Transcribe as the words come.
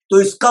तो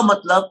इसका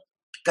मतलब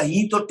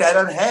कहीं तो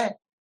टेरर है,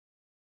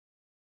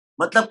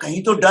 मतलब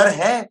कहीं तो डर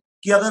है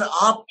कि अगर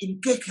आप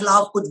इनके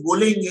खिलाफ कुछ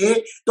बोलेंगे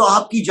तो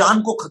आपकी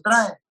जान को खतरा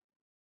है,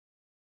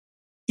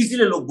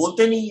 इसीलिए लोग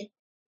बोलते नहीं है।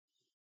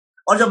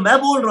 और जब मैं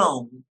बोल रहा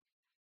हूं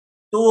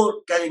तो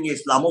कह देंगे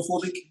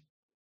इस्लामोफोबिक है,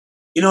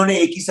 इन्होंने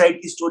एक ही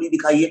साइड की स्टोरी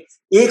दिखाई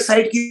है। एक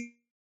साइड की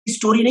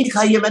स्टोरी नहीं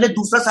दिखाई है मैंने,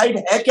 दूसरा साइड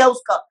है क्या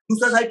उसका?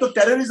 दूसरा साइड तो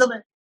टेररिज्म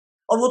है,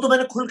 और वो तो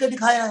मैंने खुल के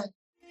दिखाया है।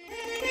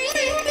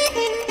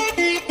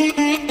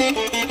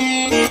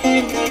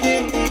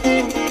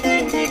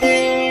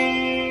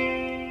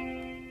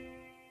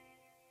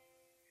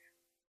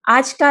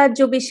 आज का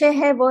जो विषय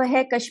है वो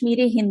है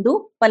कश्मीरी हिंदू,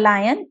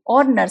 पलायन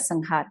और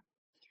नरसंहार।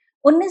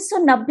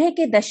 1990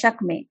 के दशक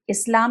में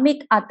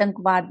इस्लामिक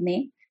आतंकवाद ने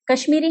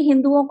कश्मीरी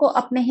हिंदुओं को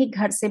अपने ही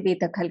घर से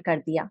बेदखल कर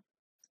दिया।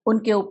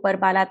 उनके ऊपर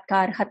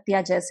बलात्कार,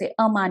 हत्या जैसे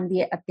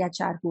अमानवीय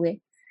अत्याचार हुए।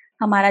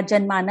 हमारा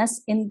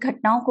जनमानस इन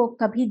घटनाओं को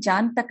कभी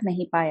जान तक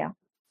नहीं पाया।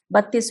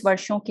 32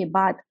 वर्षों के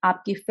बाद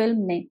आपकी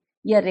फिल्म ने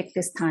यह रिक्त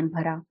स्थान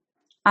भरा।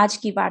 आज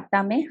की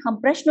वार्ता में हम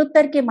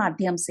प्रश्नोत्तर के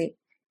माध्यम से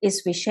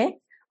इस विषय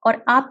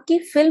और आपकी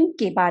फिल्म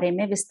के बारे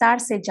में विस्तार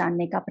से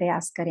जानने का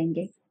प्रयास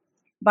करेंगे।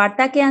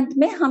 वार्ता के अंत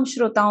में हम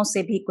श्रोताओं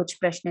से भी कुछ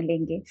प्रश्न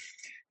लेंगे।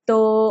 तो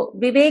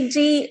विवेक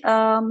जी,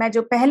 मैं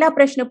जो पहला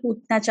प्रश्न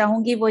पूछना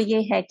चाहूंगी वो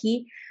ये है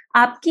कि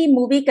आपकी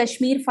मूवी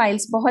कश्मीर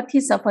फाइल्स बहुत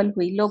ही सफल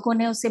हुई, लोगों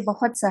ने उसे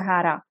बहुत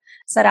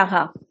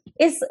सराहा।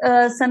 इस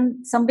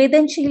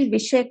संवेदनशील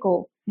विषय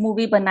को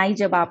मूवी बनाई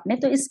जब आपने,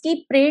 तो इसकी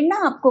प्रेरणा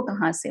आपको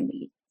कहाँ से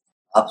मिली?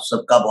 आप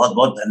सबका बहुत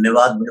बहुत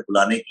धन्यवाद मुझे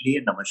बुलाने के लिए।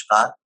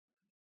 नमस्कार।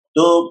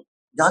 तो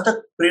जहां तक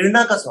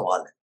प्रेरणा का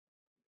सवाल है,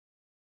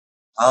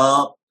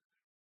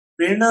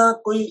 प्रेरणा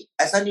कोई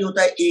ऐसा नहीं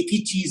होता है एक ही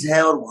चीज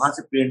है और वहां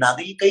से प्रेरणा आ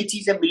गई। कई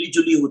चीजें मिली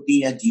जुली होती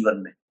हैं जीवन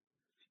में।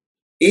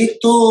 एक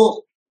तो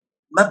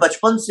मैं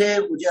बचपन से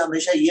मुझे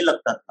हमेशा ये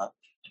लगता था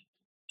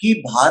कि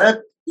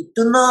भारत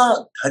इतना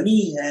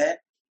धनी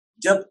है,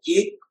 जब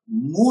एक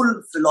मूल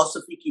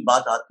फिलॉसफी की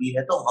बात आती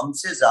है तो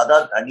हमसे ज्यादा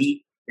धनी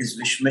इस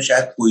विश्व में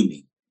शायद कोई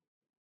नहीं।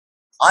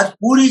 आज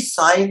पूरी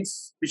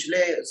साइंस,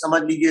 पिछले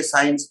समझ लीजिए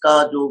साइंस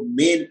का जो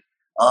मेन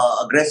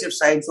अग्रेसिव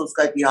साइंस है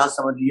उसका इतिहास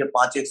समझ लीजिए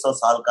 500-100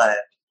 साल का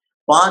है।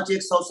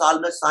 500-100 साल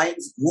में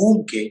साइंस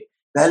घूम के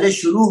पहले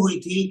शुरू हुई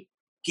थी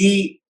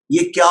कि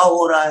ये क्या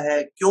हो रहा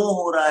है, क्यों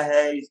हो रहा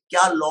है,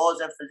 क्या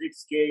लॉज है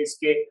फिजिक्स के,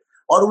 इसके,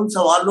 और उन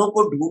सवालों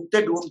को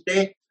ढूंढते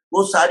ढूंढते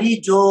वो सारी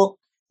जो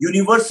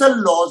यूनिवर्सल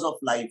लॉज ऑफ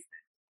लाइफ है,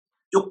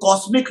 जो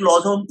कॉस्मिक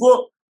लॉज है, उनको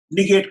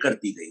निगेट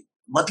करती गई।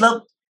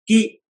 मतलब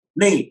कि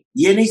नहीं,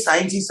 ये नहीं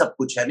साइंस ही सब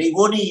कुछ है, नहीं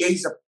वो नहीं, यही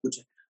सब कुछ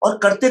है। और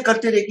करते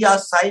करते देखिए आज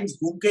साइंस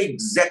घूम के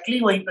एग्जैक्टली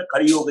वहीं पे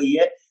खड़ी हो गई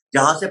है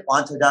जहां से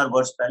 5000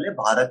 वर्ष पहले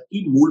भारत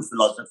की मूल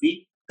फिलॉसफी,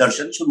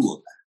 दर्शन शुरू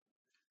होता है।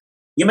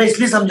 ये मैं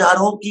इसलिए समझा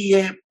रहा हूं कि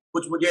ये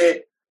कुछ मुझे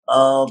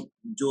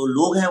जो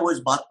लोग हैं वो इस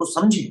बात को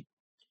समझे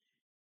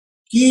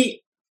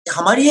कि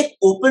हमारी एक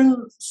ओपन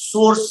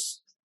सोर्स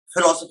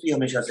फिलॉसफी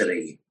हमेशा से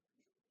रही है।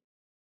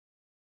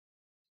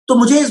 तो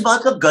मुझे इस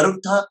बात का गर्व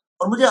था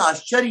और मुझे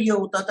आश्चर्य ये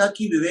होता था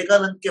कि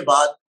विवेकानंद के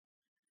बाद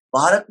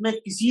भारत में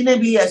किसी ने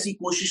भी ऐसी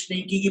कोशिश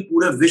नहीं की कि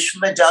पूरे विश्व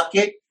में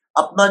जाके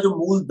अपना जो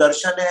मूल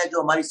दर्शन है,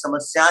 जो हमारी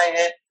समस्याएं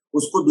हैं,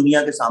 उसको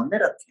दुनिया के सामने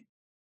रखें।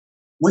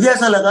 मुझे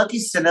ऐसा लगा कि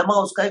सिनेमा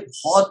उसका एक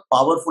बहुत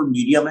पावरफुल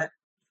मीडियम है।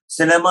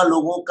 सिनेमा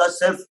लोगों का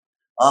सिर्फ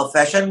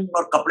फैशन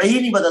और कपड़े ही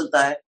नहीं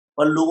बदलता है,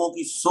 पर लोगों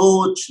की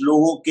सोच,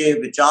 लोगों के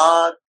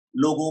विचार,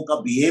 लोगों का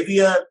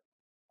बिहेवियर,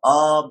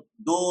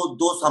 दो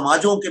दो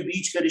समाजों के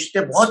बीच के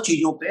रिश्ते, बहुत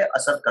चीजों पे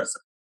असर कर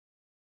सकते।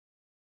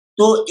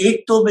 तो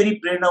एक तो मेरी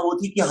प्रेरणा वो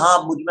थी कि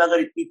हाँ, मुझ में अगर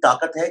इतनी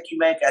ताकत है कि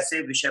मैं एक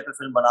ऐसे विषय पे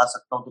फिल्म बना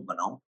सकता हूँ तो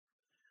बनाऊं।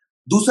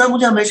 दूसरा,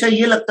 मुझे हमेशा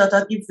ये लगता था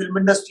कि फिल्म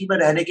इंडस्ट्री में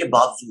रहने के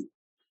बावजूद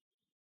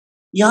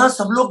यहाँ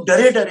सब लोग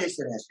डरे डरे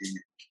से रहते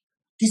हैं।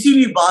 किसी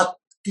भी बात,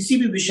 किसी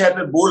भी विषय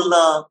पे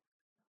बोलना,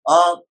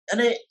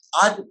 यानी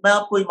आज मैं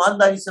आपको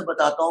ईमानदारी से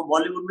बताता हूँ,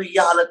 बॉलीवुड में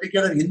यह हालत है कि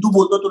अगर हिंदू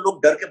बोल दो तो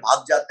लोग डर के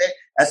भाग जाते हैं।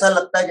 ऐसा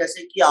लगता है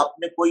जैसे कि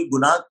आपने कोई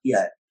गुनाह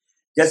किया है,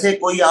 जैसे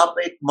कोई आप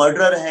एक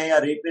मर्डरर है या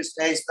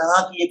रेपिस्ट है, इस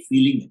तरह की एक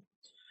फीलिंग है।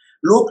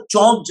 लोग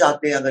चौंक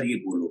जाते हैं अगर ये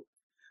बोलो।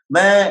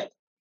 मैं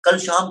कल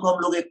शाम को हम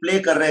लोग एक प्ले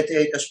कर रहे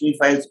थे कश्मीर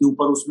फाइल्स के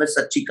ऊपर, उसमें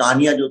सच्ची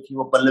कहानियां जो थी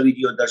वो पल्लवी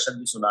जी और दर्शन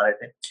भी सुना रहे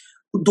थे।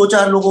 तो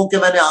 2-4 लोगों के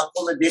मैंने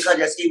आंखों में देखा,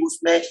 जैसे ही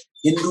उसमें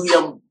हिंदू या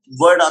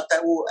वर्ड आता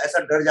है वो ऐसा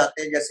डर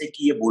जाते हैं जैसे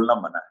कि ये बोलना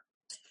मना है।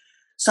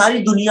 सारी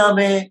दुनिया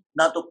में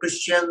ना तो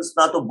क्रिश्चियंस,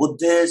 ना तो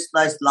बुद्धिस्ट,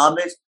 ना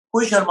इस्लामिस्ट,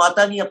 कोई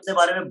शर्माता नहीं अपने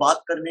बारे में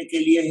बात करने के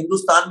लिए।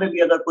 हिंदुस्तान में भी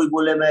अगर कोई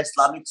बोले मैं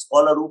इस्लामिक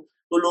स्कॉलर हूं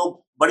तो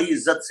लोग बड़ी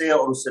इज्जत से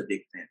और उससे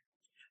देखते हैं।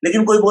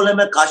 लेकिन कोई बोले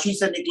मैं काशी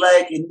से निकला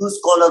एक हिंदू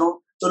स्कॉलर हूं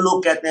तो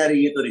लोग कहते हैं अरे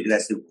ये तो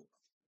रिग्रेसिव होगा।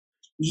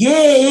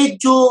 ये एक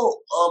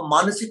जो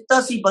मानसिकता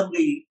सी बन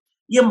गई,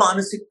 ये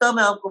मानसिकता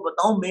मैं आपको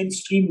बताऊं, main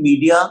stream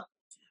media,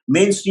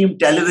 mainstream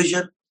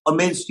television और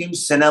मेन स्ट्रीम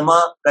सिनेमा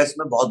का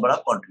इसमें बहुत बड़ा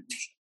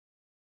कॉन्ट्रीब्यूशन।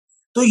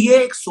 तो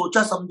ये एक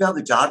सोचा समझा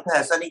विचार था,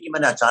 ऐसा नहीं कि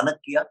मैंने अचानक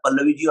किया।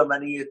 पल्लवी जी और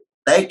मैंने ये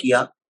तय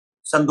किया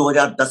सन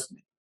 2010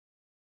 में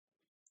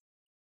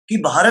कि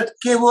भारत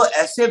के वो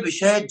ऐसे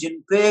विषय जिन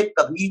पे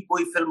कभी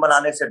कोई फिल्म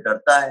बनाने से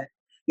डरता है,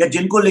 या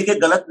जिनको लेके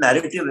गलत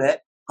नैरेटिव है,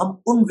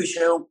 हम उन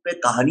विषयों पे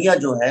कहानियां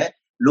जो है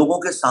लोगों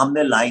के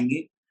सामने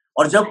लाएंगे।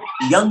 और जब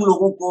यंग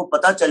लोगों को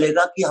पता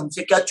चलेगा कि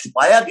हमसे क्या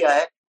छुपाया गया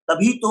है,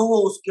 तभी तो वो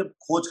उसके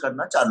खोज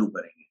करना चालू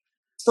करेंगे।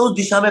 तो उस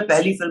दिशा में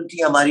पहली फिल्म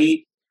थी हमारी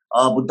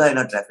Buddha in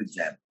a traffic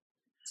jam,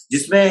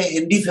 जिसमें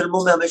हिंदी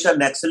फिल्मों में हमेशा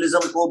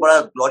नक्सलिज्म को बड़ा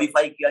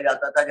ग्लोरीफाई किया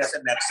जाता था, जैसे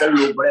नक्सल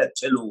लोग बड़े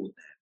अच्छे लोग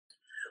होते हैं,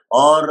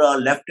 और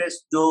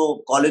लेफ्टिस्ट जो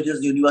कॉलेजेस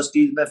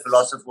यूनिवर्सिटीज में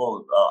फिलोसफी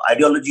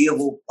आइडियोलॉजी है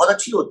वो बहुत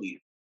अच्छी होती है।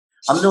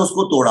 हमने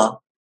उसको तोड़ा,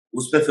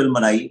 उस पर फिल्म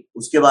बनाई।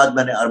 उसके बाद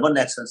मैंने अर्बन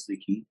एक्सेंस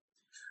लिखी।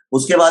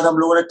 उसके बाद हम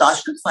लोगों ने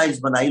ताशकंद फाइल्स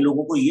बनाई,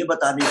 लोगों को ये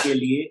बताने के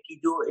लिए कि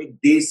जो एक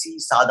देसी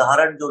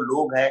साधारण जो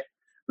लोग हैं,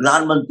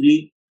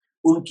 प्रधानमंत्री,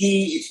 उनकी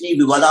इतनी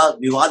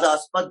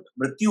विवादास्पद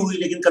मृत्यु हुई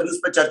लेकिन कभी उस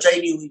पर चर्चा ही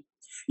नहीं हुई।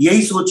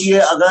 यही सोचिए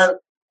अगर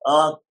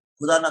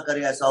खुदा ना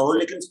करे ऐसा हो,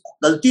 लेकिन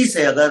गलती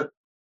से अगर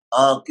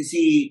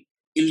किसी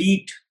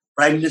इलीट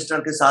प्राइम मिनिस्टर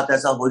के साथ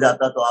ऐसा हो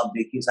जाता तो आप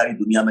देखिए सारी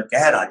दुनिया में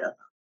कहर आ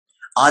जाता।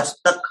 आज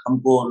तक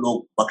हमको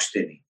लोग बख्शते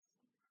नहीं।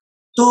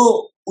 तो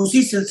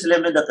उसी सिलसिले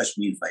में द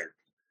कश्मीर फाइल।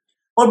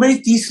 और मेरी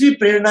तीसरी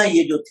प्रेरणा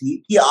ये जो थी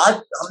कि आज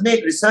हमने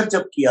एक रिसर्च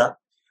जब किया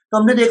तो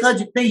हमने देखा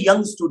जितने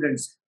यंग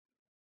स्टूडेंट्स हैं,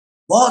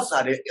 बहुत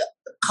सारे,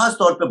 खास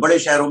तौर पे बड़े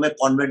शहरों में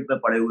कॉन्वेंट में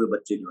पढ़े हुए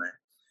बच्चे जो हैं,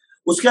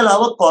 उसके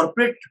अलावा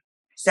कॉर्पोरेट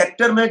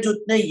सेक्टर में जो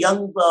इतने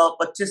यंग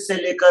 25 से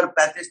लेकर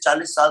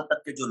 35-40 साल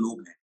तक के जो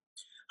लोग हैं,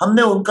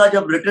 हमने उनका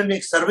जब रिटर्न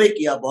एक सर्वे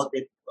किया, बहुत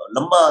एक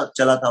लंबा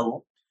चला था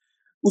वो,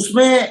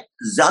 उसमें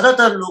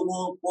ज्यादातर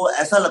लोगों को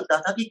ऐसा लगता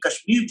था कि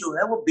कश्मीर जो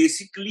है वो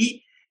बेसिकली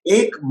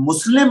एक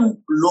मुस्लिम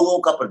लोगों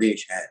का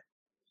प्रदेश है,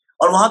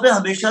 और वहां पे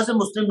हमेशा से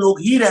मुस्लिम लोग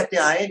ही रहते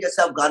आए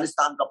जैसे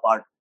अफगानिस्तान का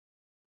पार्ट।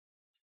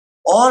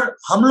 और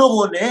हम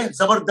लोगों ने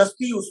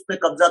जबरदस्ती उस पर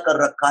कब्जा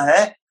कर रखा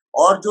है,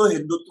 और जो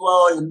हिंदुत्व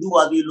और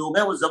हिंदूवादी लोग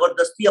हैं वो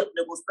जबरदस्ती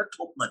अपने को उस पर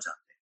थोपना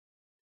चाहते हैं।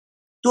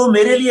 तो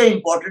मेरे लिए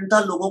इंपॉर्टेंट था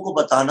लोगों को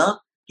बताना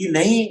कि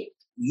नहीं,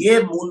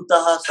 ये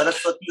मूलतः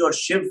सरस्वती और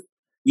शिव,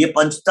 ये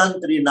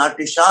पंचतंत्र, ये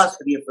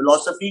नाट्यशास्त्र, ये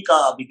फिलॉसफी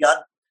का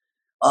विज्ञान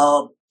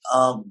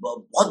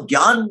बहुत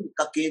ज्ञान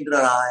का केंद्र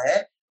रहा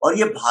है, और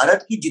ये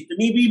भारत की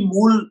जितनी भी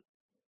मूल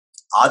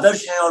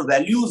आदर्श हैं और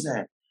वैल्यूज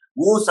हैं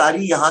वो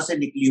सारी यहाँ से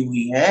निकली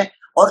हुई हैं,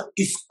 और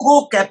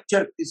इसको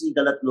कैप्चर किसी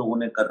गलत लोगों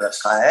ने कर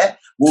रखा है,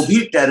 वो भी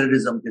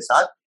टेररिज्म के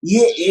साथ।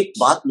 ये एक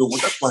बात लोगों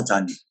तक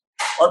पहुंचानी,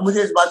 और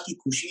मुझे इस बात की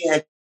खुशी है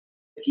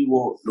कि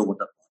वो लोगों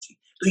तक पहुंची।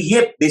 तो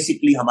ये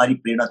बेसिकली हमारी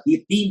प्रेरणा थी।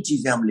 3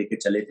 चीजें हम लेके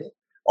चले थे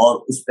और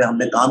उस पर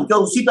हमने काम किया,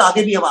 और उसी पे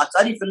आगे भी हम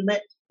सारी फिल्में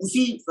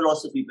उसी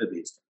फिलॉसफी पे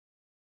बेस्ड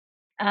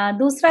है।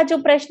 दूसरा जो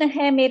प्रश्न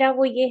है मेरा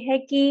वो ये है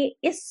कि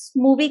इस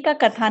मूवी का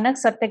कथानक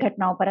सत्य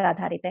घटनाओं पर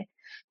आधारित है,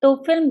 तो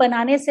फिल्म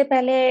बनाने से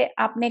पहले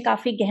आपने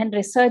काफी गहन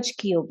रिसर्च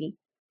की होगी।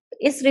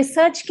 इस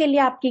रिसर्च के लिए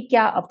आपकी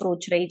क्या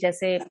अप्रोच रही,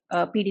 जैसे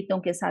पीड़ितों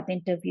के साथ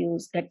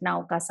इंटरव्यूज,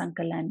 घटनाओं का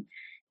संकलन,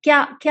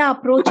 क्या क्या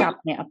अप्रोच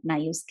आपने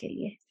अपनाई उसके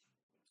लिए?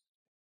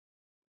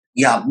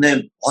 ये आपने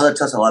बहुत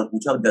अच्छा सवाल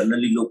पूछा,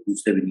 जनरली लोग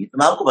पूछते भी नहीं। तो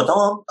मैं आपको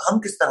बताऊं हम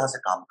किस तरह से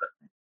काम करते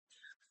हैं।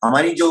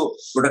 हमारी जो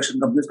प्रोडक्शन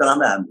कंपनी, उसका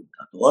नाम है आम,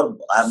 तो और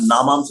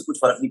नाम से कुछ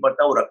फर्क नहीं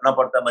पड़ता, वो रखना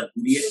पड़ता है,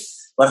 मजबूरी है।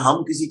 पर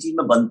हम किसी चीज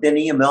में बनते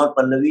नहीं है। मैं और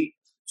पल्लवी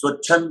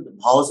स्वच्छंद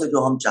भाव से जो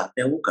हम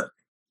चाहते हैं वो करते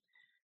हैं।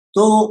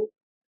 तो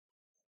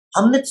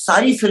हमने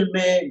सारी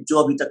फिल्में जो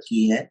अभी तक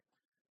की हैं,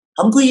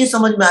 हमको ये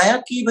समझ में आया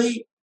कि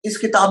भाई इस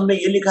किताब में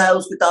ये लिखा है,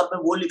 उस किताब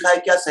में वो लिखा है,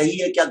 क्या सही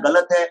है क्या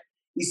गलत है,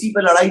 इसी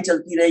पे लड़ाई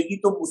चलती रहेगी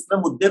तो उसमें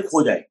मुद्दे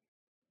खो जाएंगे।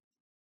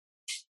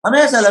 हमें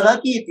ऐसा लगा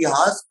कि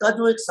इतिहास का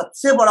जो एक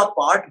सबसे बड़ा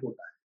पार्ट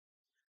होता है,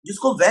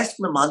 जिसको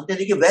वेस्ट में मानते हैं,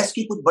 देखिए वेस्ट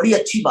की कुछ बड़ी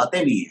अच्छी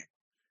बातें भी हैं,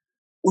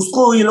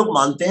 उसको ये लोग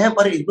मानते हैं,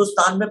 पर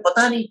हिंदुस्तान में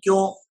पता नहीं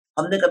क्यों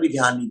हमने कभी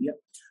ध्यान नहीं दिया।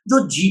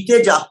 जो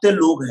जीते जागते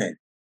लोग हैं,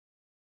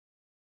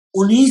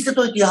 उन्हीं से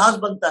तो इतिहास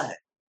बनता है।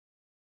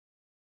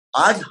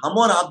 आज हम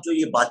और आप जो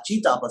ये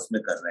बातचीत आपस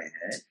में कर रहे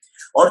हैं,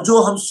 और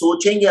जो हम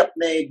सोचेंगे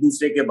अपने एक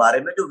दूसरे के बारे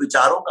में, जो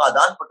विचारों का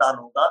आदान प्रदान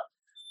होगा,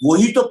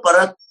 वही तो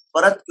परत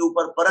परत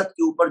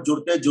के ऊपर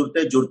जुड़ते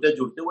जुड़ते जुड़ते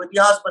जुड़ते वो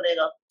इतिहास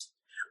बनेगा।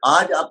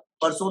 आज आप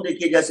परसों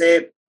देखिए, जैसे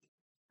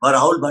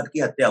राहुल भट्ट की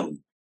हत्या हुई,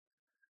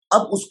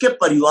 अब उसके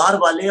परिवार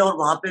वाले और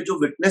वहां पे जो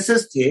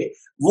विटनेसेस थे,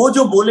 वो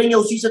जो बोलेंगे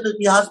उसी से तो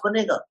इतिहास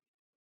बनेगा।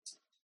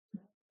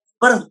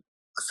 पर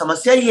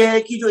समस्या ये है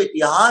कि जो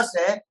इतिहास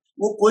है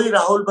वो कोई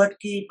राहुल भट्ट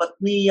की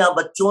पत्नी या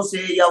बच्चों से,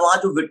 या वहां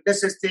जो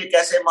विटनेसेस थे,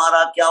 कैसे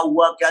मारा, क्या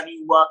हुआ क्या नहीं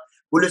हुआ,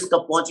 पुलिस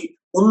कब पहुंची,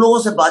 उन लोगों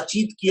से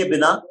बातचीत किए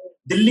बिना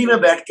दिल्ली में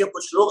बैठ के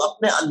कुछ लोग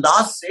अपने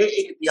अंदाज से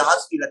एक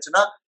इतिहास की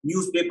रचना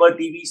न्यूज़पेपर,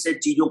 टीवी से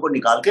चीजों को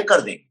निकाल के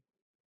कर देंगे,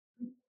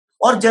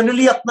 और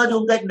जनरली अपना जो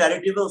उनका एक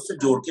नैरेटिव है उससे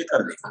जोड़ के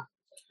कर देंगे।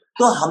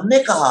 तो हमने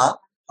कहा,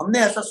 हमने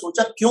ऐसा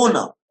सोचा क्यों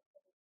ना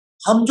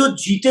हम जो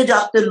जीते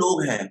जागते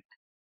लोग हैं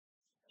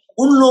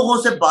उन लोगों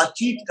से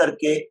बातचीत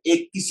करके,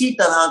 एक किसी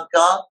तरह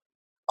का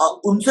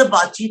उनसे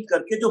बातचीत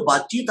करके, जो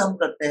बातचीत हम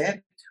करते हैं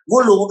वो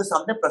लोगों के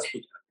सामने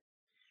प्रस्तुत करते हैं।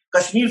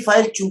 कश्मीर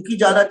फाइल चूंकि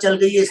ज्यादा चल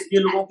गई है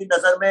इसलिए लोगों की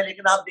नजर में है,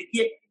 लेकिन आप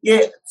देखिए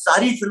ये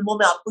सारी फिल्मों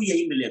में आपको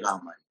यही मिलेगा।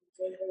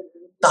 हमारी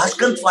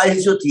ताशकंद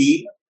फाइल जो थी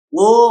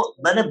वो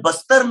मैंने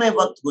बस्तर में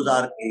वक्त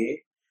गुजार के,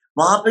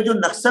 वहां पे जो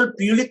नक्सल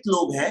पीड़ित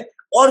लोग हैं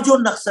और जो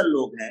नक्सल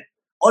लोग हैं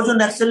और जो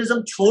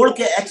नक्सलिज्म छोड़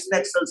के एक्स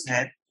नक्सल्स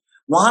हैं,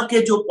 वहां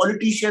के जो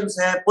पॉलिटिशियंस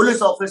हैं,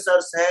 पुलिस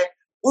ऑफिसर्स हैं,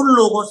 उन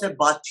लोगों से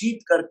बातचीत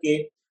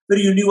करके, फिर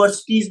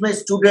यूनिवर्सिटीज में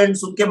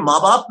स्टूडेंट्स, उनके माँ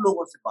बाप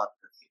लोगों से बात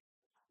करके,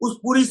 उस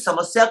पूरी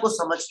समस्या को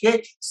समझ के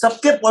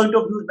सबके पॉइंट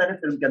ऑफ व्यू मैंने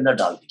फिल्म के अंदर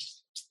डाल दी।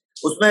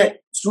 उसमें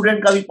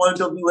स्टूडेंट का भी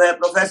पॉइंट ऑफ व्यू है,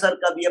 प्रोफेसर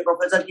का भी है,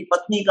 प्रोफेसर की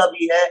पत्नी का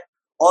भी है,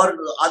 और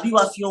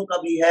आदिवासियों का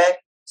भी है,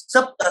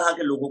 सब तरह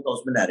के लोगों का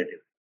उसमें नैरेटिव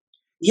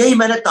है। यही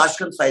मैंने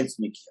ताशकंद फाइल्स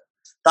में किया।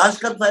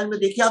 ताशकंद फाइल में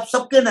देखिए, आप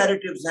सबके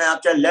नैरेटिव्स हैं,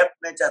 आप चाहे लेफ्ट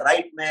में चाहे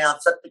राइट में, आप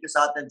सत्य के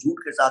साथ हैं, झूठ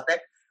के साथ हैं,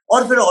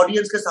 और फिर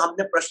ऑडियंस के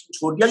सामने प्रश्न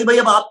छोड़ दिया कि भाई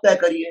अब आप तय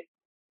करिए।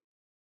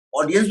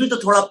 ऑडियंस भी तो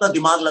थोड़ा अपना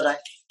दिमाग लगाए,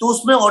 तो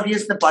उसमें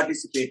ऑडियंस ने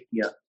पार्टिसिपेट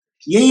किया।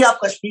 यही आप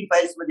कश्मीर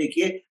फाइल्स में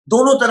देखिए,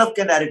 दोनों तरफ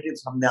के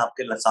नैरेटिव्स हमने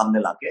आपके सामने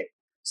लाके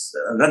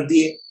रख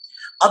दिए।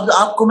 अब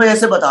आपको मैं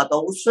ऐसे बताता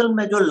हूँ, उस फिल्म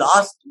में जो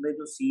लास्ट में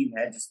जो सीन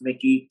है जिसमें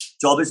कि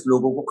 24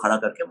 लोगों को खड़ा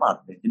करके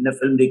मारते हैं, जिनने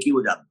फिल्म देखी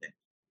वो जानते हैं।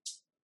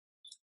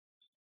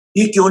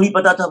 ये क्यों नहीं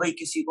पता था भाई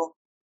किसी को?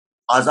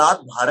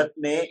 आजाद भारत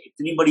में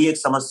इतनी बड़ी एक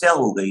समस्या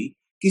हो गई,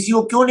 किसी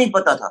को क्यों नहीं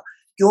पता था?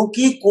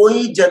 क्योंकि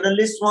कोई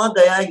जर्नलिस्ट वहां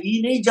गया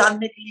ही नहीं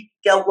जानने के लिए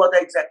क्या हुआ था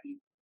एग्जैक्टली।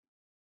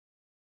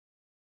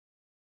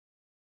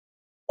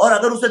 और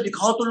अगर उसे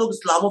दिखाओ तो लोग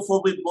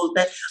इस्लामोफोबिक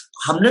बोलते हैं।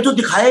 हमने तो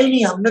दिखाया ही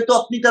नहीं, हमने तो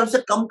अपनी तरफ से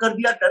कम कर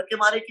दिया डर के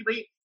मारे कि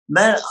भाई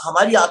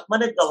हमारी आत्मा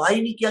ने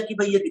गवाही नहीं किया कि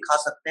भाई ये दिखा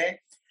सकते हैं।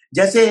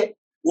 जैसे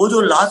वो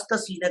जो लास्ट का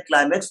सीन है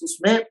क्लाइमैक्स,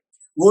 उसमें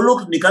वो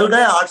लोग निकल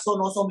गए,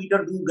 800-900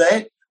 मीटर दूर गए,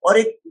 और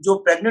एक जो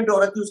प्रेग्नेंट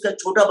औरत थी, उसका एक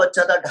छोटा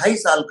बच्चा था 2.5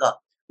 साल का,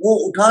 वो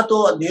उठा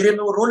तो अंधेरे में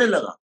वो रोने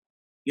लगा।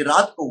 ये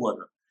रात को हुआ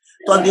था,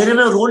 तो अंधेरे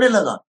में रोने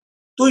लगा,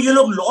 तो ये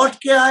लोग लौट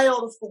के आए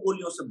और उसको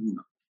गोलियों से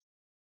भूना।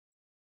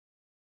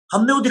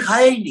 हमने वो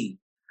दिखाया ही नहीं।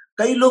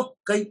 कई लोग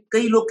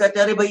कहते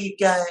हैं अरे भाई ये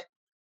क्या है,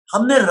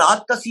 हमने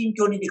रात का सीन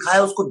क्यों नहीं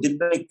दिखाया, उसको दिन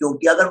में क्यों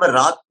किया? अगर मैं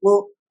रात को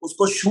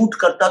उसको शूट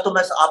करता तो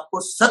मैं आपको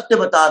सत्य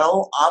बता रहा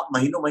हूं, आप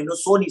महीनों महीनों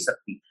सो नहीं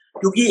सकती,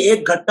 क्योंकि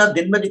एक घटना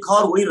दिन में दिखाओ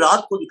और वही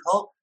रात को दिखाओ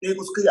तो एक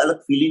उसकी अलग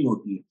फीलिंग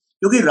होती है।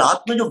 क्योंकि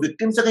रात में जो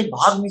विक्टिम से कहीं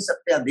भाग नहीं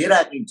सकते, अंधेरा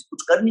है, कहीं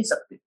कुछ कर नहीं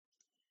सकते,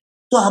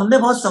 तो हमने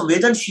बहुत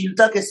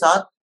संवेदनशीलता के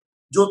साथ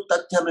जो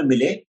तथ्य हमें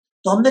मिले,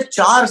 तो हमने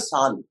 4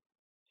 साल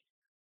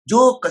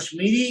जो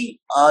कश्मीरी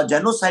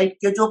जेनोसाइड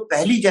के जो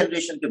पहली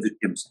जनरेशन के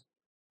विक्टिम्स हैं,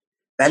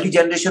 पहली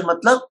जनरेशन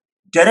मतलब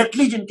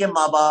डायरेक्टली जिनके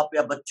माँ बाप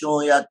या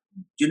बच्चों या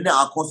जिनने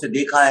आंखों से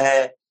देखा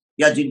है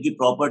या जिनकी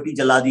प्रॉपर्टी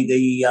जला दी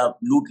गई या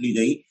लूट ली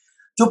गई,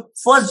 जो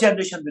फर्स्ट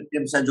जनरेशन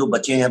विक्टिम्स हैं, जो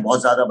बचे हैं,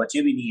 बहुत ज्यादा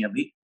बचे भी नहीं है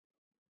अभी,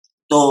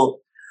 तो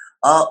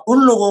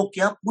उन लोगों के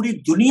यहाँ पूरी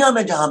दुनिया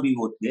में जहां भी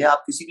वो थे,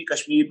 आप किसी भी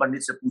कश्मीरी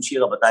पंडित से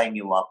पूछिएगा,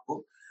 बताएंगे वो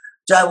आपको,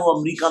 चाहे वो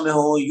अमेरिका में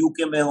हो,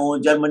 यूके में हो,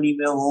 जर्मनी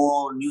में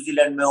हो,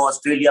 न्यूजीलैंड में हो,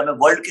 ऑस्ट्रेलिया में,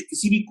 वर्ल्ड के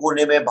किसी भी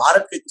कोने में,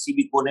 भारत के किसी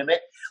भी कोने में,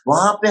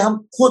 वहां पे हम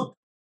खुद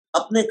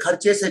अपने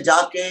खर्चे से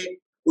जाके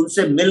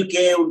उनसे मिल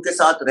के उनके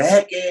साथ रह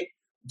के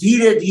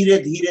धीरे धीरे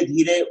धीरे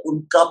धीरे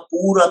उनका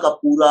पूरा का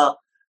पूरा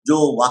जो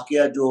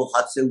वाकया, जो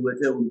हादसे हुए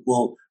थे,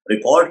 उनको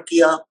रिकॉर्ड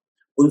किया,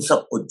 उन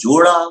सबको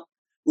जोड़ा,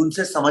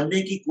 उनसे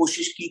समझने की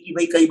कोशिश की कि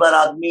भाई कई बार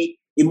आदमी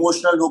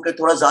इमोशनल होकर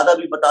थोड़ा ज्यादा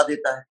भी बता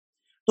देता है।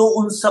 तो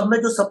उन सब में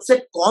जो सबसे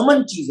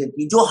कॉमन चीजें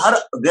थी जो हर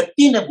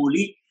व्यक्ति ने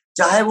बोली,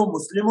 चाहे वो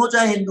मुस्लिम हो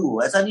चाहे हिंदू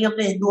हो, ऐसा नहीं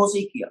हमने हिंदुओं से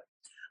ही किया,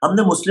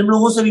 हमने मुस्लिम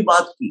लोगों से भी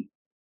बात की,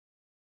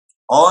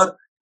 और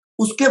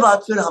उसके बाद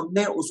फिर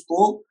हमने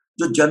उसको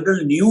जो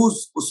जनरल न्यूज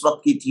उस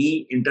वक्त की थी,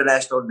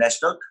 इंटरनेशनल और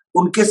नेशनल,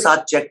 उनके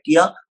साथ चेक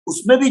किया।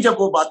 उसमें भी जब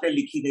वो बातें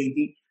लिखी गई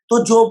थी,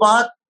 तो जो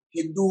बात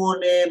हिंदुओं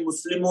ने,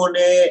 मुस्लिमों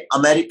ने,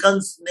 अमेरिकन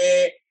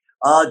ने,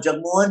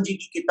 जगमोहन जी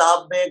की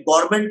किताब में,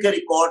 गवर्नमेंट के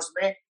रिकॉर्ड्स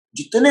में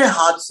जितने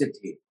हादसे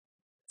थे,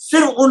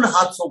 सिर्फ उन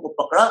हादसों को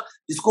पकड़ा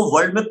जिसको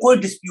वर्ल्ड में कोई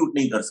डिस्प्यूट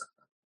नहीं कर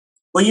सकता।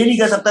 कोई ये नहीं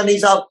कह सकता नहीं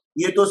साहब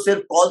ये तो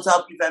सिर्फ कौल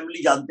साहब की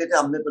फैमिली जानते थे,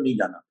 हमने तो नहीं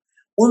जाना।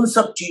 उन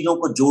सब चीजों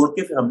को जोड़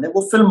के फिर हमने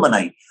वो फिल्म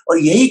बनाई, और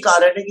यही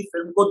कारण है कि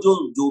फिल्म को जो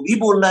जो भी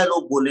बोलना है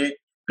लोग बोले,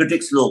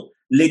 क्रिटिक्स लोग,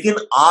 लेकिन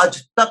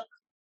आज तक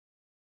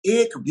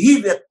एक भी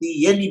व्यक्ति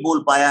ये नहीं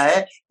बोल पाया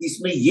है कि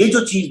इसमें ये जो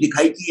चीज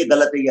दिखाई थी ये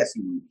गलत है या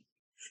ऐसी हुई,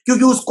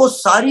 क्योंकि उसको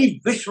सारी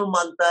विश्व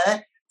मानता है।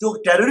 जो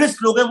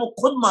टेररिस्ट लोग हैं वो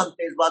खुद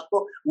मानते हैं इस बात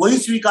को, वही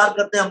स्वीकार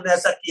करते हैं हमने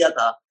ऐसा किया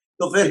था,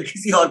 तो फिर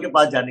किसी और के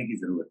पास जाने की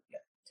जरूरत क्या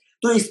है?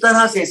 तो इस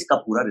तरह से इसका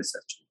पूरा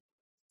रिसर्च।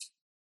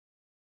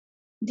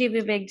 जी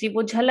विवेक जी,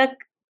 वो झलक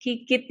कि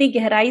कितनी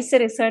गहराई से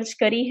रिसर्च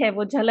करी है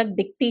वो झलक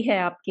दिखती है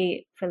आपकी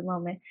फिल्मों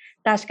में,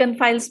 ताशकंद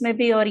फाइल्स में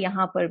भी और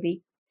यहाँ पर भी।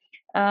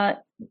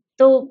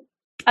 तो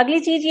अगली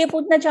चीज ये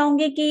पूछना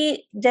चाहूंगी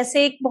कि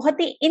जैसे एक बहुत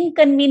ही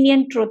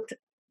इनकन्वीनियंट ट्रुथ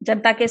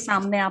जनता के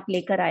सामने आप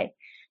लेकर आए,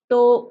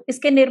 तो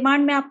इसके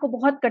निर्माण में आपको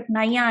बहुत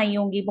कठिनाइयां आई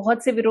होंगी,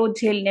 बहुत से विरोध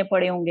झेलने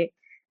पड़े होंगे।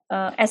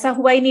 ऐसा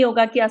हुआ ही नहीं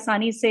होगा कि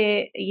आसानी से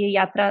ये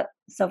यात्रा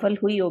सफल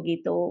हुई होगी।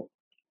 तो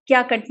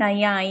क्या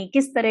कठिनाइयां आई,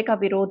 किस तरह का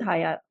विरोध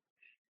आया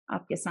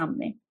आपके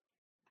सामने?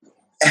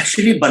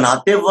 एक्चुअली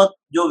बनाते वक्त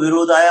जो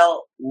विरोध आया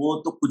वो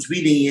तो कुछ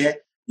भी नहीं है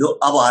जो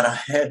अब आ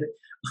रहा है।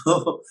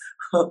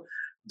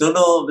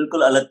 दोनों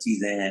बिल्कुल अलग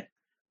चीजें हैं।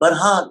 पर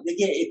हाँ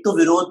देखिए, एक तो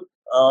विरोध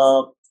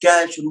क्या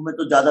है, शुरू में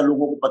तो ज्यादा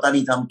लोगों को पता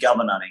नहीं था हम क्या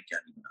बना रहे हैं क्या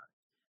नहीं बना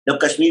रहे। जब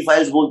कश्मीर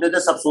फाइल्स बोलते थे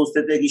सब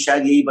सोचते थे कि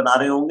शायद यही बना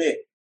रहे होंगे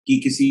कि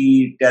किसी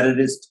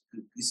टेररिस्ट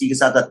किसी के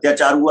साथ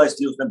अत्याचार हुआ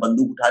इसलिए उसने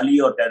बंदूक उठा ली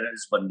और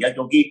टेररिस्ट बन गया,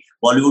 क्योंकि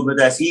बॉलीवुड में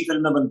तो ऐसी ही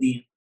फिल्में बनती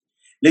हैं।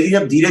 लेकिन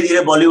जब धीरे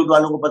धीरे बॉलीवुड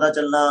वालों को पता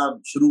चलना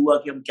शुरू हुआ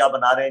कि हम क्या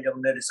बना रहे हैं, जब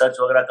उन्हें रिसर्च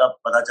वगैरह का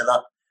पता चला,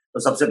 तो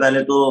सबसे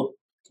पहले तो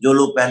जो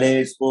लोग पहले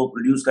इसको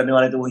प्रोड्यूस करने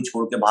वाले थे वही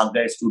छोड़ के भाग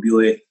गए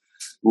स्टूडियो।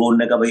 वो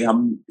उन्होंने कहा भाई हम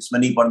इसमें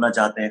नहीं पढ़ना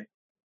चाहते हैं।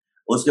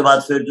 उसके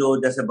बाद फिर जो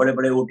जैसे बड़े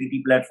बड़े ओटीटी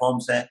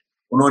प्लेटफॉर्म्स हैं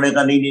उन्होंने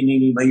कहा नहीं नहीं नहीं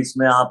नहीं भाई,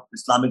 इसमें आप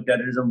इस्लामिक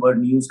टेररिज्म वर्ड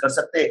नहीं यूज कर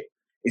सकते,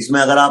 इसमें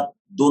अगर आप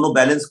दोनों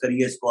बैलेंस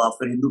करिए इसको, आप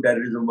फिर हिंदू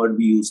टेररिज्म वर्ड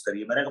भी यूज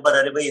करिए। मैंने कहा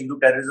अरे भाई हिंदू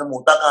टेररिज्म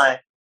होता कहाँ है?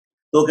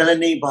 तो कहने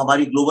नहीं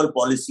हमारी ग्लोबल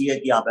पॉलिसी है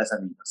कि आप ऐसा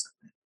नहीं कर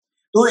सकते।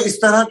 तो इस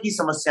तरह की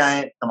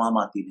समस्याएं तमाम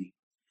आती थी।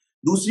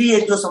 दूसरी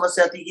एक जो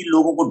समस्या थी कि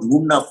लोगों को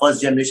ढूंढना,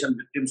 फर्स्ट जनरेशन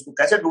विक्टिम्स को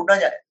कैसे ढूंढा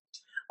जाए।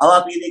 अब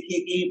आप ये देखिए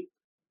कि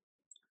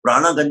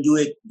प्राणा गंजू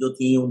एक जो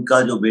थी,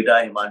 उनका जो बेटा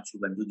है हिमांशु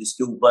गंजू,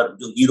 जिसके ऊपर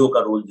जो हीरो का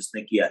रोल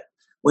जिसने किया है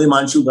वो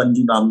हिमांशु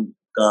गंजू नाम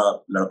का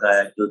लड़का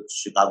है जो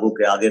शिकागो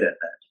के आगे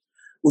रहता है।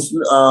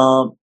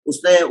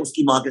 उसने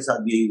उसकी माँ के साथ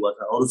भी यही हुआ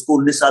था और उसको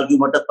 19 साल की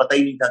उम्र तक पता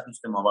ही नहीं था कि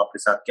उसके माँ बाप के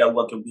साथ क्या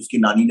हुआ, क्योंकि उसकी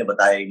नानी ने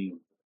बताया ही नहीं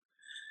उनको।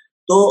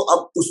 तो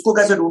अब उसको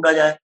कैसे ढूंढा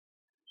जाए?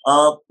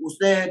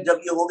 उसने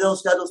जब ये हो गया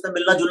उसके बाद उसने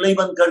मिलना जुलना ही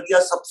बंद कर दिया,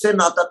 सबसे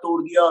नाता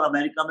तोड़ दिया और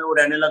अमेरिका में वो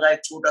रहने लगा।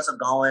 एक छोटा सा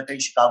गांव है कहीं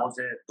शिकागो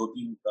से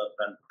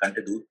 2-3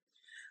 घंटे दूर,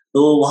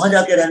 तो वहां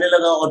जाके रहने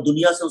लगा और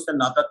दुनिया से उसने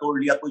नाता तोड़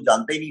लिया। कोई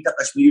जानता ही नहीं था,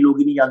 कश्मीरी लोग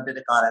ही नहीं जानते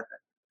थे कहाँ रहता है।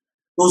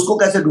 तो उसको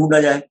कैसे ढूंढा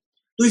जाए?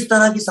 तो इस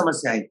तरह की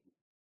समस्याएं थी।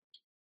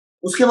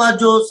 उसके बाद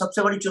जो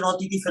सबसे बड़ी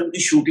चुनौती थी फिल्म की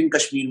शूटिंग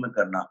कश्मीर में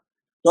करना।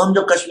 तो हम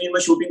जब कश्मीर में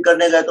शूटिंग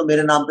करने गए तो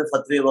मेरे नाम पे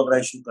फतवे वगैरह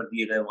इशू कर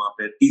दिए गए। वहां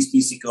पे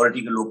 30-30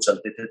 सिक्योरिटी के लोग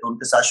चलते थे, तो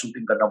उनके साथ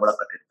शूटिंग करना बड़ा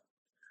कठिन था।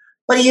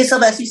 पर ये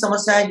सब ऐसी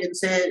समस्याएं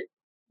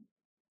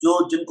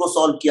जिनको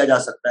सॉल्व किया जा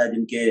सकता है,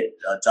 जिनके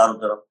चारों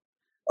तरफ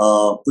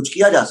कुछ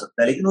किया जा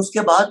सकता है। लेकिन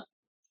उसके बाद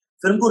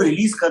फिल्म को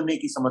रिलीज करने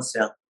की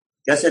समस्या,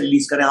 कैसे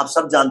रिलीज करें? आप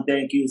सब जानते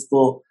हैं कि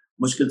उसको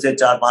मुश्किल से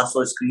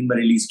 400-500 स्क्रीन में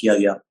रिलीज किया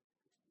गया,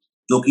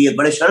 जो कि एक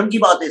बड़े शर्म की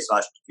बात है इस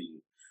राष्ट्र के लिए।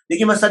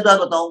 देखिए मैं सच बात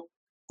बताऊं,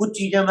 कुछ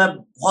चीजें मैं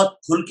बहुत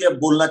खुल के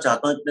बोलना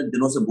चाहता हूं, इतने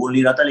दिनों से बोल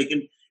नहीं रहा था,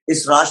 लेकिन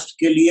इस राष्ट्र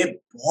के लिए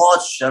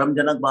बहुत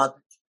शर्मजनक बात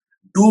है,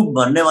 डूब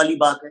मरने वाली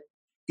बात है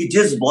कि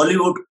जिस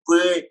बॉलीवुड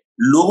के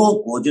लोगों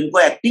को, जिनको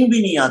एक्टिंग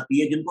भी नहीं आती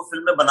है, जिनको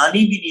फिल्में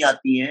बनानी भी नहीं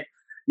आती हैं,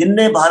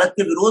 जिनने भारत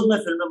के विरोध में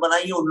फिल्में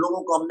बनाई है, उन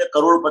लोगों को हमने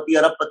करोड़पति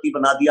अरबपति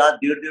बना दिया।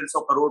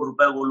 150-150 करोड़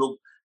रुपए वो लोग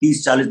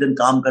 30-40 दिन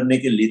काम करने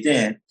के लेते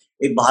हैं।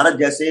 एक भारत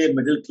जैसे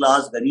मिडिल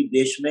क्लास गरीब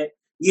देश में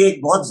ये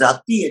एक बहुत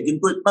ज्यादती है।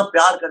 जिनको इतना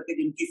प्यार करके,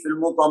 जिनकी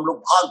फिल्मों को हम लोग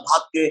भाग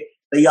भाग के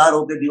तैयार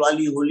होकर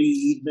दिवाली, होली,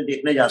 ईद में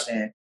देखने जाते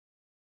हैं,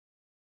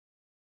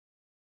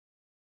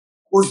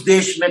 उस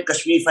देश में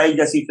कश्मीर फाइल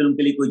जैसी फिल्म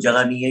के लिए कोई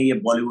जगह नहीं है। ये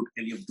बॉलीवुड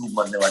के लिए डूब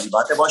मरने वाली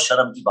बात है, बहुत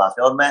शर्म की बात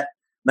है। और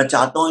मैं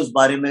चाहता हूं इस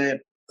बारे में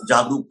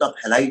जागरूकता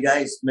फैलाई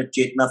जाए, इसमें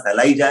चेतना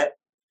फैलाई जाए।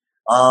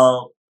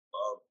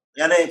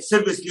 यानी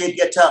सिर्फ इसलिए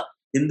कि अच्छा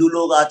हिंदू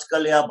लोग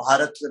आजकल या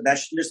भारत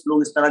नेशनलिस्ट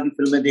लोग इस तरह की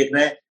फिल्में देख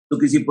रहे हैं तो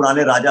किसी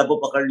पुराने राजा को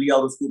पकड़ लिया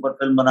और उसके ऊपर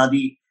फिल्म बना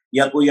दी,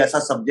 या कोई ऐसा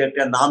सब्जेक्ट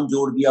या नाम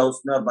जोड़ दिया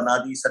उसने और बना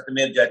दी,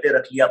 सत्यमेव जयते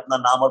रख लिया अपना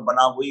नाम और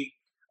बना वही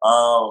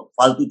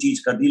फालतू चीज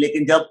कर दी।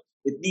 लेकिन जब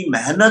इतनी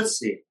मेहनत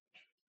से,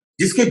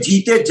 जिसके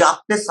जीते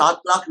जागते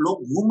 7 लाख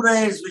लोग घूम रहे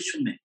हैं इस विश्व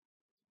में,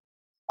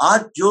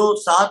 आज जो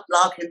 7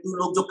 लाख हिंदू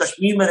लोग जो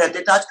कश्मीर में रहते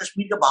थे आज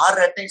कश्मीर के बाहर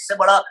रहते हैं, इससे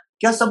बड़ा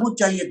क्या सबूत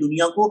चाहिए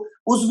दुनिया को?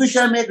 उस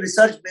विषय में एक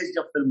रिसर्च बेस्ड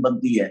जब फिल्म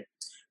बनती है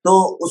तो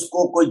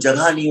उसको कोई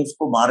जगह नहीं,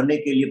 उसको मारने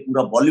के लिए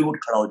पूरा बॉलीवुड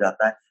खड़ा हो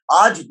जाता है।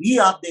 आज भी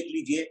आप देख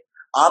लीजिए,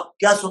 आप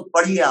क्या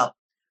पढ़िए, आप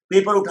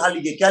पेपर उठा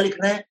लीजिए, क्या लिख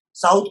रहे हैं?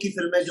 साउथ की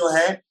फिल्में जो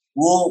है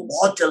वो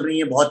बहुत चल रही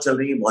है, बहुत चल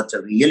रही है, बहुत चल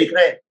रही है, ये लिख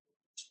रहे हैं।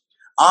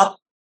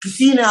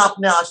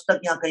 आपने आज तक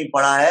यहाँ कहीं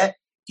पढ़ा है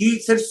कि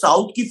सिर्फ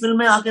साउथ की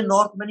फिल्में आके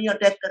नॉर्थ में नहीं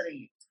अटैक कर रही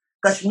है?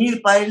 कश्मीर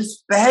फाइल्स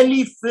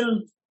पहली फिल्म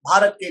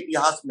भारत के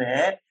इतिहास में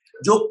है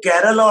जो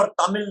केरल और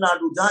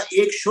तमिलनाडु, जहां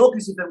एक शो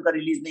किसी फिल्म का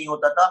रिलीज नहीं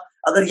होता था,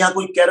 अगर यहाँ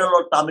कोई केरल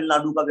और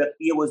तमिलनाडु का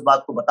व्यक्ति है वो इस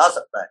बात को बता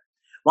सकता है,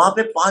 वहां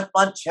पे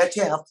 5-5,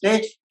 6-6 हफ्ते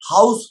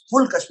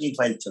हाउसफुल कश्मीर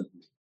फाइल चलती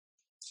है।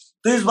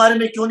 तो इस बारे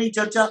में क्यों नहीं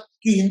चर्चा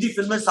कि हिंदी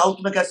फिल्में साउथ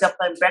में कैसे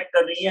अपना इम्पैक्ट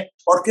कर रही हैं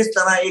और किस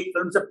तरह एक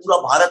फिल्म से पूरा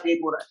भारत एक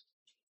हो रहा है?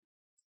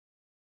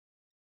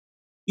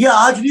 ये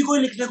आज भी कोई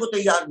लिखने को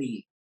तैयार नहीं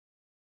है,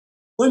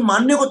 कोई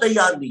मानने को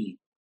तैयार नहीं है।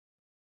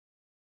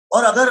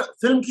 और अगर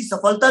फिल्म की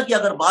सफलता की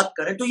अगर बात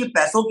करें तो ये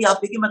पैसों की, आप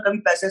देखिए मैं कभी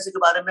पैसे के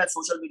बारे में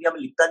सोशल मीडिया में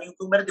लिखता नहीं हूं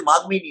क्योंकि मेरे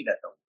दिमाग में ही नहीं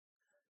रहता हूं।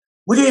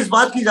 मुझे इस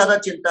बात की ज्यादा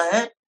चिंता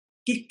है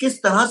कि किस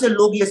तरह से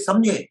लोग ये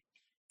समझे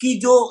कि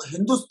जो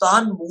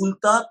हिंदुस्तान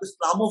मूलतः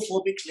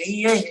इस्लामोफोबिक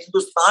नहीं है,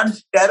 हिंदुस्तान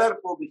टेरर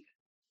फोबिक है।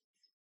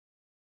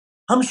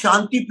 हम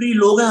शांति प्रिय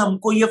लोग हैं,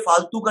 हमको ये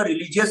फालतू का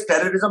रिलीजियस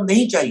टेररिज्म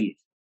नहीं चाहिए,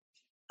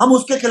 हम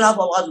उसके खिलाफ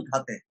आवाज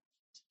उठाते हैं।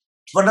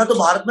 वरना तो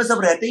भारत में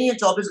सब रहते ही हैं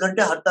 24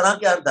 घंटे, हर तरह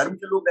के, हर धर्म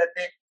के लोग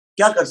रहते हैं,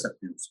 क्या कर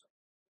सकते हैं उसका?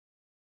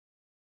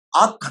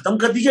 आप खत्म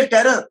कर दीजिए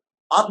टेरर,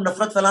 आप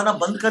नफरत फैलाना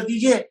बंद कर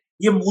दीजिए।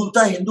 ये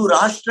मूलतः हिंदू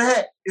राष्ट्र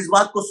है, इस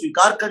बात को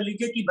स्वीकार कर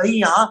लीजिए कि भाई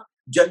यहाँ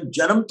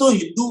जन्म तो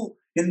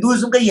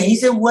हिंदुइज्म का यहीं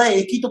से हुआ है,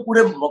 एक ही तो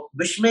पूरे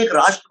विश्व में एक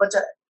राष्ट्र बचा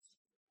है।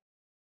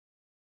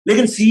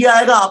 लेकिन सी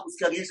आएगा आप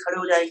उसके अगेंस्ट खड़े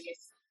हो जाएंगे,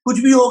 कुछ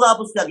भी होगा आप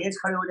उसके अगेंस्ट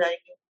खड़े हो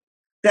जाएंगे।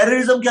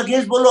 टेररिज्म के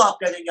अगेंस्ट बोलो आप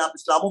कह देंगे आप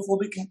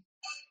इस्लामोफोबिक हैं।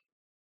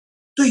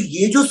 तो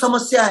ये जो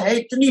समस्या है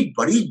इतनी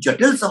बड़ी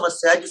जटिल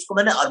समस्या है, जिसको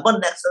मैंने अर्बन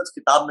नेक्सल्स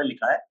किताब में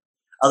लिखा है।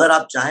 अगर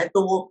आप चाहें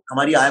तो वो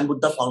हमारी आई एम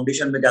बुद्धा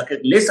फाउंडेशन में जाके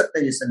ले सकते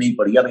हैं, जिससे नहीं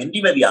पढ़ी, अब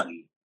हिंदी में भी आ गई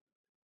है।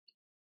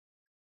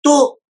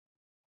 तो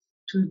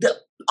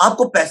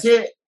आपको पैसे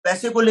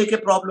पैसे को लेके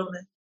प्रॉब्लम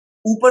है,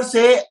 ऊपर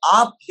से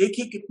आप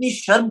देखिए कितनी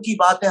शर्म की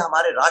बात है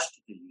हमारे राष्ट्र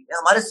के लिए,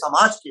 हमारे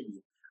समाज के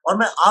लिए। और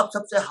मैं आप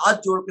सबसे हाथ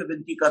जोड़ के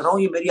विनती कर रहा हूं,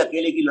 ये मेरी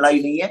अकेले की लड़ाई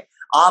नहीं है,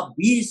 आप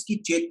भी इसकी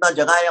चेतना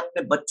जगाएं,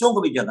 अपने बच्चों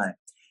को भी जगाएं।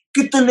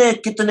 कितने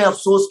कितने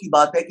अफसोस की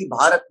बात है कि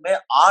भारत में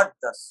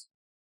 8-10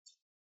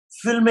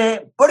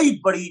 फिल्में बड़ी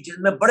बड़ी,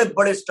 जिनमें बड़े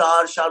बड़े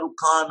स्टार शाहरुख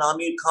खान,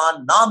 आमिर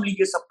खान, नाम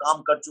लीजिए, सब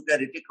काम कर चुके हैं,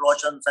 ऋतिक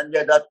रोशन,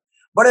 संजय दत्त,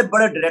 बड़े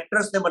बड़े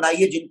डायरेक्टर्स ने बनाई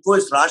है, जिनको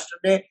इस राष्ट्र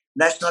ने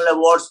नेशनल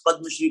अवार्ड्स,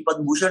 पद्मश्री,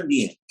 पद्म भूषण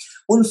दिए हैं।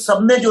 उन सब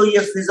ने जो ये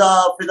फिजा,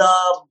 फिदा,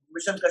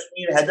 मिशन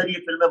कश्मीर, हैदर, ये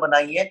फिल्में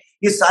बनाई है,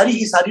 ये सारी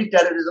की सारी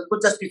टेररिज्म को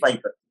जस्टिफाई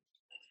करती है।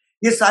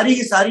 ये सारी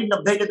की सारी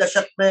 90 के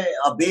दशक में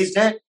बेस्ड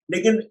है,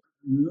 लेकिन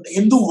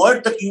हिंदू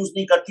वर्ड तक यूज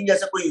नहीं करती,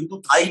 जैसे कोई हिंदू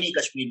था ही नहीं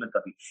कश्मीर में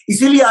कभी।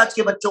 इसीलिए आज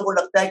के बच्चों को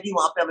लगता है कि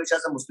वहां पे हमेशा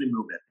से मुस्लिम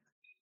लोग रहते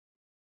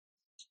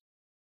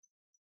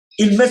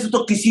हैं। इनमें से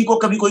तो किसी को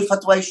कभी कोई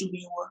फतवा इशू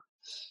नहीं हुआ,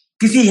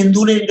 किसी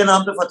हिंदू ने इनके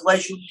नाम पे फतवा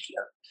इशू नहीं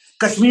किया,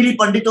 कश्मीरी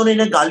पंडितों ने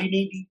इन्हें गाली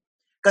नहीं दी,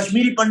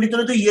 कश्मीरी पंडितों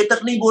ने तो ये तक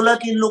नहीं बोला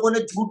कि इन लोगों ने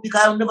झूठ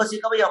दिखाया, उन्होंने बस ये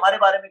कहा भाई हमारे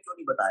बारे में क्यों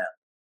नहीं बताया।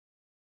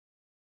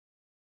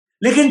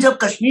 लेकिन जब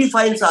कश्मीर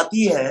फाइल्स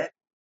आती है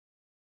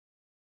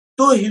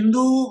तो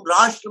हिंदू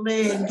राष्ट्र में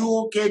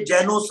हिंदुओं के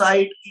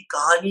जेनोसाइड की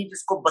कहानी,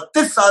 जिसको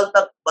 32 साल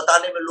तक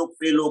बताने में लोग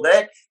फेल हो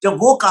गए, जब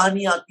वो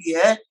कहानी आती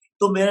है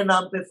तो मेरे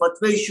नाम पे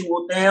फतवे इशू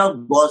होते हैं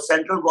और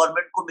सेंट्रल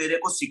गवर्नमेंट को मेरे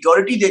को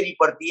सिक्योरिटी देनी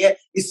पड़ती है।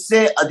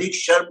 इससे अधिक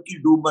शर्म की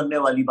डूब मरने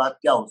वाली बात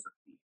क्या हो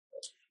सकती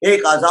है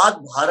एक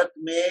आजाद भारत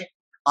में,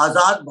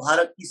 आजाद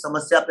भारत की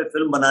समस्या पे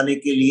फिल्म बनाने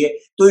के लिए?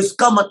 तो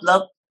इसका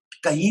मतलब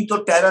कहीं तो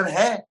टेरर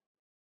है,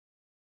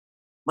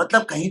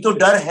 मतलब कहीं तो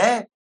डर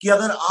है कि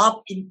अगर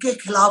आप इनके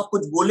खिलाफ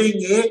कुछ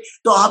बोलेंगे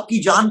तो आपकी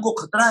जान को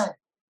खतरा है,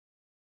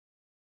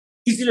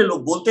 इसीलिए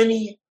लोग बोलते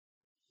नहीं है।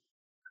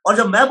 और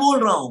जब मैं बोल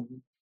रहा हूं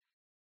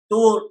तो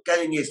वो कह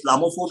देंगे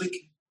इस्लामोफोबिक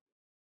है,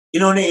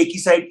 इन्होंने एक ही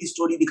साइड की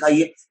स्टोरी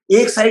दिखाई है।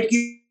 एक साइड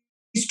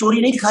की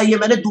स्टोरी नहीं दिखाई है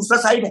मैंने, दूसरा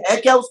साइड है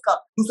क्या उसका?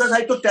 दूसरा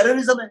साइड तो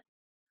टेररिज्म है,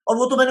 और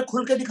वो तो मैंने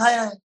खुल के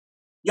दिखाया है।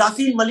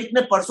 यासीन मलिक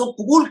ने परसों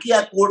कबूल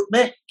किया कोर्ट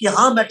में कि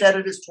हाँ मैं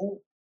टेररिस्ट हूं,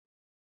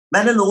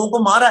 मैंने लोगों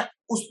को मारा है।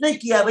 उसने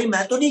किया है भाई,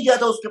 मैं तो नहीं गया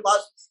था उसके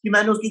पास कि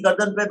मैंने उसकी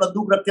गर्दन पे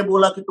बंदूक रख के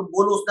बोला कि तुम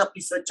बोलो, उसने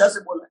अपनी स्वेच्छा से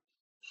बोला है।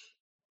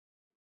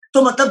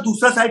 तो मतलब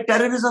दूसरा साइड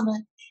टेररिज्म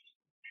है।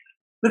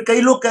 फिर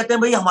कई लोग कहते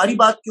हैं भाई हमारी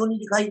बात क्यों नहीं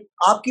दिखाई?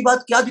 आपकी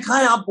बात क्या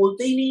दिखाएं, आप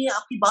बोलते ही नहीं है,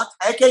 आपकी बात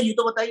है क्या ये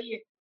तो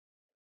बताइए।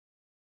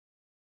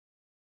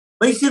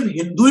 भाई सिर्फ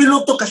हिंदू ही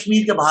लोग तो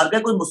कश्मीर के बाहर गए,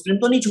 कोई मुस्लिम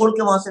तो नहीं छोड़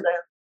के वहां से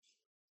गया,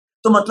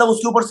 तो मतलब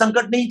उसके ऊपर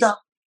संकट नहीं था।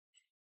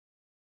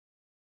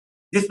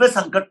 जिसपे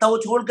संकट था वो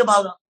छोड़ के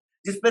भागा,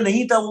 जिसपे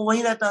नहीं था वो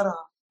वहीं रहता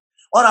रहा।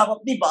 और आप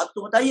अपनी बात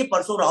तो बताइए,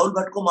 परसों राहुल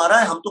भट्ट को मारा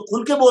है, हम तो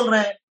खुल के बोल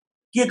रहे हैं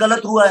कि ये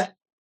गलत हुआ है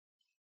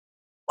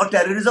और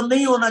टेररिज्म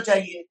नहीं होना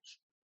चाहिए।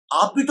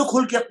 आप भी तो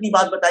खुल के अपनी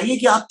बात बताइए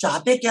कि आप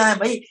चाहते क्या है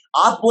भाई।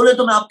 आप बोले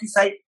तो मैं आपकी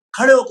साइड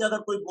खड़े होकर, अगर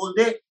कोई बोल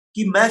दे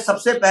कि मैं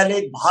सबसे पहले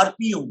एक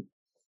भारतीय हूं,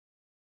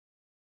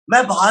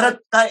 मैं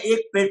भारत का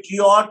एक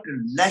पेट्रियट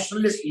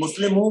नेशनलिस्ट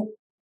मुस्लिम हूं,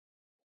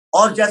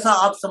 और जैसा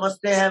आप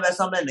समझते हैं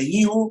वैसा मैं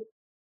नहीं हूं,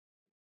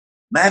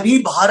 मैं भी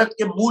भारत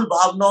के मूल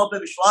भावनाओं पे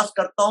विश्वास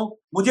करता हूं,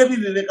 मुझे भी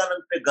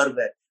विवेकानंद पे गर्व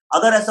है।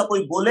 अगर ऐसा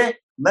कोई बोले,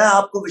 मैं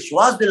आपको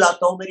विश्वास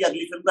दिलाता हूं मेरी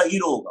अगली फिल्म का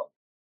हीरो होगा।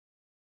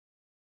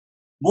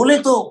 बोले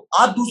तो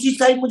आप दूसरी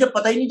साइड मुझे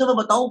पता ही नहीं तो मैं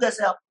बताऊं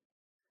कैसे आप?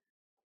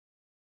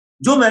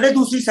 जो मैंने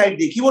दूसरी साइड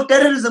देखी वो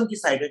टेररिज्म की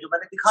साइड है, जो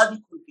मैंने दिखा दी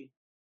खुल के।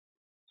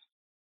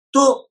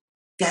 तो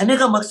कहने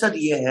का मकसद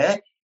ये है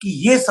कि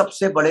ये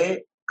सबसे बड़े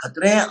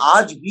खतरे हैं।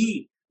 आज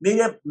भी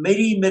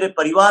मेरे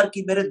परिवार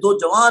की, मेरे 2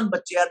 जवान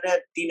बच्चे हैं,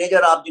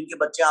 टीनेजर, आप जिनके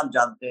बच्चे आप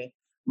जानते हैं,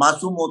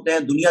 मासूम होते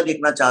हैं, दुनिया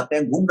देखना चाहते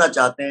हैं, घूमना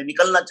चाहते हैं,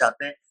 निकलना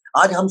चाहते हैं।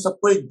 आज हम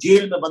सबको एक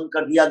जेल में बंद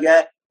कर दिया गया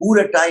है,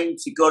 पूरे टाइम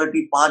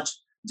सिक्योरिटी 5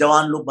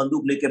 जवान लोग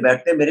बंदूक लेके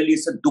बैठते हैं। मेरे लिए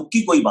इससे दुख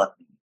की कोई बात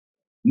नहीं।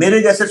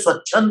 मेरे जैसे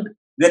स्वच्छंद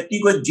व्यक्ति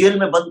को एक जेल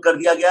में बंद कर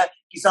दिया गया है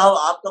कि साहब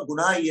आपका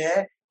गुनाह यह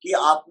है कि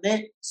आपने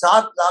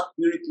 7 लाख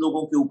पीड़ित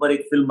लोगों के ऊपर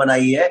एक फिल्म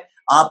बनाई है।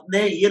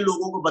 आपने ये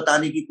लोगों को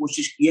बताने की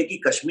कोशिश की है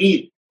कि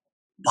कश्मीर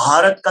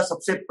भारत का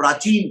सबसे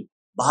प्राचीन,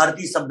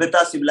 भारतीय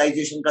सभ्यता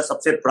सिविलाइजेशन का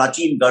सबसे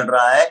प्राचीन गढ़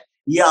रहा है।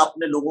 ये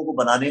आपने लोगों को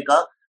बनाने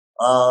का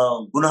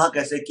गुनाह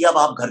कैसे किया? अब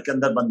आप घर के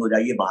अंदर बंद हो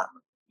जाइए, बाहर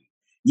मत।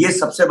 ये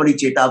सबसे बड़ी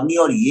चेतावनी,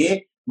 और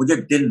ये मुझे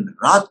दिन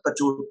रात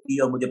कचोटती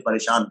है और मुझे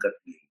परेशान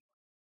करती है।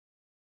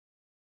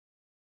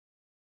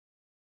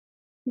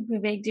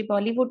 विवेक जी,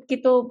 बॉलीवुड की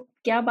तो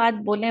क्या बात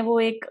बोले, वो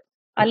एक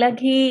अलग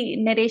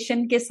ही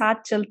नरेशन के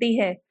साथ चलती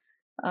है।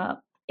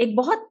 एक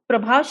बहुत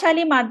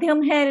प्रभावशाली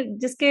माध्यम है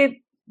जिसके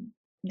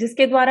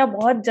जिसके द्वारा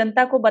बहुत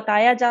जनता को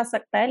बताया जा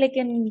सकता है,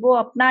 लेकिन वो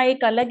अपना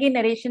एक अलग ही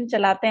नरेशन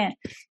चलाते हैं,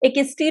 एक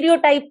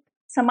स्टीरियोटाइप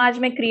समाज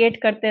में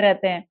क्रिएट करते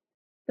रहते हैं।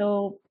 तो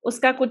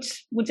उसका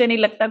कुछ मुझे नहीं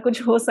लगता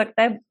कुछ हो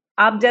सकता है।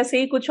 आप जैसे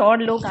ही कुछ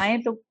और लोग आए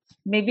तो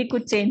मे बी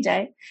कुछ चेंज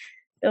आए।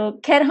 तो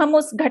खैर हम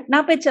उस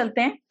घटना पे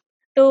चलते हैं।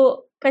 तो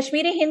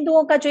कश्मीरी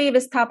हिंदुओं का जो ये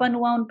विस्थापन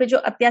हुआ, उन पे जो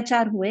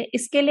अत्याचार हुए,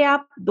 इसके लिए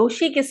आप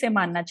दोषी किसे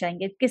मानना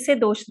चाहेंगे, किसे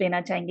दोष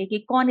देना चाहेंगे कि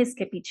कौन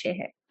इसके पीछे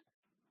है?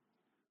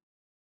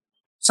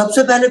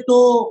 सबसे पहले तो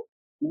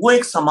वो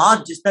एक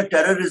समाज जिसने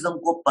टेररिज्म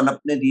को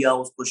पनपने दिया,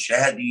 उसको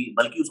शह दी,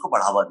 बल्कि उसको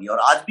बढ़ावा दिया, और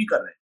आज भी कर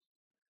रहे हैं।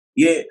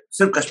 ये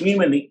सिर्फ कश्मीर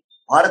में नहीं,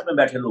 भारत में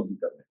बैठे लोग भी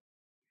कर रहे हैं।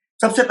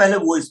 सबसे पहले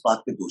वो इस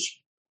बात के दोषी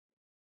हैं।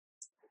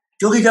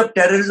 क्योंकि जब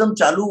टेररिज्म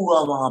चालू हुआ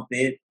वहां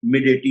पे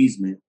मिड 80s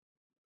में,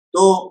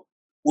 तो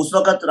उस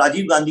वक्त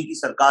राजीव गांधी की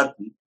सरकार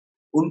थी।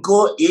 उनको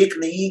एक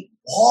नहीं,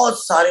 बहुत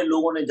सारे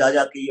लोगों ने जा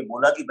जाके ये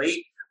बोला कि भाई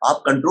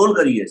आप कंट्रोल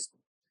करिए इसको।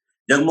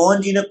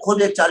 जगमोहन जी ने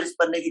खुद एक 40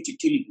 पन्ने की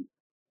चिट्ठी लिखी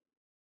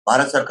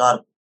भारत सरकार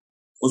को,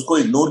 उसको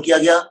इग्नोर किया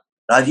गया।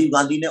 राजीव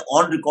गांधी ने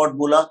ऑन रिकॉर्ड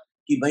बोला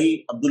कि भाई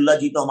अब्दुल्ला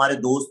जी तो हमारे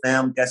दोस्त हैं,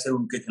 हम कैसे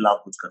उनके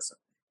खिलाफ कुछ कर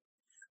सकते हैं,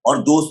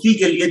 और दोस्ती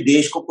के लिए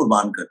देश को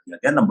कुर्बान कर दिया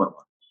गया, नंबर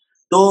 1।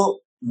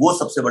 तो वो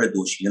सबसे बड़े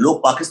दोषी है। लोग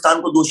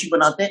पाकिस्तान को दोषी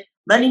बनाते हैं,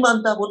 मैं नहीं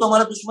मानता, वो तो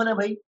हमारा दुश्मन है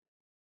भाई।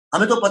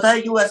 हमें तो पता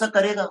है कि वो ऐसा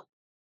करेगा।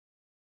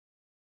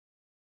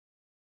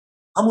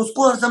 हम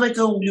उसको हर समय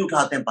क्यों उंगली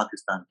उठाते हैं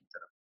पाकिस्तान की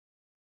तरफ?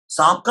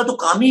 सांप का तो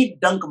काम ही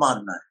डंक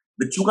मारना है,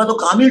 बिच्छू का तो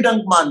काम ही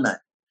डंक मारना है।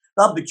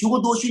 तो आप बिच्छू को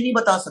दोषी नहीं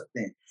बता सकते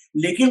हैं।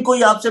 लेकिन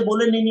कोई आपसे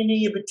बोले नहीं नहीं नहीं,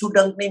 ये बिच्छू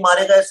डंक नहीं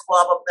मारेगा, इसको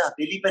आप अपने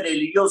हथेली पे ले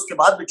लीजिए, उसके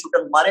बाद बिच्छू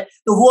डंक मारे,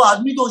 तो वो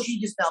आदमी दोषी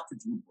जिसने आपसे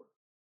झूठ बोला,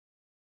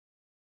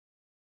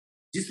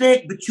 जिसने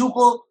एक बिच्छू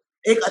को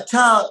एक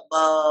अच्छा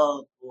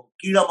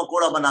कीड़ा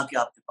मकोड़ा बना के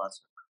आपके पास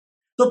रखा।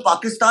 तो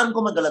पाकिस्तान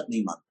को मैं गलत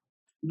नहीं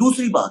मानता।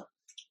 दूसरी बात,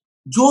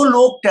 जो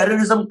लोग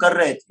टेररिज्म कर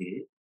रहे थे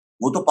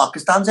वो तो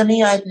पाकिस्तान से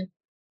नहीं आए थे।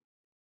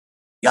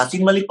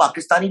 यासीन मलिक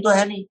पाकिस्तानी तो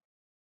है नहीं,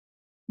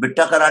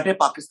 बिट्टा कराटे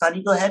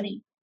पाकिस्तानी तो है नहीं,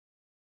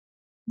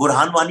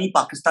 बुरहान वानी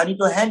पाकिस्तानी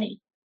तो है नहीं।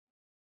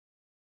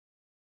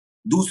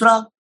 दूसरा,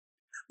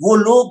 वो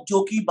लोग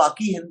जो कि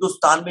बाकी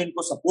हिंदुस्तान में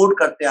इनको सपोर्ट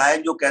करते आए,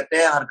 जो कहते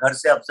हैं हर घर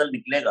से अफजल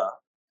निकलेगा,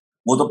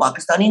 वो तो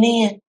पाकिस्तानी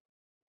नहीं है,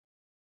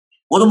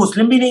 वो तो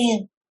मुस्लिम भी नहीं है,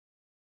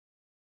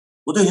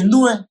 वो तो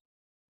हिंदू है।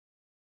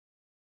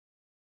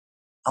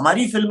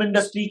 हमारी फिल्म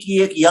इंडस्ट्री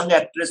की एक यंग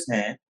एक्ट्रेस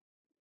हैं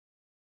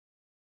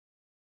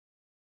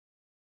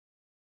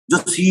जो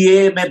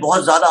सीए में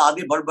बहुत ज्यादा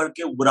आगे बढ़ बढ़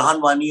के बुरहान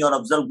वानी और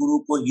अफजल गुरु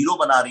को हीरो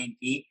बना रही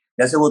थी,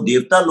 जैसे वो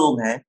देवता लोग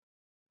हैं।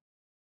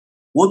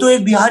 वो तो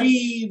एक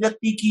बिहारी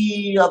व्यक्ति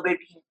की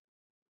बेटी है।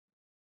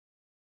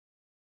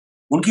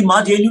 उनकी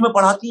माँ जेएनयू में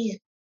पढ़ाती है,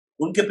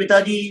 उनके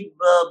पिताजी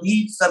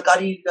भी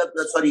सरकारी,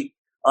 सॉरी,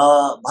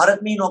 भारत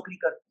में ही नौकरी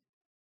करते हैं।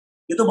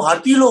 ये तो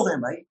भारतीय लोग हैं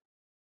भाई।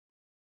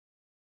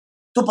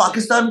 तो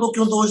पाकिस्तान को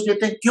क्यों दोष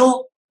देते हैं? क्यों?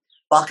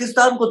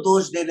 पाकिस्तान को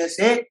दोष देने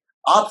से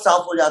आप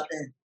साफ हो जाते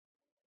हैं।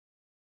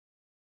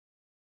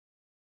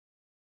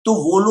 तो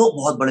वो लोग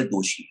बहुत बड़े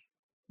दोषी हैं।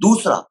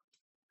 दूसरा,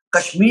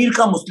 कश्मीर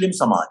का मुस्लिम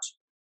समाज,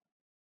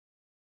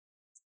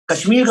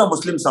 कश्मीर का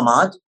मुस्लिम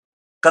समाज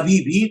कभी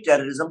भी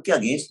टेररिज्म के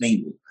अगेंस्ट नहीं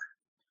बोलता है।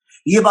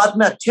 ये बात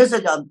मैं अच्छे से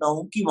जानता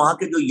हूं कि वहां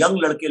के जो यंग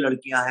लड़के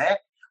लड़कियां हैं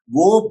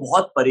वो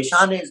बहुत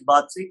परेशान है इस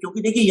बात से,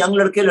 क्योंकि देखिए यंग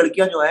लड़के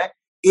लड़कियां जो है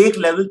एक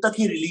लेवल तक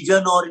ही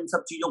रिलीजन और इन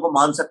सब चीजों को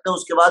मान सकते हैं,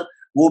 उसके बाद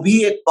वो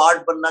भी एक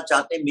पार्ट बनना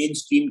चाहते हैं मेन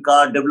स्ट्रीम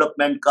का,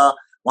 डेवलपमेंट का।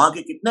 वहां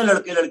के कितने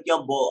लड़के लड़कियां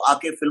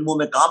आके फिल्मों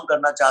में काम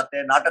करना चाहते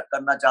हैं, नाटक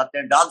करना चाहते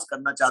हैं, डांस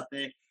करना चाहते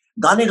हैं,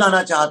 गाने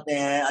गाना चाहते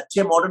हैं,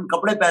 अच्छे मॉडर्न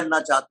कपड़े पहनना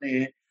चाहते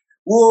हैं।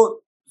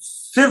 वो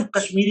सिर्फ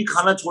कश्मीरी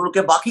खाना छोड़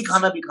के बाकी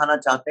खाना भी खाना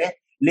चाहते हैं,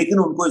 लेकिन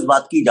उनको इस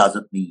बात की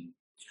इजाजत नहीं है।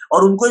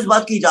 और उनको इस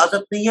बात की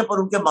इजाजत नहीं है, पर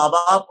उनके माँ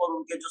बाप और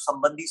उनके जो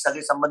संबंधी,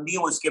 सगे संबंधी है,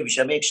 वो इसके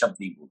विषय में एक शब्द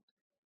नहीं बोलते।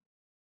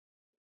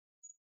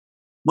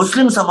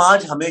 मुस्लिम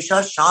समाज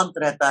हमेशा शांत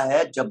रहता है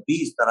जब भी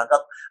इस तरह का,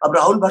 अब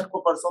राहुल भट्ट को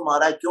परसों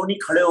मारा है, क्यों नहीं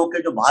खड़े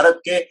होके जो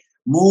भारत के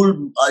मूल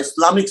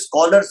इस्लामिक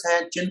स्कॉलर्स हैं,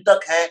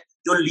 चिंतक हैं,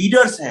 जो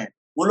लीडर्स हैं,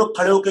 वो लोग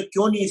खड़े होके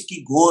क्यों नहीं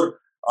इसकी घोर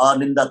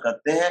निंदा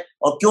करते हैं,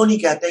 और क्यों नहीं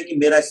कहते हैं कि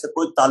मेरा इससे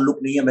कोई ताल्लुक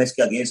नहीं है, मैं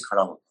इसके अगेंस्ट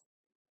खड़ा हूं?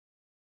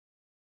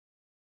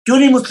 क्यों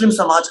नहीं मुस्लिम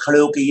समाज खड़े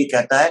होकर ये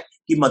कहता है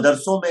कि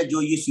मदरसों में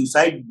जो ये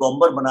सुसाइड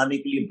बॉम्बर बनाने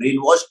के लिए ब्रेन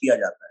वॉश किया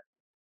जाता है,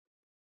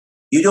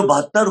 ये जो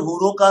 72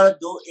 हूरों का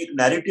जो एक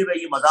नैरेटिव है,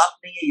 ये मजाक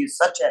नहीं है, ये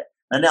सच है।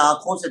 मैंने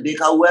आंखों से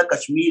देखा हुआ है,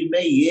 कश्मीर में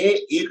ये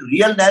एक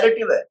रियल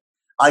नैरेटिव है।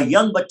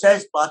 यंग बच्चा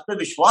इस बात पे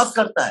विश्वास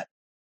करता है।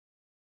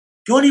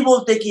 क्यों नहीं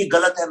बोलते कि ये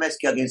गलत है, मैं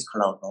इसके अगेंस्ट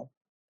खड़ा होता हूं?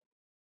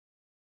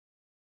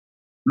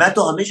 मैं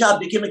तो हमेशा, आप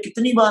देखिए, मैं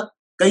कितनी बार,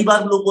 कई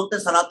बार लोग बोलते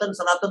हैं सनातन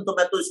सनातन, तो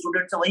मैं तो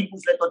स्टूडेंट से वही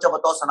पूछ लेता हूं, अच्छा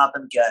बताओ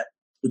सनातन क्या है,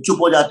 तो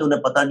चुप हो जाते,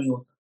 उन्हें पता नहीं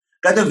होता।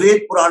 कहते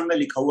वेद पुराण में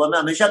लिखा हुआ। मैं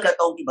हमेशा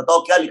कहता हूं कि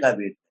बताओ क्या लिखा है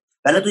वेद में,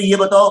 पहले तो ये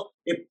बताओ।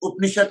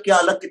 उपनिषद के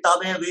अलग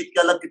किताबें हैं, वेद की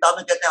अलग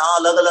किताबें, कहते हैं हाँ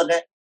अलग अलग है।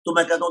 तो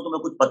मैं कहता हूं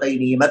तुम्हें कुछ पता ही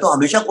नहीं है। मैं तो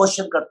हमेशा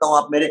क्वेश्चन करता हूं,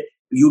 आप मेरे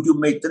यूट्यूब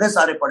में इतने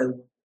सारे पड़े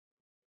हुए।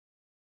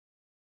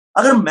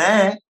 अगर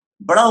मैं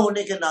बड़ा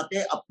होने के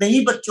नाते अपने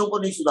ही बच्चों को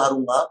नहीं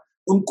सुधारूंगा,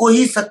 उनको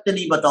ही सत्य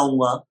नहीं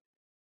बताऊंगा,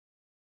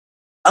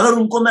 अगर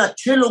उनको मैं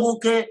अच्छे लोगों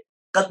के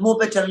कदमों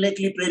पे चलने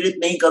के लिए प्रेरित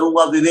नहीं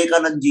करूंगा,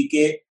 विवेकानंद जी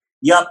के,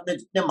 या अपने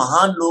जितने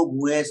महान लोग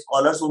हुए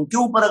स्कॉलर्स, उनके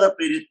ऊपर अगर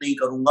प्रेरित नहीं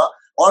करूंगा,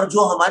 और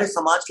जो हमारे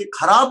समाज के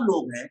खराब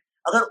लोग हैं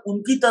अगर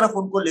उनकी तरफ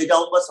उनको ले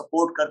जाऊंगा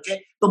सपोर्ट करके,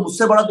 तो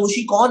मुझसे बड़ा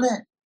दोषी कौन है?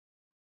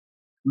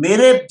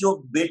 मेरे जो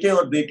बेटे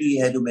और बेटी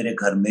है जो मेरे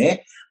घर में,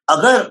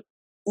 अगर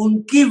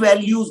उनकी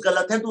वैल्यूज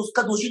गलत है तो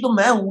उसका दोषी तो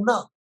मैं हूं ना।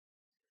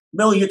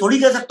 मैं ये थोड़ी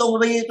कह सकता हूँ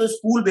भाई ये तो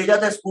स्कूल भेजा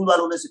था, स्कूल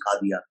वालों ने सिखा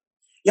दिया,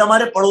 या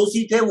हमारे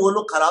पड़ोसी थे वो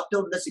लोग खराब थे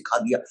उन्होंने सिखा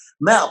दिया।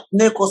 मैं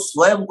अपने को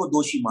स्वयं को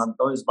दोषी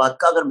मानता हूं इस बात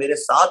का। अगर मेरे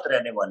साथ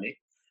रहने वाले,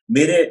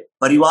 मेरे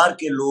परिवार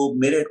के लोग,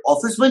 मेरे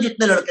ऑफिस में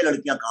जितने लड़के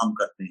लड़कियां काम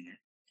करते हैं,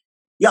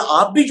 या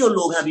आप भी जो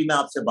लोग हैं, अभी मैं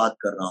आपसे बात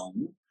कर रहा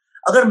हूं,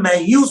 अगर मैं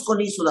ही उसको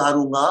नहीं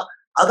सुधारूंगा,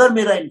 अगर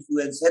मेरा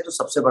इन्फ्लुएंस है, तो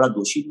सबसे बड़ा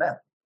दोषी मैं हूं।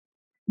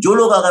 जो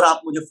लोग, अगर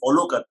आप मुझे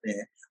फॉलो करते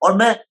हैं, और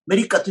मैं,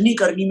 मेरी कथनी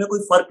करनी में कोई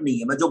फर्क नहीं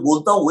है, मैं जो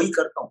बोलता हूं वही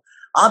करता हूं।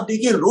 आप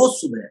देखिए रोज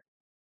सुबह,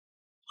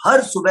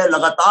 हर सुबह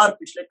लगातार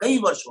पिछले कई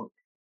वर्षों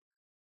से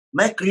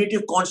मैं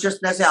क्रिएटिव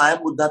कॉन्शियसनेस या आई एम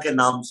बुद्धा के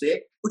नाम से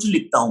कुछ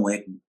लिखता हूं,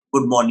 एक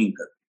गुड मॉर्निंग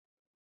कर।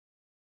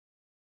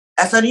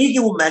 ऐसा नहीं है कि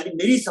वो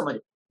मेरी समझ,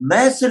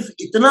 मैं सिर्फ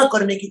इतना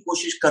करने की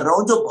कोशिश कर रहा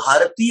हूं जो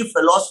भारतीय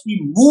फिलॉसफी,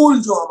 मूल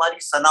जो हमारी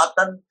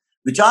सनातन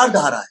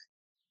विचारधारा है,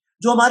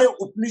 जो हमारे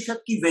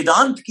उपनिषद की,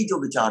 वेदांत की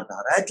जो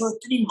विचारधारा है, जो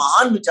इतनी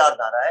महान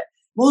विचारधारा है,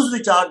 वो उस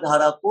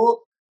विचारधारा को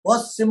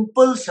बहुत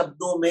सिंपल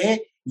शब्दों में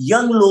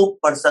यंग लोग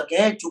पढ़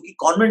सकें, क्योंकि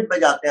कॉन्वेंट में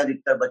जाते हैं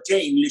अधिकतर बच्चे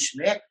इंग्लिश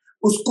में,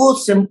 उसको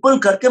सिंपल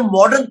करके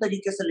मॉडर्न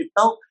तरीके से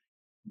लिखता हूं।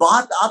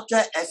 बात आप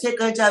चाहे ऐसे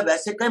कहें चाहे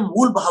वैसे कहें,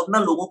 मूल भावना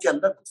लोगों के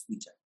अंदर घुसनी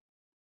चाहिए।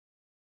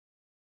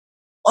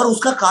 और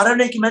उसका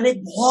कारण है कि मैंने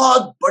एक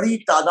बहुत बड़ी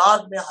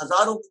तादाद में,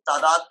 हजारों की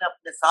तादाद में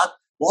अपने साथ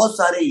बहुत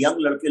सारे यंग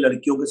लड़के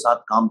लड़कियों के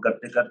साथ काम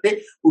करते करते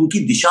उनकी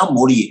दिशा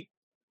मोड़ी है।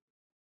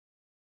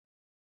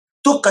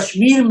 तो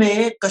कश्मीर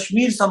में,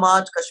 कश्मीर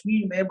समाज,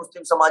 कश्मीर में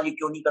मुस्लिम समाज ये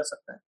क्यों नहीं कर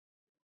सकता है?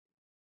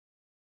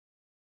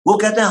 वो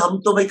कहते हैं हम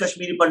तो भाई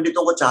कश्मीरी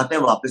पंडितों को चाहते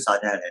हैं वापस आ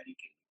जाए रहने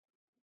के लिए।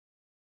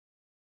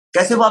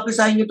 कैसे वापस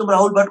आएंगे? तुम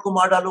राहुल भट्ट को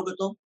मार डालोगे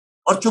तो,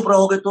 और चुप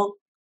रहोगे तो?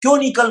 क्यों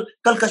नहीं? कल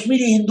कल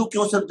कश्मीरी हिंदू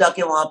क्यों सिर्फ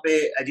जाके वहां पे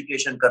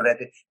एजुकेशन कर रहे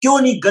थे? क्यों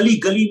नहीं गली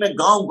गली में,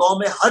 गांव गांव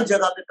में, हर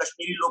जगह पे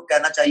कश्मीरी लोग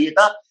कहना चाहिए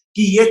था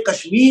कि ये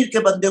कश्मीर के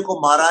बंदे को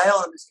मारा है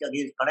और हम इसके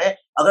अगेंस्ट खड़े हैं।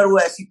 अगर वो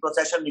ऐसी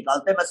प्रोसेशन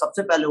निकालते, मैं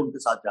सबसे पहले उनके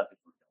साथ जाके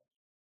जुड़ जाऊं।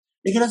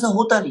 लेकिन ऐसा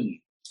होता नहीं है।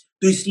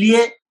 तो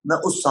इसलिए मैं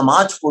उस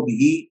समाज को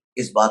भी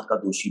इस बात का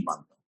दोषी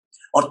मानता हूं।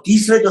 और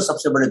तीसरे जो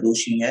सबसे बड़े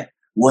दोषी हैं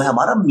वो है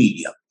हमारा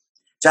मीडिया,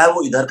 चाहे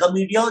वो इधर का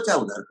मीडिया हो चाहे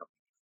उधर का,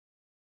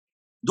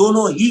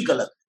 दोनों ही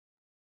गलत है।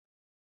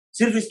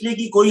 सिर्फ इसलिए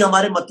कि कोई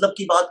हमारे मतलब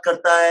की बात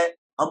करता है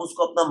हम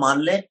उसको अपना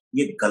मान लें,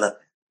 ये गलत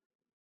है।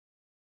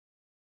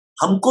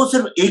 हमको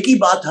सिर्फ एक ही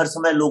बात हर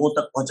समय लोगों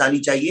तक पहुंचानी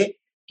चाहिए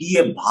कि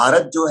ये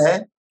भारत जो है,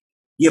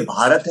 ये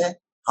भारत है,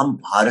 हम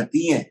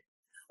भारतीय हैं,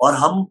 और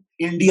हम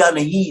इंडिया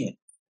नहीं है।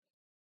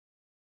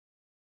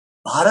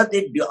 भारत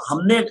एक,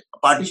 हमने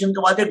पार्टीशन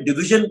के बाद एक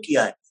डिवीजन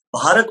किया है,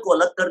 भारत को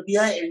अलग कर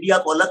दिया है, इंडिया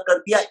को अलग कर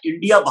दिया।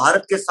 इंडिया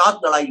भारत के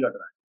साथ लड़ाई लड़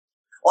रहा है,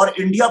 और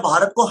इंडिया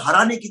भारत को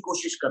हराने की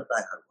कोशिश करता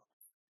है हर वक्त।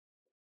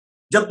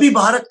 जब भी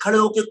भारत खड़े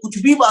होकर कुछ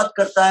भी बात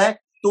करता है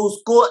तो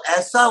उसको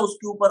ऐसा,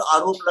 उसके ऊपर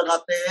आरोप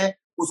लगाते हैं,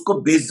 उसको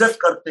बेइज्जत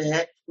करते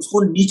हैं,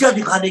 उसको नीचा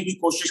दिखाने की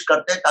कोशिश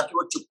करते हैं ताकि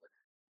वो चुप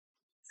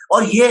रहे।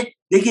 और ये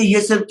देखिए,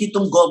 ये सिर्फ कि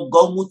तुम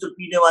गौमूत्र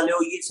पीने वाले हो,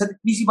 ये सिर्फ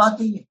इतनी सी बात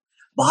नहीं है।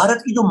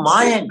 भारत की जो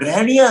माँ है,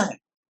 गृहिणियां हैं,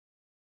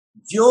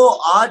 जो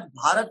आज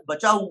भारत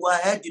बचा हुआ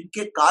है,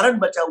 जिनके कारण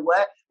बचा हुआ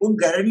है, उन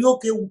गृहिणियों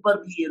के ऊपर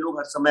भी ये लोग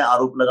हर समय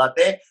आरोप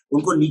लगाते हैं,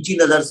 उनको नीची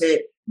नजर से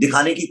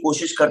दिखाने की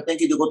कोशिश करते हैं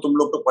कि देखो तुम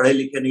लोग तो पढ़े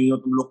लिखे नहीं हो,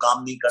 तुम लोग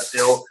काम नहीं करते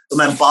हो,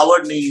 तुम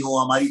एम्पावर्ड नहीं हो,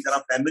 हमारी तरह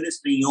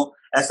फेमिनिस्ट नहीं हो,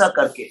 ऐसा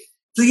करके।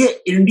 तो ये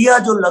इंडिया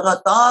जो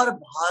लगातार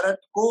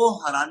भारत को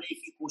हराने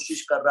की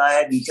कोशिश कर रहा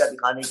है, नीचा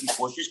दिखाने की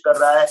कोशिश कर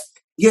रहा है,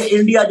 ये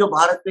इंडिया जो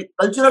भारत पे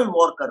कल्चरल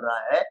वॉर कर रहा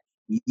है,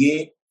 ये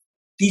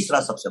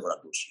तीसरा सबसे बड़ा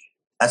दोषी है,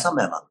 ऐसा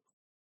मैं मानता हूं।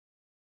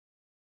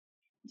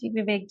 जी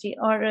विवेक जी,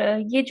 और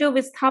ये जो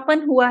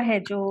विस्थापन हुआ है,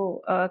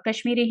 जो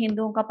कश्मीरी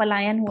हिंदुओं का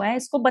पलायन हुआ है,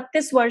 इसको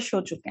 32 वर्ष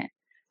हो चुके हैं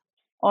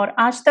और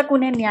आज तक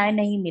उन्हें न्याय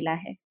नहीं मिला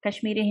है।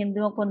 कश्मीरी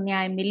हिंदुओं को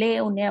न्याय मिले,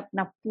 उन्हें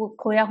अपना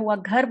खोया हुआ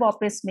घर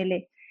वापस मिले,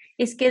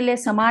 इसके लिए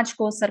समाज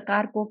को,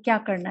 सरकार को क्या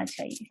करना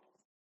चाहिए?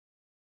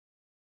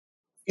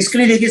 इसके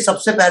लिए देखिए,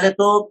 सबसे पहले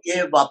तो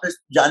ये वापस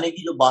जाने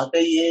की जो बात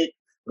है, ये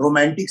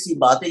रोमांटिक सी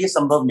बात है, ये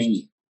संभव नहीं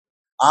है।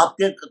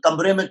 आपके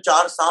कमरे में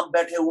 4 सांप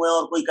बैठे हुए हैं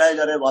और कोई कहे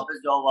जा रहे वापस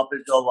जाओ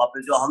वापस जाओ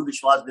वापस जाओ, हम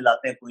विश्वास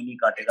दिलाते हैं कोई नहीं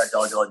काटेगा,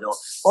 जाओ जाओ जाओ।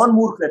 कौन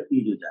मूर्ख व्यक्ति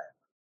है जो जाए?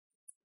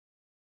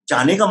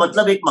 जाने का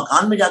मतलब एक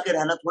मकान में जाके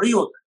रहना थोड़ी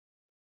होता है।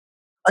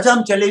 अच्छा,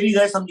 हम चले भी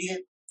गए,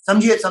 समझिए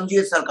समझिए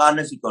समझिए, सरकार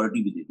ने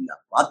सिक्योरिटी भी दे दी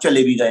आपको, आप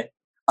चले भी गए,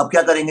 अब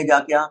क्या करेंगे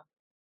जाके? आप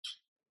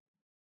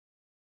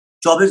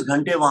 24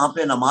 घंटे वहां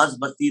पे नमाज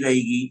बजती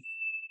रहेगी,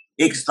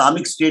 एक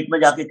इस्लामिक स्टेट में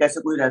जाके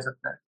कैसे कोई रह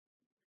सकता है?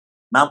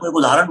 मैं आपको एक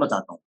उदाहरण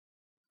बताता हूँ,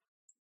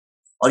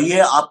 और ये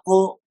आपको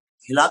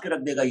हिला के रख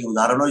देगा ये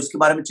उदाहरण, और इसके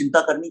बारे में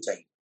चिंता करनी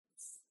चाहिए।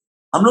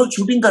 हम लोग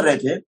शूटिंग कर रहे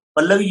थे,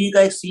 पल्लवी जी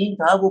का एक सीन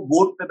था, वो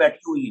बोट पे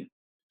बैठी हुई है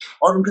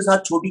और उनके साथ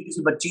छोटी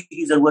किसी बच्ची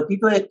की जरूरत थी,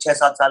 तो एक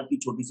 6-7 साल की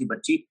छोटी सी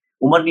बच्ची,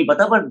 उम्र नहीं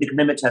पता पर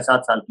दिखने में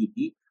 6-7 साल की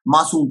थी,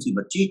 मासूम सी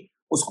बच्ची,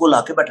 उसको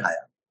लाके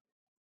बैठाया।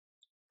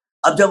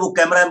 अब जब वो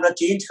कैमरा वैमरा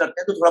चेंज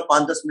करते हैं तो थोड़ा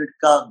 5-10 मिनट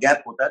का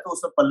गैप होता है, तो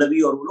उसमें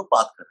पल्लवी और वो लोग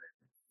बात कर रहे थे।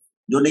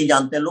 जो नहीं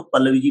जानते हैं लोग,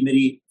 पल्लवी जी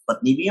मेरी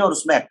पत्नी भी है और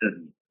उसमें एक्टर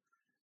भी है।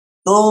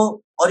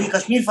 तो और ये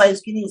कश्मीर फाइल्स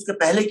की नहीं, उसके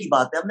पहले की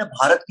बात है, हमने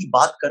भारत की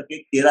बात करके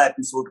एक 13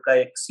 एपिसोड का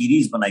एक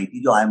सीरीज बनाई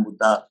थी, जो आई एम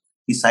बुद्धा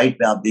की साइट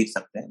पे आप देख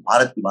सकते हैं।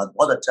 भारत की बात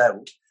बहुत अच्छा है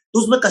वो। तो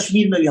उसमें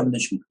कश्मीर में भी हमने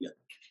शूट किया था,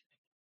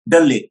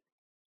 डल लेक।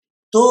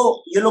 तो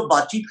ये लोग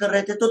बातचीत कर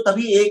रहे थे, तो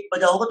तभी 1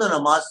 बजा होगा तो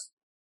नमाज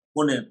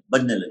होने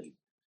बजने लगी।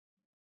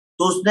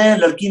 तो उसने,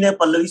 लड़की ने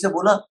पल्लवी से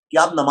बोला कि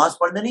आप नमाज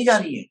पढ़ने नहीं जा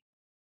रही है?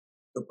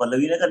 तो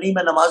पल्लवी ने कहा नहीं,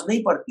 मैं नमाज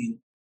नहीं पढ़ती हूँ।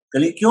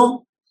 कहली क्यों?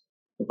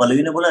 तो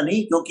पल्लवी ने बोला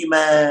नहीं, क्योंकि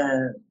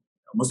मैं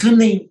मुस्लिम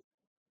नहीं हूँ।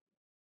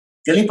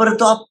 कहली पर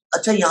तो आप,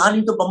 अच्छा यहाँ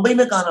नहीं तो बंबई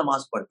में कहाँ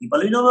नमाज पढ़ती?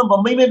 पल्लवी ने, मैं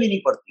बंबई में भी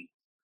नहीं पढ़ती,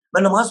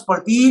 मैं नमाज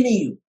पढ़ती ही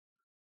नहीं हूँ।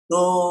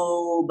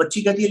 तो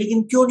बच्ची कहती है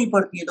लेकिन क्यों नहीं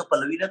पढ़ती है? तो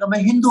पल्लवी ने कहा मैं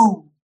हिंदू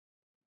हूँ,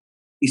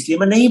 इसलिए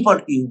मैं नहीं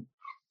पढ़ती हूँ।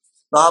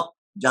 तो आप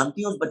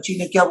जानती हैं उस बच्ची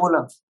ने क्या बोला?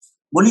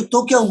 बोली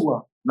तो क्या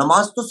हुआ,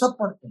 नमाज तो सब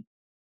पढ़ते हैं।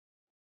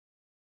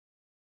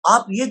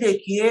 आप ये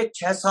देखिए,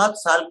 6-7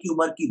 साल की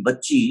उम्र की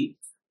बच्ची,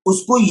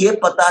 उसको ये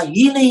पता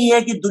ही नहीं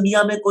है कि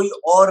दुनिया में कोई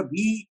और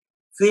भी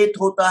फेथ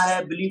होता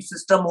है, बिलीफ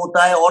सिस्टम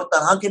होता है, और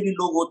तरह के भी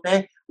लोग होते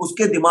हैं।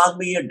 उसके दिमाग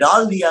में ये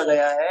डाल दिया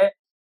गया है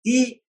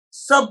कि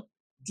सब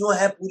जो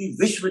है, पूरी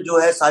विश्व जो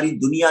है, सारी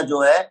दुनिया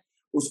जो है,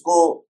 उसको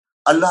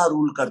अल्लाह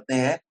रूल करते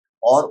हैं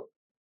और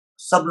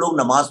सब लोग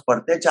नमाज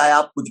पढ़ते हैं। चाहे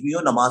आप कुछ भी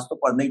हो, नमाज तो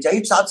पढ़ना ही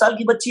चाहिए। 7 साल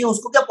की बच्ची है,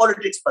 उसको क्या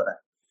पॉलिटिक्स पता है?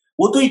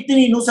 वो तो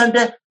इतनी इनोसेंट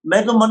है।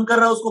 मैं तो मन कर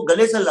रहा है उसको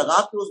गले से लगा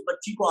के, उस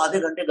बच्ची को आधे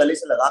घंटे गले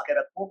से लगा के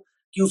रखूं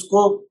कि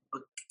उसको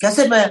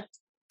कैसे, मैं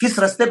किस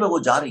रास्ते पे वो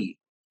जा रही है।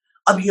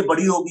 अब ये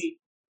बड़ी होगी,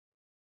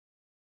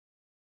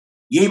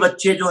 यही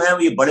बच्चे जो है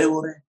ये बड़े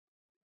हो रहे हैं।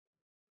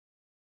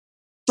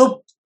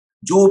 तो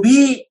जो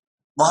भी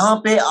वहां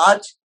पे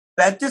आज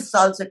 35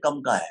 साल से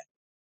कम का है,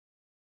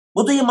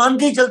 वो तो ये मान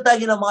के ही चलता है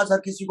कि नमाज हर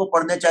किसी को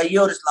पढ़ने चाहिए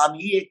और इस्लाम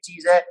ही एक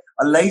चीज है,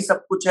 अल्लाह ही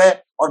सब कुछ है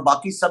और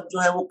बाकी सब जो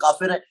है वो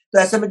काफिर है। तो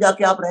ऐसे में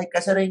जाके आप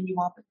कैसे रहेंगी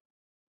वहां पे?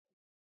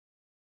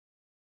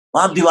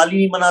 वहां आप दिवाली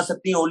नहीं मना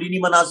सकती, होली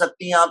नहीं मना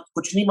सकती, आप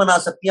कुछ नहीं मना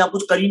सकती, आप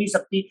कुछ कर ही नहीं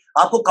सकती।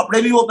 आपको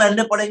कपड़े भी वो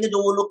पहनने पड़ेंगे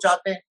जो वो लोग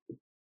चाहते हैं।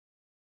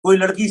 कोई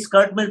लड़की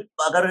स्कर्ट में,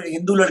 अगर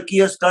हिंदू लड़की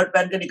है, स्कर्ट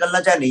पहन के निकलना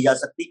चाहे, नहीं जा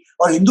सकती।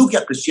 और हिंदू क्या,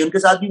 क्रिश्चियन के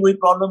साथ भी वही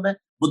प्रॉब्लम है,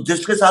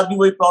 बुद्धिस्ट के साथ भी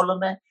वही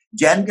प्रॉब्लम है,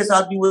 जैन के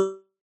साथ भी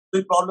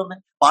वही प्रॉब्लम है,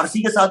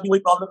 पारसी के साथ भी वही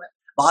प्रॉब्लम है।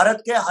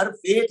 भारत के हर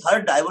फेथ, हर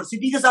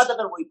डाइवर्सिटी के साथ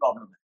अगर वही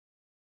प्रॉब्लम है,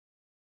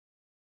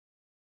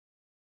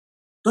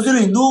 तो सिर्फ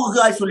हिंदुओं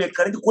को आइसोलेट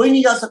करें तो कोई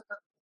नहीं जा सकता।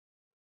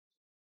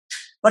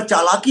 पर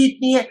चालाकी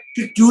इतनी है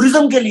कि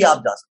टूरिज्म के लिए आप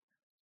जा सकते हैं,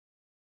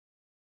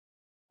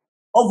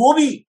 और वो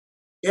भी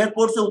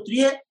एयरपोर्ट से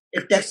उतरिए,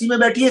 एक टैक्सी में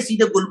बैठिए,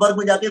 सीधे गुलबर्ग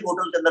में जाके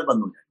होटल के अंदर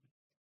बंद हो जाए।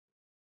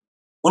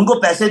 उनको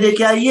पैसे दे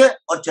के आइए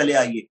और चले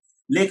आइए।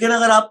 लेकिन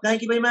अगर आप कहें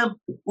कि भाई मैं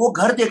वो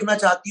घर देखना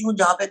चाहती हूँ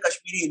जहां पे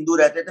कश्मीरी हिंदू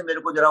रहते थे,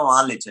 मेरे को जरा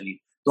वहां ले चलिए,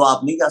 तो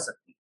आप नहीं जा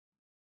सकती।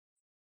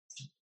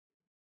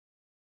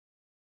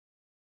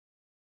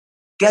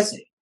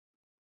 कैसे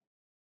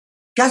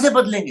कैसे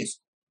बदलेंगे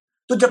इसको?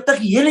 तो जब तक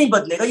ये नहीं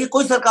बदलेगा, ये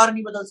कोई सरकार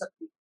नहीं बदल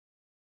सकती,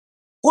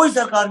 कोई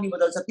सरकार नहीं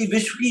बदल सकती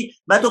विश्व की।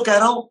 मैं तो कह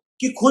रहा हूं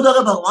कि खुद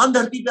अगर भगवान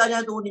धरती पे आ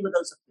जाए तो वो नहीं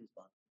बदल सकते इस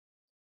बात।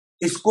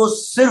 इसको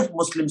सिर्फ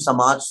मुस्लिम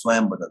समाज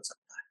स्वयं बदल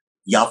सकता है,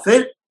 या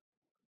फिर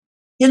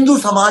हिंदू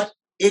समाज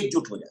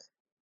एकजुट हो जाए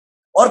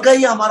और कहे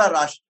हमारा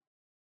राष्ट्र।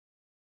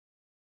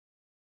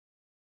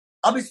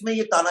 अब इसमें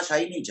ये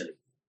तानाशाही नहीं चलेगी।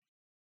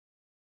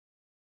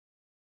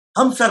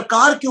 हम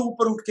सरकार के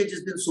ऊपर उठ के जिस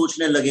दिन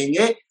सोचने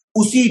लगेंगे,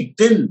 उसी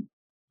दिन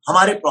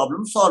हमारे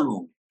प्रॉब्लम सॉल्व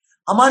होंगे।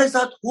 हमारे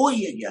साथ हो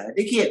ये गया है,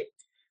 देखिए,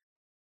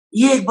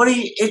 ये एक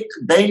बड़ी एक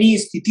दयनीय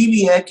स्थिति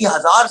भी है कि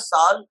 1000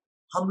 साल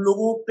हम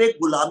लोगों पे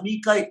गुलामी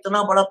का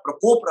इतना बड़ा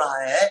प्रकोप रहा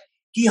है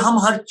कि हम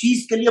हर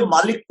चीज के लिए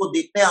मालिक को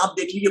देखते हैं। आप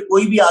देख लीजिए,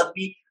 कोई भी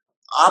आदमी,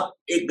 आप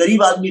एक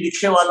गरीब आदमी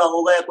रिक्शे वाला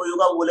होगा या कोई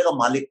होगा, वो बोलेगा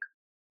मालिक।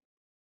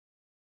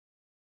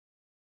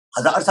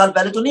 1000 साल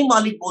पहले तो नहीं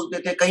मालिक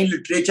बोलते थे। कहीं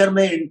लिटरेचर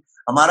में,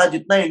 हमारा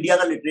जितना इंडिया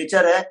का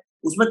लिटरेचर है,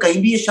 उसमें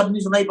कहीं भी ये शब्द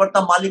नहीं सुनाई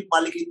पड़ता, मालिक।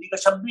 मालिक हिंदी का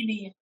शब्द भी नहीं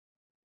है।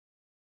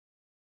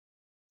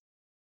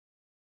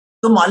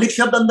 तो मालिक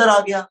शब्द अंदर आ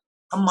गया,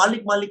 हम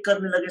मालिक मालिक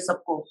करने लगे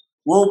सबको,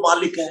 वो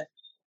मालिक है।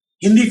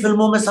 हिंदी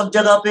फिल्मों में सब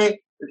जगह पे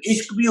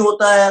इश्क भी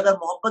होता है, अगर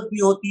मोहब्बत भी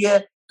होती है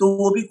तो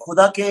वो भी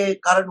खुदा के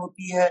कारण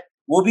होती है,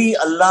 वो भी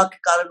अल्लाह के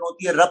कारण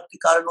होती है, रब के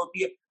कारण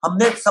होती है।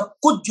 हमने सब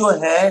कुछ जो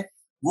है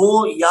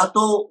वो या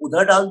तो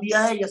उधर डाल दिया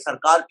है या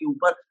सरकार के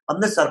ऊपर।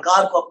 हमने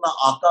सरकार को अपना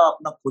आका,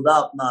 अपना खुदा,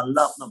 अपना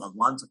अल्लाह, अपना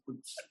भगवान सब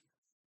कुछ।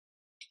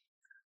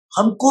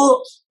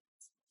 हमको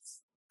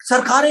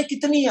सरकारें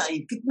कितनी आई,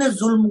 कितने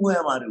जुल्म हुए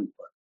हमारे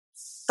ऊपर,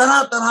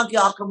 तरह तरह के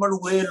आक्रमण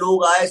हुए,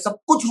 लोग आए, सब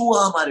कुछ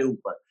हुआ हमारे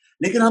ऊपर,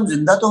 लेकिन हम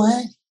जिंदा तो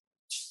हैं।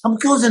 हम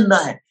क्यों जिंदा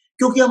हैं?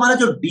 क्योंकि हमारा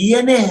जो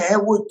डीएनए है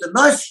वो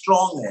इतना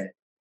स्ट्रांग है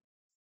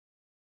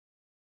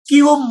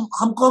कि वो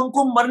हमको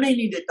हमको मरने ही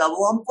नहीं देता,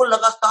 वो हमको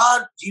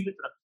लगातार जीवित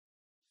रखता।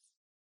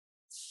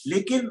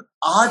 लेकिन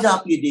आज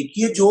आप ये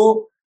देखिए,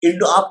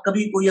 जो आप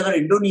कभी कोई अगर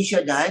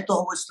इंडोनेशिया जाए तो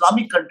वो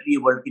इस्लामिक कंट्री है,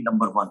 वर्ल्ड की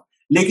नंबर 1,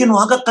 लेकिन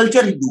वहां का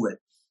कल्चर हिंदू है।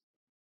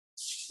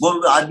 वो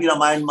आज भी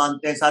रामायण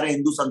मानते हैं, सारे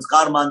हिंदू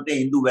संस्कार मानते हैं,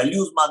 हिंदू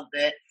वैल्यूज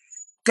मानते हैं।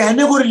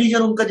 कहने को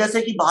रिलीजन उनका,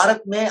 जैसे कि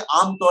भारत में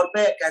आमतौर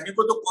पे कहने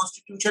को तो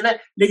कॉन्स्टिट्यूशन है,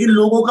 लेकिन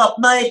लोगों का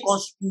अपना एक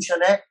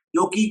कॉन्स्टिट्यूशन है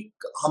जो कि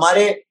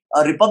हमारे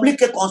रिपब्लिक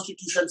के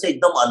कॉन्स्टिट्यूशन से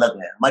एकदम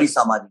अलग है, हमारी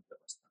सामाजिक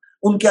व्यवस्था।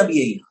 उनका भी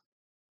यही है।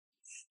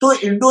 तो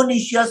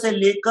इंडोनेशिया से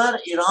लेकर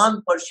ईरान,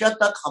 पर्शिया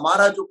तक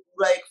हमारा जो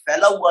पूरा एक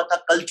फैला हुआ था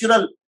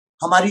कल्चरल,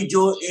 हमारी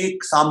जो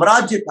एक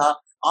साम्राज्य था,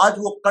 आज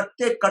वो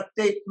कटते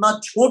कटते इतना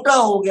छोटा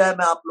हो गया है।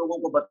 मैं आप लोगों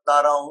को बता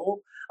रहा हूं,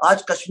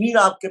 आज कश्मीर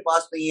आपके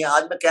पास नहीं है।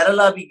 आज मैं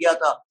केरला भी गया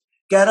था,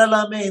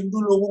 केरला में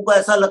हिंदू लोगों को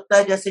ऐसा लगता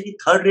है जैसे कि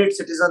थर्ड रेट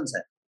सिटीजन्स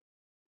है।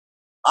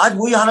 आज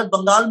वही हालत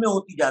बंगाल में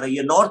होती जा रही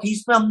है। नॉर्थ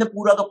ईस्ट में हमने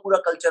पूरा का पूरा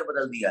कल्चर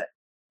बदल दिया है।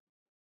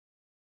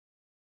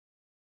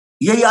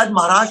 यही आज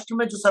महाराष्ट्र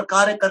में जो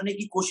सरकार है करने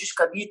की कोशिश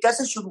कर रही है।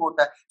 कैसे शुरू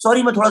होता है?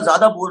 सॉरी मैं थोड़ा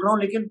ज्यादा बोल रहा हूं,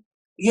 लेकिन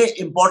ये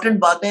इंपॉर्टेंट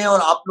बातें हैं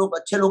और आप लोग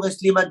अच्छे लोग हैं,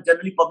 इसलिए मैं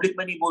जनरली पब्लिक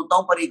में नहीं बोलता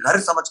हूं, पर ये घर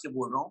समझ के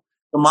बोल रहा हूं,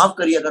 तो माफ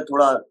करिए अगर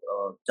थोड़ा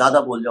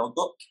ज्यादा बोल जाऊं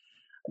तो।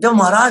 जब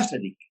महाराष्ट्र,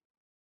 देखिए,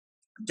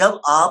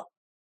 जब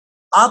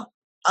आप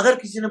अगर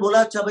किसी ने बोला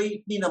अच्छा भाई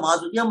इतनी नमाज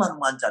होती है, हम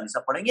हनुमान चालीसा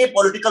पढ़ेंगे,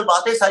 पॉलिटिकल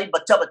बात है, सारी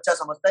बच्चा बच्चा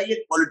समझता है,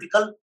 ये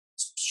पॉलिटिकल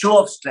शो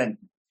ऑफ स्ट्रेंथ।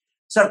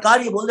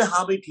 सरकार ये बोल दे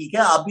हाँ भाई ठीक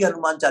है, आप भी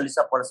हनुमान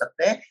चालीसा पढ़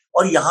सकते हैं,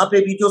 और यहाँ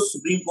पे भी जो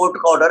सुप्रीम कोर्ट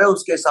का ऑर्डर है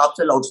उसके हिसाब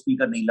से लाउड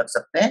स्पीकर नहीं लग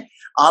सकते हैं,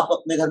 आप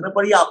अपने घर में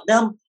पढ़िए, आपने,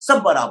 हम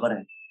सब बराबर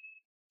हैं।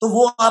 तो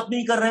वो आप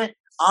नहीं कर रहे हैं।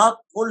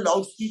 आप वो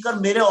लाउड स्पीकर,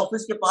 मेरे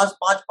ऑफिस के पास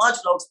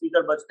 5-5 लाउड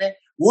स्पीकर बजते हैं,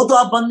 वो तो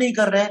आप बंद नहीं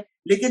कर रहे हैं,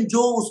 लेकिन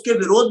जो उसके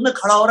विरोध में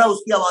खड़ा हो रहा है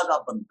उसकी आवाज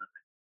आप बंद कर रहे हैं।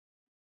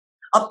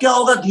 अब क्या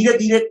होगा? धीरे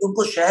धीरे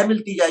उनको शह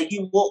मिलती जाएगी,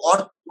 वो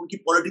और उनकी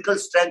पॉलिटिकल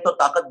स्ट्रेंथ और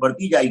ताकत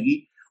बढ़ती जाएगी,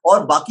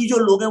 और बाकी जो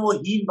लोग हैं वो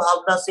हीन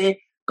भावना से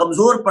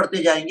कमजोर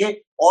पड़ते जाएंगे,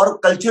 और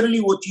कल्चरली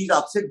वो चीज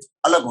आपसे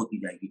अलग होती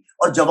जाएगी,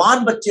 और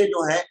जवान बच्चे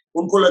जो हैं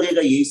उनको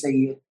लगेगा यही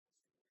सही है।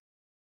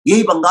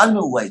 यही बंगाल में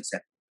हुआ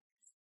एग्जैक्ट।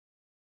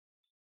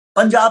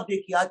 पंजाब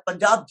देखिए, आज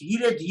पंजाब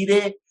धीरे धीरे,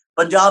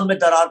 पंजाब में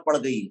दरार पड़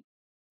गई है।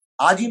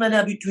 आज ही मैंने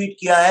अभी ट्वीट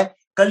किया है,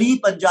 कल ही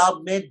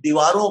पंजाब में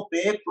दीवारों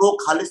पे प्रो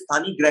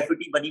खालिस्तानी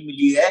ग्रेफिटी बनी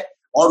मिली है,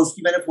 और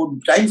उसकी मैंने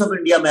टाइम्स ऑफ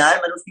इंडिया में आया,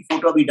 मैंने उसकी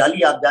फोटो अभी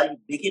डाली, आप जाइए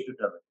देखिए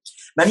ट्विटर में।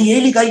 मैंने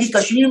यही लिखा है कि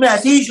कश्मीर में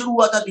ऐसे ही शुरू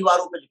हुआ था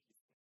दीवारों पे,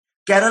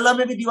 केरला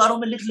में भी दीवारों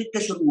में लिख लिख के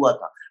शुरू हुआ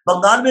था,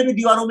 बंगाल में भी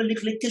दीवारों में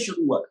लिख लिख के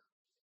शुरू हुआ था।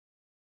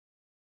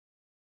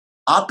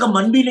 आपका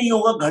मन भी नहीं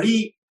होगा घड़ी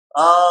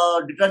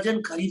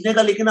डिटर्जेंट खरीदने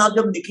का, लेकिन आप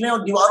जब निकले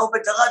और दीवारों पे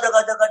जगह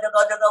जगह जगह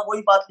जगह जगह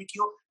वही बात लिखी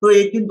हो, तो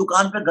एक दिन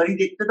दुकान पे घड़ी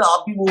देखते तो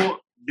आप भी वो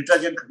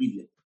डिटर्जेंट खरीद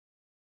लेते।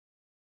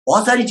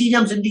 बहुत सारी चीजें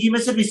हम जिंदगी में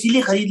सिर्फ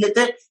इसीलिए खरीद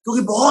लेते हैं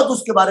क्योंकि बहुत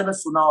उसके बारे में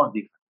सुना और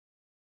देखा।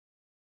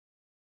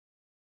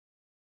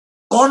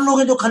 कौन लोग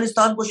हैं जो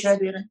खालिस्तान को शह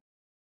दे रहे हैं?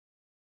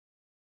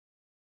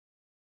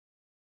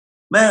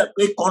 मैं,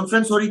 एक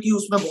कॉन्फ्रेंस हो रही थी,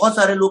 उसमें बहुत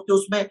सारे लोग थे,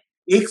 उसमें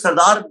एक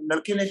सरदार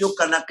लड़के ने जो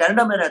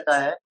कनाडा में रहता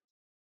है,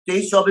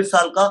 23-24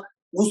 साल का,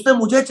 उसने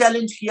मुझे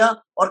चैलेंज किया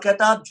और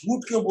कहता आप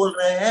झूठ क्यों बोल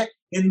रहे हैं,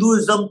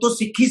 हिंदुइज्म तो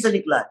सिक्खी से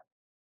निकला है।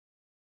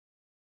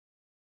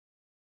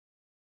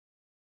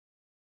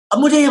 अब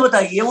मुझे ये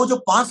बताइए, वो जो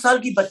 5 साल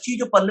की बच्ची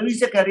जो पल्लवी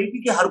से कह रही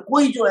थी कि हर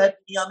कोई जो है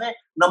दुनिया में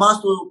नमाज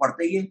तो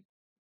पढ़ते ही है,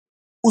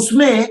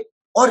 उसमें,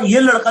 और ये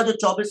लड़का जो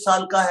 24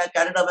 साल का है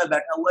कनाडा में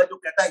बैठा हुआ है जो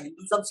कहता है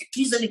हिंदुइज्म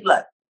सिक्खी से निकला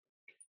है,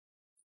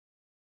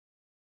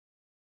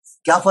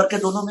 क्या फर्क है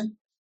दोनों में?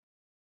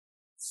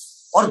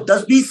 और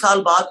 10-20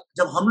 साल बाद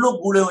जब हम लोग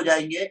बूढ़े हो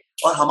जाएंगे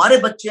और हमारे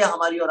बच्चे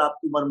हमारी और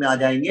आपकी उम्र में आ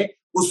जाएंगे,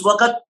 उस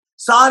वक्त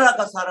सारा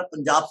का सारा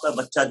पंजाब का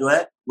बच्चा जो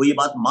है वो ये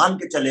बात मान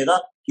के चलेगा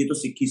कि ये तो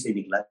सिक्की से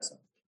निकला है सब,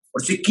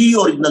 और सिक्की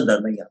ओरिजिनल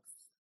धर्म है।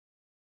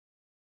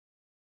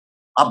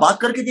 आप बात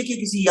करके देखिए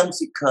किसी यंग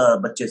सिख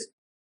बच्चे से,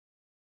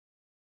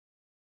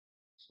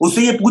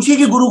 उससे ये पूछिए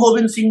कि गुरु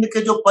गोविंद सिंह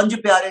के जो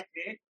पंज प्यारे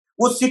थे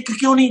वो सिख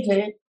क्यों नहीं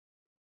थे?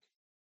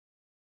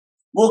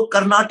 वो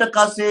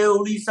कर्नाटका से,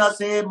 उड़ीसा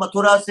से,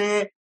 मथुरा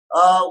से,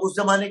 उस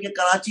जमाने के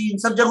कराची, इन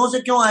सब जगहों से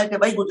क्यों आए थे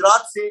भाई?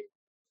 गुजरात से।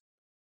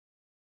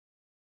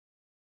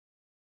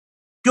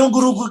 क्यों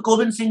गुरु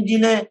गोविंद सिंह जी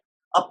ने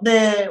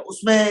अपने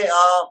उसमें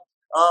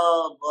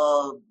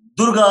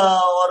दुर्गा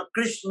और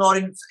कृष्ण और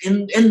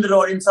इंद्र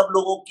और इन सब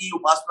लोगों की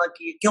उपासना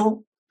की? क्यों?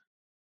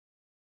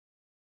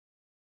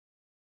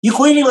 ये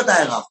कोई नहीं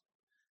बताएगा।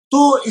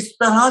 तो इस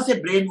तरह से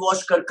ब्रेन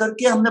वॉश कर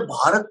करके हमने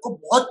भारत को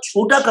बहुत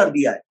छोटा कर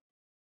दिया है।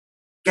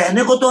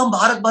 कहने को तो हम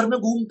भारत भर में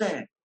घूमते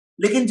हैं,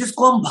 लेकिन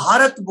जिसको हम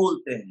भारत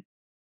बोलते हैं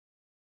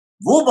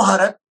वो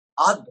भारत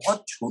आज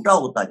बहुत छोटा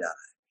होता जा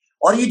रहा है।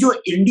 और ये जो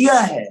इंडिया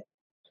है,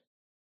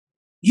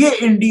 ये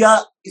इंडिया,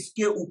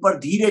 इसके ऊपर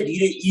धीरे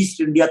धीरे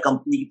ईस्ट इंडिया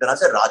कंपनी की तरह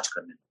से राज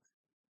करने लगा।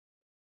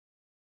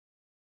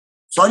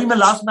 सॉरी, मैं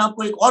लास्ट में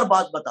आपको एक और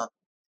बात बताता हूं,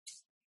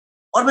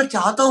 और मैं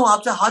चाहता हूं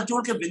आपसे हाथ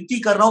जोड़ के विनती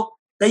कर रहा हूं,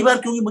 कई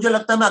बार क्योंकि मुझे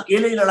लगता है मैं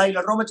अकेले ही लड़ाई लड़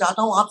रहा हूं, मैं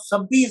चाहता हूं आप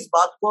सब भी इस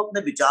बात को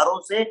अपने विचारों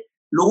से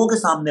लोगों के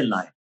सामने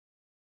लाएं।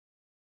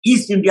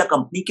 ईस्ट इंडिया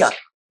कंपनी क्या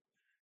था?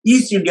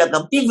 ईस्ट इंडिया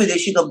कंपनी एक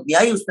विदेशी कंपनी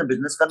आई, उसने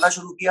बिजनेस करना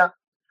शुरू किया,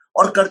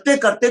 और करते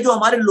करते जो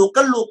हमारे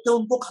लोकल लोग थे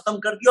उनको खत्म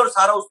कर दिया और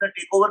सारा उसने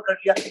टेक ओवर कर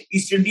लिया।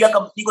 ईस्ट इंडिया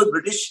कंपनी कोई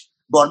ब्रिटिश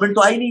गवर्नमेंट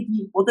तो आई नहीं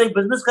थी, वो तो एक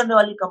बिजनेस करने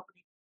वाली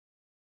कंपनी।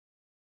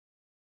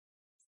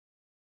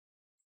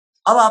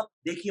 अब आप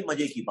देखिए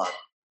मजे की बात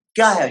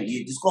क्या है,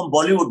 ये जिसको हम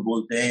बॉलीवुड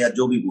बोलते हैं या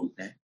जो भी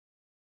बोलते हैं,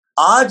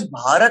 आज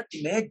भारत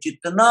में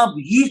जितना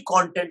भी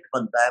कंटेंट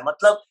बनता है,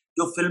 मतलब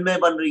जो फिल्में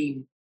बन रही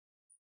हैं,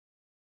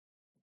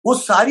 वो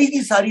सारी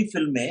की सारी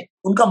फिल्में,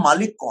 उनका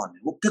मालिक कौन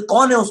है, वो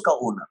कौन है उसका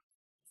ओनर?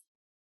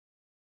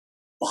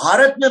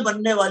 भारत में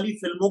बनने वाली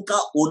फिल्मों का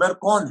ओनर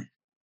कौन है?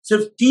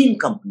 सिर्फ 3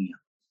 कंपनियां,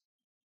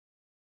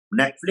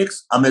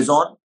 नेटफ्लिक्स,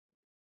 अमेजॉन,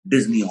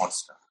 डिज्नी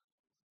हॉटस्टार।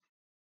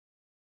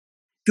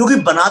 क्योंकि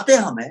बनाते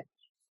हम हैं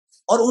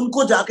और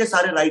उनको जाके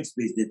सारे राइट्स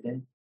बेच देते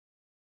हैं।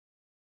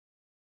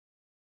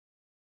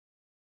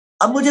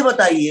 अब मुझे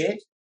बताइए,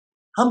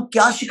 हम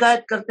क्या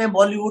शिकायत करते हैं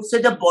बॉलीवुड से,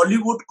 जब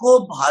बॉलीवुड को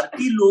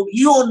भारतीय लोग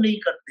ही ओन नहीं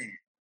करते हैं,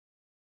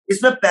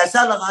 इसमें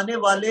पैसा लगाने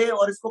वाले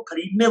और इसको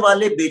खरीदने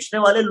वाले, बेचने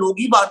वाले लोग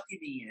ही भारतीय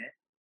नहीं है,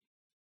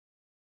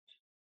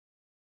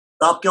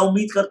 तो आप क्या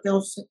उम्मीद करते हैं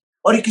उससे?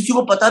 और ये किसी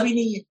को पता भी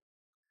नहीं है।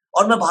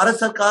 और मैं भारत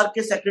सरकार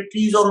के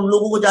सेक्रेटरीज और उन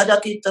लोगों को जा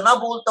जाके इतना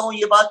बोलता हूं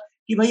ये बात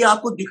कि भाई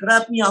आपको दिख रहा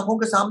है अपनी आंखों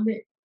के सामने,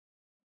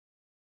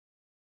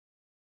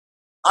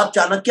 आप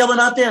चाणक्य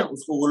बनाते हैं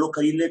उसको वो लोग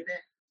खरीद लेते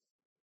हैं,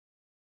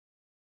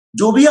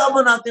 जो भी आप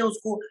बनाते हैं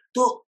उसको।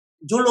 तो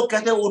जो लोग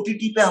कहते हैं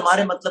ओटीटी पे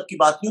हमारे मतलब की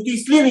बात नहीं होती,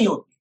 इसलिए नहीं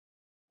होती।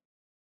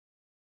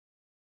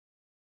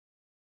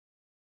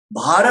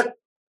 भारत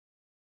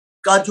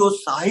का जो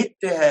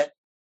साहित्य है,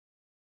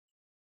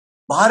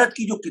 भारत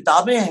की जो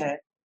किताबें हैं,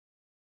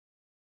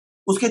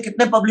 उसके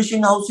कितने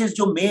पब्लिशिंग हाउसेस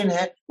जो मेन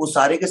है, वो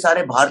सारे के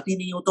सारे भारतीय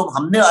नहीं हो। तो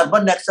हमने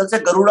अर्बन नक्सल से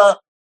गरुड़ा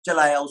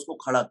चलाया, उसको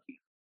खड़ा किया,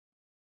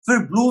 फिर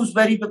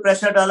ब्लूम्सबेरी पे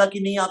प्रेशर डाला कि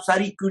नहीं आप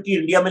सारी इक्विटी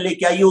इंडिया में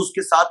लेके आइए,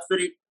 उसके साथ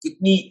फिर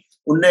कितनी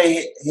उनने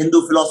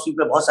हिंदू फिलॉसफी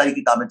पे बहुत सारी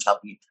किताबें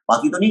छापी,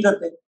 बाकी तो नहीं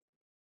करते।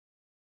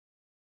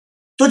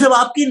 तो जब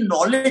आपकी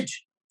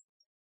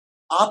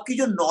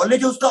जो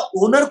नॉलेज है उसका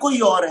ओनर कोई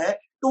और है,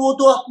 तो वो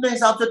तो अपने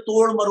हिसाब से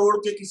तोड़ मरोड़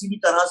के किसी भी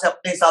तरह से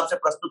अपने हिसाब से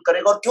प्रस्तुत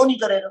करेगा, और क्यों नहीं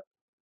करेगा,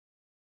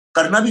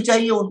 करना भी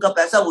चाहिए, उनका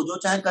पैसा, वो जो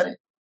चाहे करें।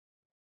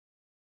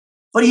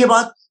 पर ये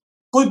बात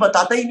कोई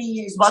बताता ही नहीं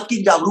है, इस बात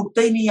की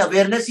जागरूकता ही नहीं है,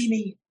 अवेयरनेस ही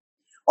नहीं है।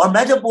 और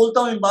मैं जब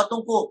बोलता हूं इन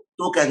बातों को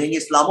तो कह देंगे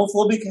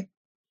इस्लामोफोबिक है।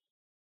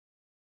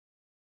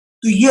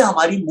 तो ये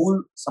हमारी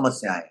मूल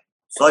समस्या है।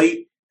 सॉरी।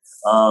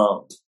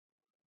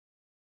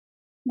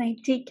 नहीं,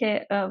 ठीक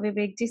है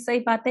विवेक जी, सही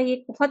बात है। ये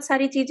बहुत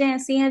सारी चीजें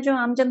ऐसी हैं जो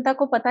आम जनता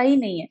को पता ही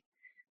नहीं है,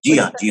 जी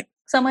हाँ, वो जी हाँ।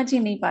 समझ ही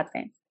नहीं पाते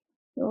हैं।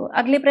 तो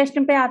अगले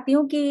प्रश्न पे आती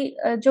हूँ कि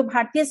जो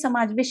भारतीय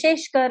समाज,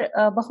 विशेषकर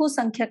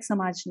बहुसंख्यक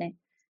समाज ने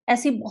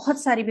ऐसी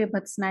बहुत सारी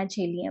विभत्सनाएं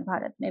झेली हैं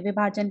भारत में,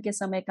 विभाजन के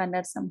समय का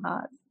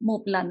नरसंहार,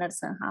 मोपला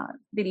नरसंहार,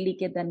 दिल्ली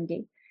के दंगे।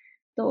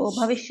 तो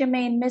भविष्य में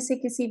इनमें से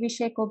किसी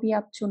विषय को भी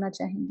आप छूना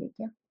चाहेंगे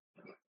क्या?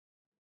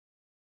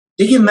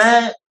 देखिए,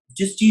 मैं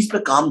जिस चीज पे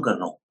काम कर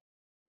रहा हूं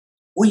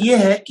वो ये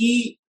है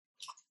कि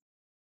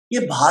ये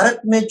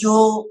भारत में जो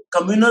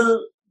कम्युनल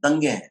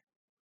दंगे हैं,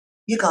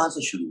 ये कहां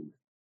से शुरू हुए?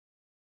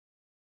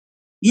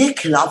 ये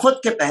खिलाफत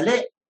के पहले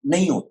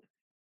नहीं होते।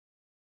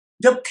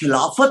 जब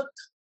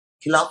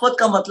खिलाफत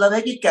का मतलब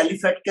है कि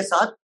कैलिफेट के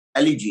साथ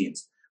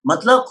एलिजियंस,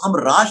 मतलब हम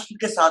राष्ट्र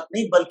के साथ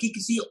नहीं बल्कि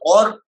किसी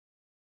और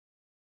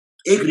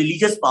एक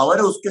रिलीजियस पावर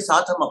है उसके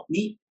साथ हम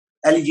अपनी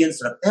एलिजियंस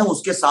रखते हैं,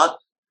 उसके साथ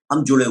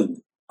हम जुड़े हुए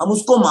हैं, हम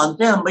उसको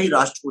मानते हैं, हम भाई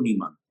राष्ट्र को नहीं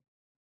मानते,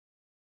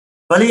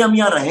 भले हम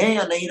यहां रहें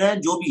या नहीं रहें,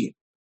 जो भी है।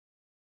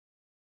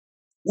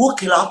 वो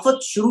खिलाफत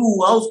शुरू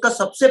हुआ, उसका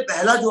सबसे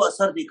पहला जो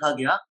असर देखा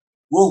गया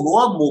वो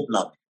हुआ मोपला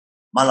में,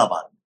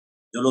 मालाबार में।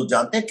 जो लोग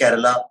जानते हैं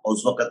केरला और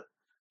उस वक्त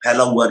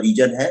फैला हुआ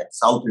रीजन है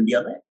साउथ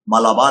इंडिया में,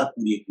 मालाबार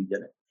पूरी एक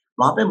रीजन है,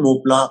 वहां पे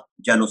मोपला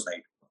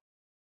जेनोसाइड हुआ,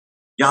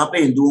 जहां पे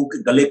हिंदुओं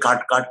के गले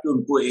काट काट के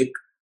उनको एक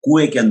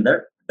कुएं के अंदर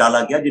डाला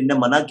गया, जिनने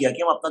मना किया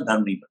कि हम अपना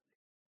धर्म नहीं बदलेंगे।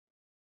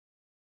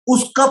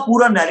 उसका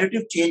पूरा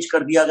नैरेटिव चेंज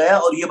कर दिया गया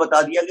और ये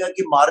बता दिया गया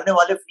कि मारने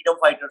वाले फ्रीडम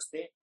फाइटर्स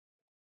थे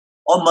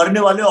और मरने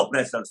वाले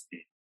ऑपरेसर्स थे,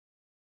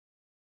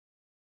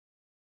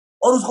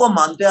 और उसको हम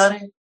मानते आ रहे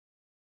हैं।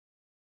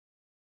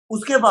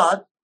 उसके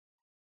बाद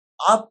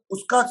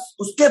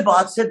उसके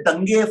बाद से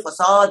दंगे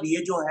फसाद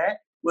ये जो है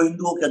वो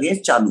हिंदुओं के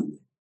अगेंस्ट चालू हुए।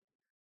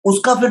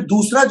 उसका फिर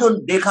दूसरा जो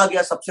देखा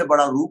गया सबसे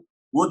बड़ा रूप,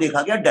 वो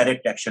देखा गया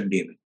डायरेक्ट एक्शन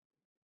डे में,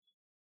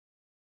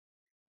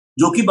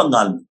 जो कि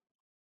बंगाल में।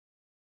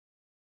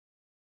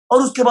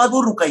 और उसके बाद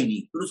वो रुका ही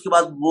नहीं, फिर उसके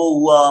बाद वो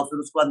हुआ, फिर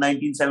उसके बाद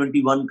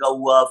 1971 का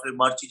हुआ, फिर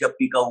मार्ची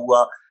जप्पी का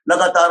हुआ,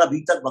 लगातार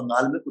अभी तक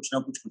बंगाल में कुछ ना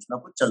कुछ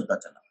चलता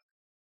चला।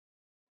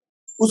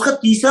 उसका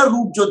तीसरा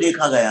रूप जो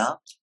देखा गया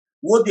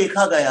वो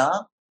देखा गया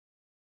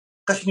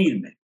कश्मीर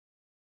में,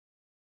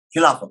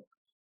 खिलाफत।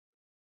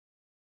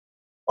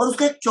 और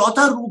उसका एक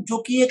चौथा रूप जो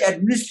कि एक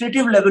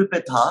एडमिनिस्ट्रेटिव लेवल पे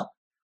था,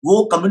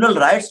 वो कम्युनल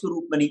राइट्स के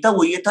रूप में नहीं था,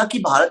 वो ये था कि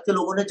भारत के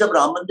लोगों ने जब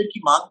राम मंदिर की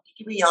मांग की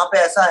कि भाई यहाँ पे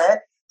ऐसा है,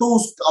 तो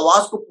उस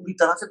आवाज को पूरी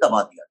तरह से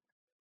दबा दिया।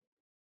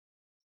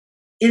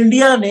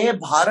 इंडिया ने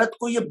भारत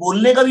को ये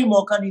बोलने का भी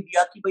मौका नहीं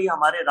दिया कि भाई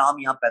हमारे राम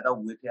यहाँ पैदा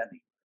हुए थे या नहीं।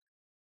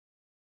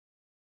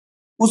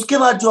 उसके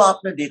बाद जो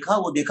आपने देखा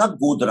वो देखा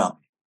गोधरा में।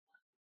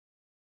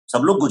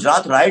 सब लोग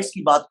गुजरात राइट्स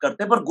की बात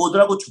करते हैं पर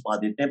गोधरा को छुपा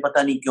देते हैं,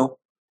 पता नहीं क्यों।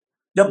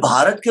 जब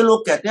भारत के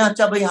लोग कहते हैं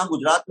अच्छा भाई हाँ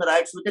गुजरात में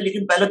राइट्स हुए थे,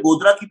 लेकिन पहले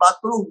गोधरा की बात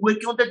करो, हुए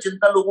क्यों थे,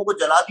 जनता लोगों को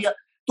जला दिया।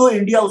 तो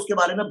इंडिया उसके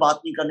बारे में बात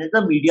नहीं करने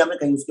देता, मीडिया में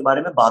कहीं उसके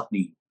बारे में बात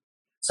नहीं।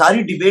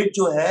 सारी डिबेट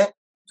जो है,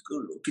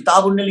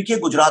 किताब उन्होंने लिखी है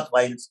गुजरात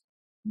फाइल्स,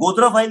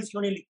 गोधरा फाइल्स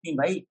क्यों नहीं लिखती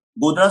भाई?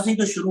 गोधरा से ही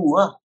तो शुरू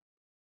हुआ।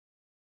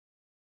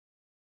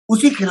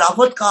 उसी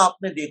खिलाफत का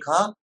आपने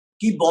देखा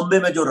कि बॉम्बे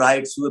में जो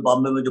राइट्स हुए,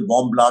 बॉम्बे में जो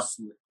बॉम्ब ब्लास्ट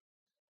हुए,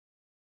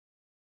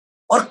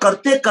 और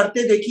करते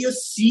करते देखिए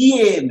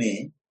सीए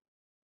में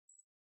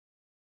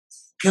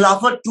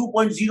खिलाफत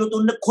 2.0, तो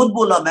उन्होंने खुद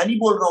बोला, मैं नहीं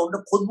बोल रहा हूं,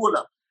 उन्होंने खुद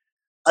बोला।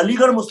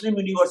 अलीगढ़ मुस्लिम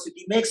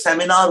यूनिवर्सिटी में एक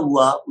सेमिनार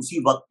हुआ उसी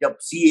वक्त जब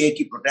सीए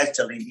की प्रोटेस्ट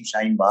चल रही थी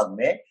शाहीन बाग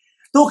में,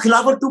 तो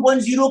खिलाफत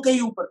 2.0 के ही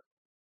ऊपर।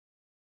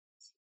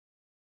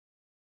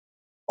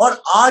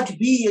 और आज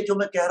भी ये जो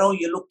मैं कह रहा हूं,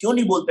 ये लोग क्यों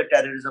नहीं बोलते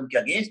टेररिज्म के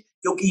अगेंस्ट?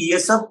 क्योंकि ये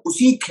सब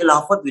उसी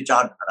खिलाफत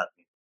विचारधारा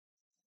के।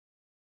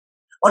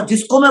 और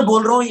जिसको मैं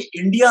बोल रहा हूं, ये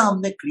इंडिया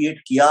हमने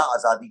क्रिएट किया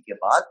आजादी के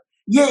बाद,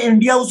 ये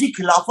इंडिया उसी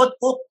खिलाफत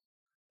को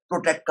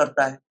प्रोटेक्ट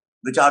करता है,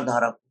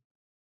 विचारधारा को,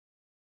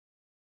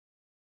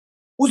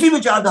 उसी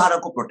विचारधारा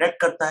को प्रोटेक्ट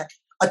करता है।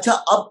 अच्छा,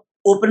 अब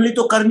ओपनली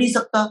तो कर नहीं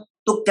सकता,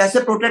 तो कैसे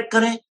प्रोटेक्ट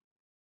करें?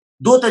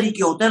 दो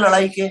तरीके होते हैं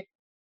लड़ाई के।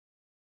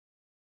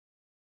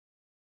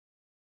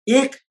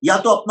 एक, या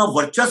तो अपना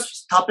वर्चस्व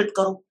स्थापित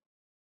करो,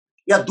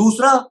 या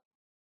दूसरा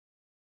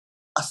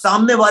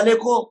सामने वाले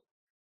को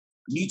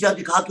नीचा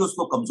दिखा के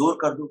उसको कमजोर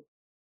कर दो।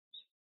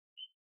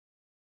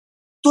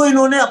 तो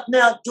इन्होंने अपने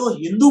जो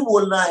हिंदू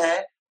बोलना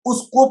है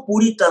उसको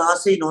पूरी तरह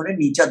से इन्होंने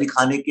नीचा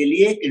दिखाने के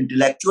लिए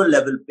इंटेलेक्चुअल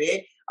लेवल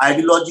पे,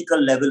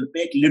 आइडियोलॉजिकल लेवल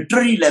पे,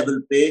 लिटरेरी लेवल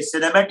पे,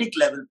 सिनेमैटिक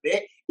लेवल पे,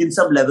 इन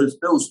सब लेवल्स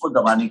पे उसको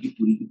दबाने की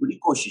पूरी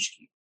कोशिश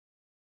की।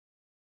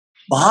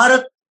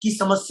 भारत की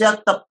समस्या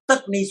तब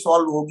तक नहीं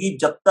सॉल्व होगी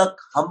जब तक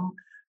हम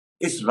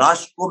इस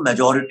राष्ट्र को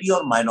मेजॉरिटी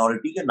और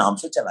माइनॉरिटी के नाम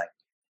से चलाएंगे।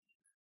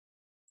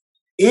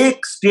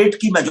 एक स्टेट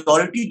की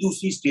मेजॉरिटी,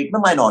 दूसरी स्टेट में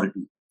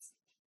माइनॉरिटी।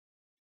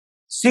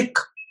 सिख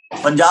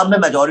पंजाब में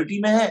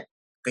मेजॉरिटी में है,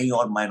 कहीं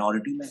और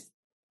माइनॉरिटी में है।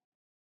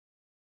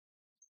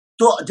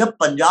 तो जब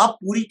पंजाब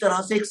पूरी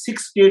तरह से एक सिख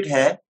स्टेट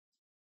है,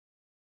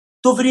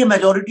 तो फिर ये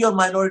मेजॉरिटी और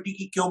माइनॉरिटी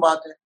की क्यों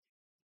बात है?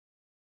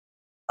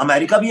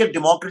 अमेरिका भी एक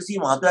डेमोक्रेसी,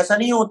 वहां तो ऐसा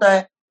नहीं होता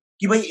है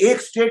कि भाई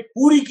एक स्टेट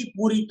पूरी की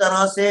पूरी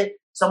तरह से,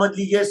 समझ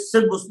लीजिए,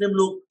 सिर्फ मुस्लिम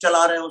लोग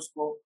चला रहे हैं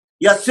उसको,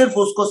 या सिर्फ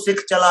उसको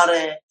सिख चला रहे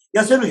हैं,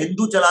 या सिर्फ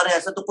हिंदू चला रहे हैं।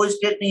 ऐसा तो कोई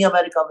स्टेट नहीं है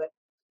अमेरिका में,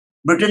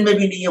 ब्रिटेन में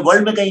भी नहीं है,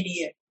 वर्ल्ड में कहीं नहीं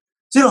है।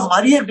 सिर्फ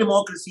हमारी एक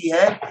डेमोक्रेसी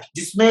है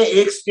जिसमें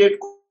एक स्टेट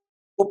को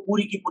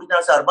पूरी की पूरी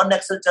तरह से अर्बन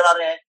नक्सल चला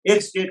रहे हैं,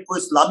 एक स्टेट को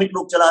इस्लामिक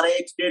लोग चला रहे हैं,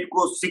 एक स्टेट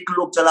को सिख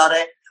लोग चला रहे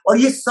हैं, और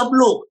ये सब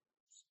लोग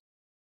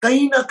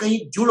कहीं ना कहीं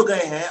जुड़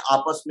गए हैं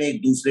आपस में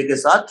एक दूसरे के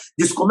साथ,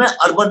 जिसको मैं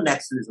अर्बन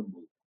नक्सलिज्म बोलता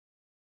हूं।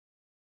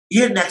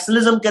 ये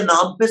नक्सलिज्म के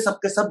नाम पे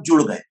सबके सब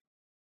जुड़ गए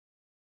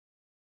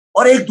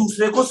और एक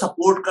दूसरे को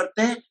सपोर्ट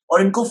करते हैं,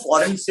 और इनको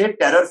फॉरेन से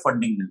टेरर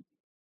फंडिंग मिलती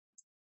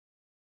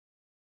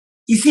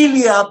है।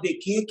 इसीलिए आप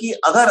देखिए कि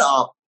अगर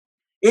आप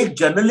एक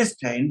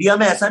जर्नलिस्ट है, इंडिया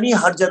में ऐसा नहीं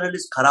हर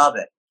जर्नलिस्ट खराब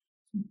है,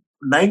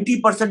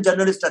 90%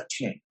 जर्नलिस्ट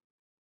अच्छे हैं,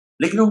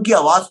 लेकिन उनकी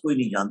आवाज कोई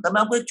नहीं जानता।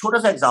 मैं आपको एक छोटा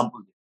सा एग्जांपल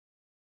दूं।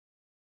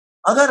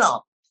 अगर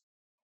आप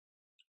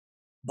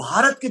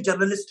भारत के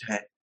जर्नलिस्ट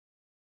हैं,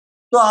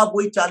 तो आप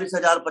वही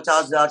 40,000,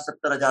 50,000,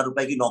 70,000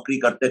 रुपए की नौकरी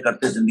करते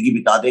करते जिंदगी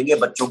बिता देंगे,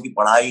 बच्चों की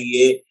पढ़ाई,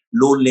 ये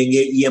लोन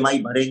लेंगे, ईएमआई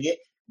भरेंगे,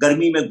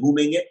 गर्मी में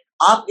घूमेंगे।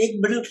 आप एक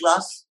मिडिल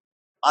क्लास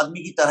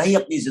आदमी की तरह ही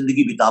अपनी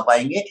जिंदगी बिता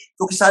पाएंगे,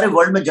 क्योंकि सारे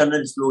वर्ल्ड में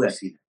जर्नलिस्ट लोग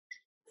ऐसे हैं।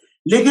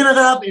 लेकिन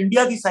अगर आप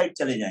इंडिया की साइड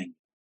चले जाएंगे,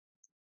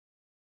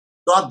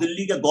 तो आप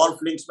दिल्ली के गोल्फ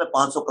लिंक्स में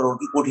 500 करोड़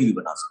की कोठी भी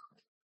बना सकते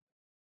हैं।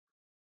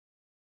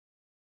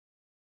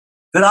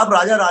 फिर आप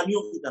राजा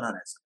रानियों की तरह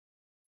रह सकते।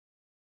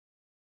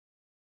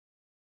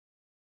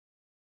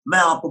 मैं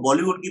आपको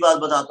बॉलीवुड की बात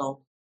बताता हूं।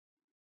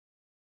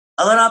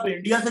 अगर आप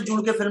इंडिया से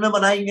जुड़ के फिल्में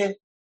बनाएंगे,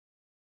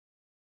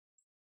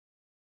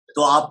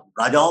 तो आप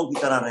राजाओं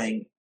की तरह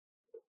रहेंगे।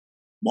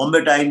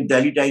 बॉम्बे टाइम्स,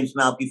 दिल्ली टाइम्स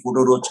में आपकी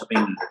फोटो रोज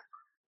छपेंगी।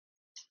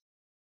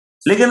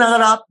 लेकिन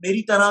अगर आप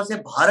मेरी तरह से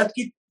भारत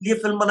के लिए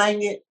फिल्म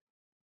बनाएंगे,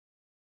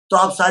 तो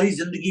आप सारी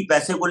जिंदगी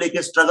पैसे को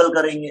लेकर स्ट्रगल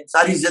करेंगे,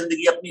 सारी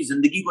जिंदगी अपनी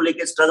जिंदगी को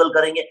लेकर स्ट्रगल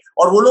करेंगे,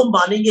 और वो लोग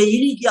मानेंगे ही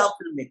नहीं कि आप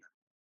फिल्म मेकर,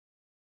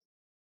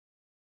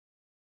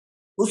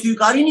 वो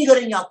स्वीकार ही नहीं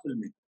करेंगे आप फिल्म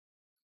मेकर।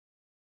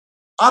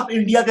 आप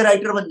इंडिया के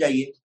राइटर बन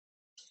जाइए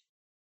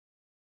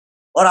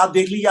और आप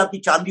देख लीजिए, आपकी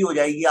चांदी हो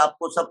जाएगी।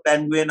 आपको सब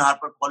पेंगुइन,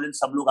 हार्पर कॉलिंस,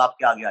 सब लोग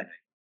आपके आगे आ जाएंगे।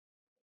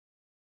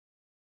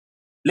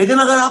 लेकिन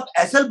अगर आप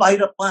एस.एल.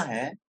 भैरप्पा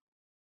हैं,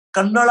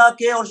 कन्नड़ा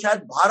के और शायद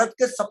भारत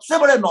के सबसे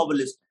बड़े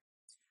नॉवेलिस्ट,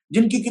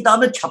 जिनकी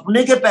किताबें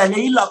छपने के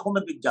पहले ही लाखों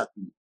में बिक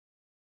जाती है,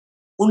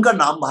 उनका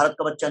नाम भारत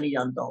का बच्चा नहीं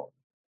जानता हो।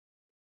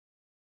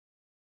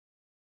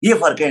 ये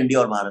फर्क है इंडिया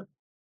और भारत में।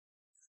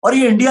 और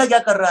ये इंडिया क्या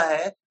कर रहा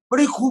है,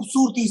 बड़ी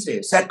खूबसूरती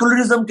से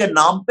सेकुलरिज्म के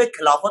नाम पे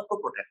खिलाफत को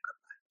प्रोटेक्ट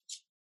करता है।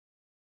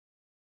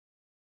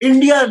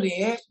 इंडिया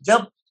ने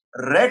जब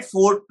रेड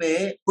फोर्ट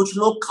पे कुछ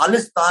लोग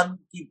खालिस्तान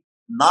की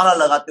नारा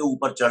लगाते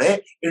ऊपर चढ़े,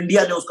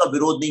 इंडिया ने उसका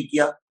विरोध नहीं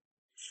किया।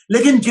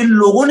 लेकिन जिन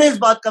लोगों ने इस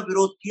बात का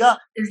विरोध किया,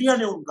 इंडिया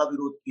ने उनका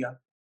विरोध किया।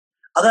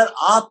 अगर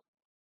आप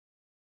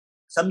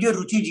समझिए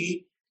रुचि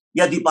जी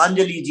या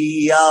दीपांजलि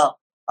जी या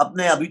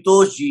अपने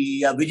अभितोष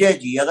जी या विजय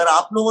जी, अगर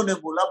आप लोगों ने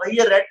बोला भाई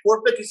ये रेड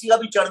फोर्ट पे किसी का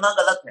भी चढ़ना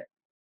गलत है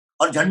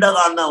और झंडा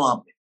गाड़ना वहां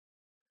पे,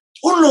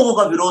 उन लोगों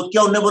का विरोध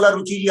किया, उन्होंने बोला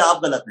रुचि जी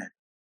आप गलत हैं,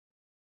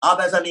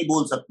 आप ऐसा नहीं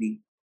बोल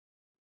सकती,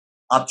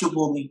 आप चुप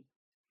हो गई।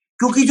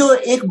 क्योंकि जो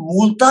एक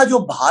मूलता जो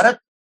भारत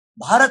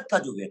भारत का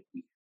जो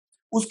व्यक्ति,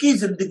 उसकी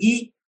जिंदगी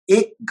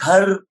एक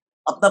घर,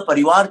 अपना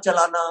परिवार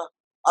चलाना,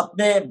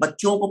 अपने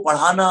बच्चों को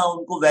पढ़ाना,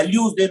 उनको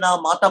वैल्यूज देना,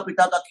 माता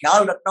पिता का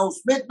ख्याल रखना,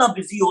 उसमें इतना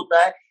बिजी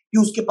होता है कि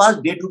उसके पास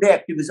डे टू डे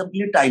एक्टिविज्म के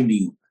लिए टाइम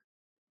नहीं होता।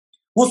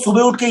 वो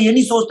सुबह उठ के ये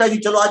नहीं सोचता कि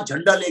चलो आज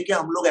झंडा लेके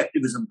हम लोग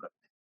एक्टिविज्म करते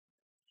हैं।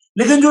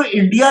 लेकिन जो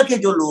इंडिया के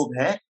जो लोग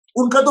हैं,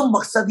 उनका तो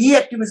मकसद ही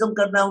एक्टिविज्म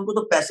करना है, उनको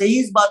तो पैसे ही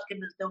इस बात के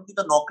मिलते हैं, उनकी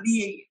तो नौकरी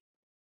यही है।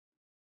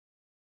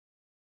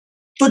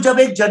 तो जब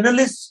एक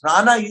जर्नलिस्ट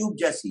राना अयूब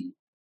जैसी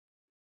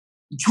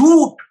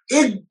झूठ,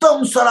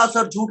 एकदम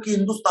सरासर झूठ कि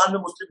हिंदुस्तान में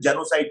मुस्लिम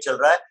जेनोसाइड चल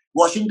रहा है,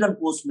 वॉशिंगटन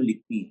पोस्ट में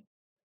लिखती है,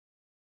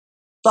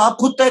 तो आप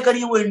खुद तय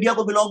करिए वो इंडिया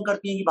को बिलोंग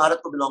करती है कि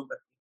भारत को बिलोंग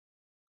करती है।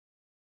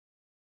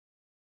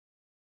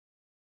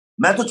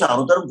 मैं तो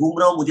चारों तरफ घूम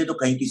रहा हूं, मुझे तो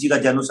कहीं किसी का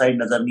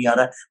जेनोसाइड नजर नहीं आ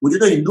रहा है, मुझे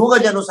तो हिंदुओं का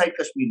जेनोसाइड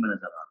कश्मीर में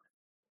नजर आ रहा है,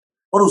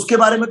 और उसके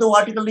बारे में तो वो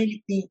आर्टिकल नहीं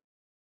लिखती है।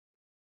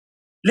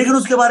 लेकिन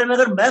उसके बारे में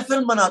अगर मैं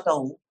फिल्म बनाता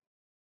हूं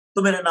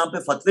तो मेरे नाम पे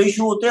फतवे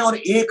इशू होते हैं, और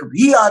एक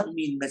भी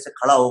आदमी इनमें से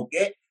खड़ा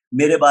होके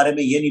मेरे बारे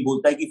में ये नहीं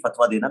बोलता है कि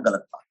फतवा देना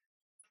गलत बात है।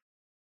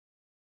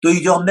 तो ये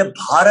जो हमने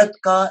भारत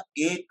का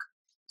एक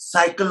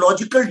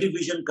साइकोलॉजिकल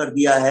डिवीजन कर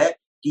दिया है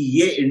कि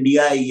ये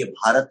इंडिया है, ये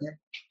भारत है,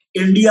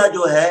 इंडिया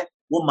जो है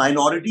वो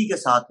माइनॉरिटी के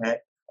साथ है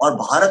और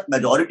भारत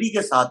मेजॉरिटी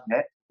के साथ है,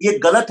 ये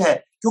गलत है।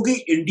 क्योंकि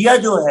इंडिया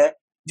जो है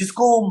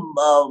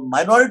जिसको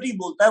माइनॉरिटी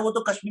बोलता है वो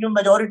तो कश्मीर में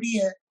मेजॉरिटी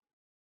है,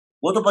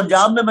 वो तो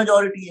पंजाब में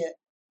मेजॉरिटी है,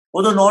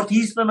 वो तो नॉर्थ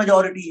ईस्ट में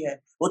मेजॉरिटी है,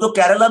 वो तो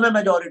केरला में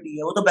मेजॉरिटी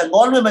है, वो तो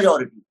बंगाल में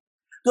मेजॉरिटी है।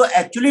 तो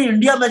एक्चुअली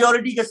इंडिया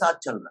मेजॉरिटी के साथ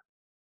चल रहा है।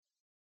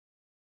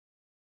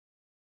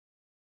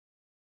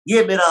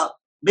 ये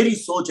मेरी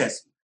सोच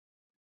ऐसी।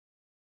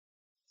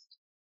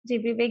 जी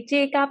विवेक जी,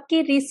 एक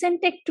आपकी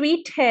रिसेंट एक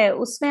ट्वीट है,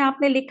 उसमें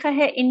आपने लिखा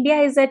है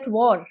इंडिया इज एट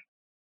वॉर।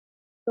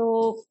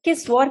 तो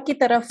किस वॉर की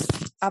तरफ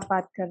आप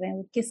बात कर रहे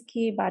हैं,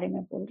 किसके बारे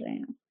में बोल रहे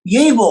हैं?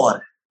 यही वॉर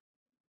है,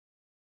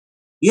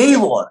 यही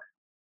वॉर है।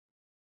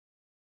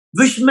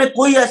 विश्व में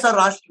कोई ऐसा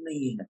राष्ट्र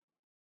नहीं है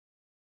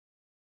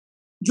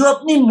जो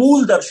अपनी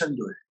मूल दर्शन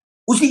जो है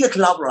उसी के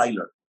खिलाफ लड़ाई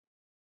लड़ता।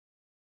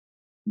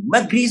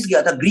 मैं ग्रीस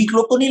गया था, ग्रीक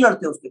लोग तो नहीं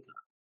लड़ते उसके खिलाफ।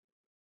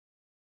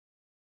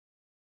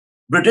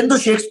 ब्रिटेन तो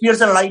शेक्सपियर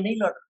से लड़ाई नहीं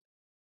लड़ रहा,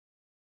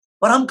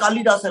 पर हम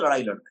कालिदास से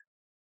लड़ाई लड़ रहे हैं।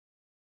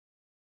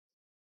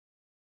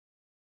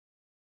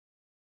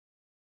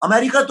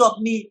 अमेरिका तो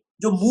अपनी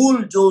जो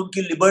मूल, जो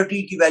उनकी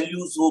लिबर्टी की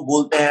वैल्यूज वो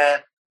बोलते हैं,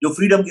 जो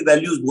फ्रीडम की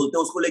वैल्यूज बोलते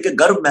हैं, उसको लेके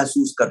गर्व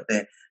महसूस करते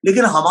हैं।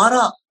 लेकिन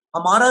हमारा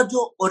हमारा जो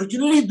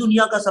ओरिजिनली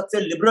दुनिया का सबसे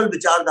लिबरल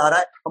विचारधारा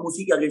है, हम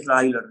उसी के अगेंस्ट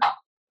लड़ाई लड़ रहे हैं।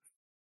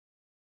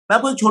 मैं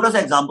आपको एक छोटा सा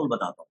एग्जाम्पल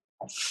बताता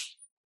हूँ।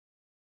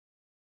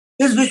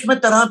 इस विश्व में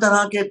तरह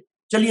तरह के,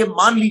 चलिए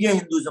मान लीजिए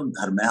हिंदुइज्म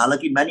धर्म है,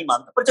 हालांकि मैं नहीं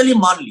मानता, पर चलिए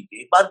मान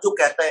लीजिए एक बात जो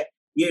कहता है,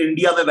 ये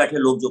इंडिया में बैठे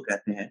लोग जो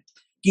कहते हैं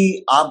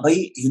कि आप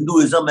भाई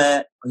हिंदुइज्म है,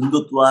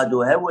 हिंदुत्व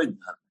जो है वो एक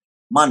धर्म,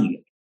 मान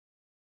लिया।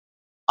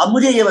 अब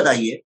मुझे ये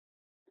बताइए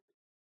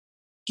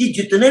कि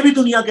जितने भी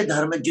दुनिया के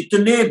धर्म है,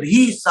 जितने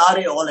भी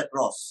सारे ऑल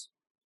अक्रॉस,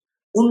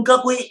 उनका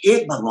कोई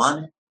एक भगवान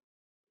है,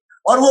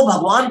 और वो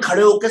भगवान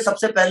खड़े होकर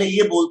सबसे पहले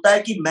ये बोलता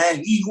है कि मैं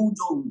ही हूं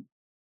जो हूं,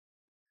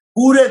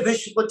 पूरे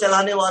विश्व को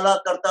चलाने वाला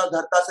करता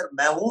धरता सिर्फ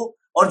मैं हूं,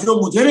 और जो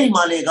मुझे नहीं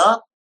मानेगा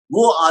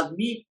वो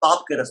आदमी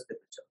पाप के रास्ते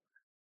पे चल रहा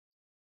है।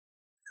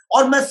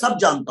 और मैं सब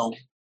जानता हूं,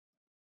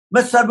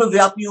 मैं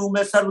सर्वव्यापी हूं,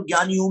 मैं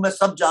सर्वज्ञानी हूं, मैं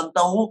सब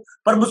जानता हूं,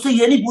 पर मुझसे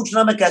ये नहीं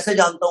पूछना मैं कैसे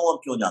जानता हूं और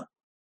क्यों जानता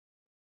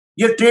हूं।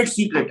 ये ट्रेड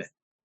सीक्रेट है,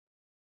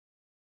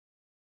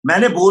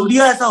 मैंने बोल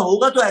दिया ऐसा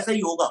होगा तो ऐसा ही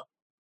होगा।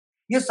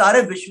 ये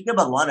सारे विश्व के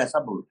भगवान ऐसा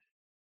बोल रहे हैं।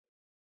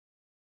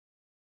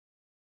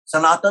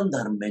 सनातन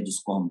धर्म में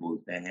जिसको हम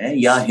बोलते हैं,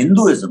 या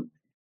हिंदुइज्म में,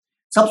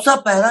 सबसे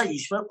पहला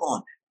ईश्वर कौन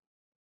है?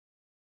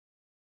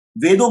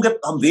 वेदों के,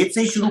 हम वेद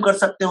से ही शुरू कर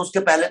सकते हैं, उसके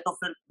पहले तो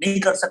फिर नहीं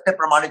कर सकते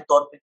प्रमाणित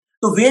तौर पे।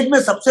 तो वेद में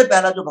सबसे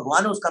पहला जो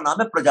भगवान है उसका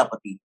नाम है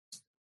प्रजापति,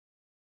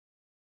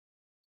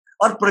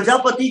 और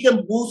प्रजापति के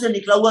मुंह से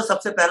निकला हुआ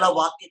सबसे पहला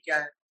वाक्य क्या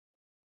है?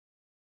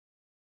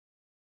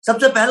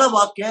 सबसे पहला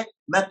वाक्य है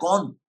मैं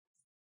कौन हूं,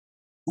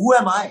 हु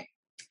एम आई।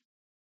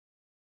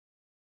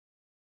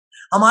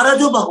 हमारा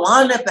जो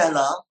भगवान है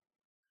पहला,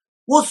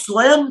 वो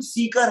स्वयं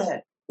सीकर है,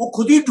 वो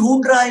खुद ही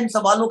ढूंढ रहा है इन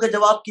सवालों के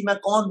जवाब कि मैं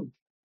कौन हूं।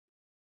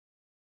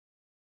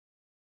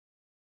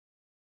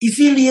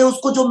 इसीलिए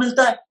उसको जो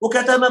मिलता है वो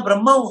कहता है मैं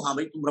ब्रह्मा हूं। हाँ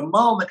भाई तुम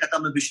ब्रह्मा हो। मैं कहता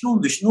मैं विष्णु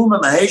हूं, विष्णु, मैं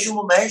महेश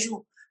हूं, महेश हूं।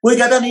 कोई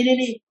कहता नहीं नहीं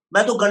नहीं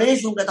मैं तो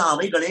गणेश हूं, कहता हाँ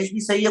भाई गणेश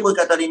भी सही है। कोई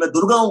कहता नहीं मैं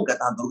दुर्गा हूं,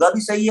 कहता हाँ दुर्गा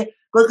भी सही है।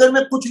 कोई कहता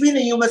मैं कुछ भी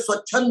नहीं हूं, मैं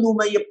स्वच्छंद हूं,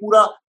 मैं ये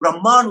पूरा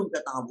ब्रह्मांड हूं,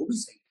 कहता हाँ वो भी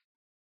सही है।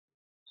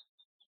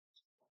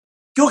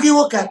 क्योंकि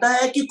वो कहता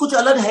है कि कुछ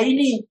अलग है ही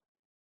नहीं,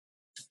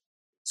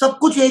 सब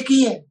कुछ एक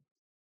ही है,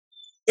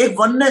 एक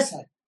वननेस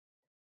है,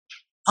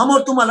 हम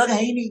और तुम अलग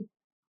है ही नहीं।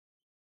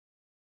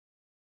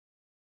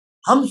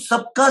 हम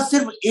सबका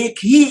सिर्फ एक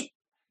ही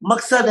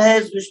मकसद है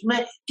इस विश्व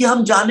में कि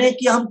हम जाने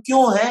कि हम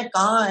क्यों हैं,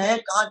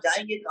 कहाँ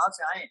जाएंगे, कहां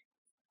से आए।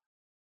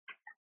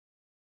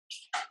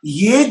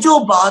 ये जो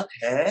बात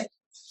है,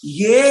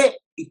 ये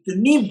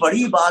इतनी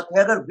बड़ी बात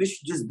है। अगर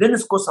विश्व जिस दिन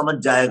इसको समझ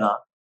जाएगा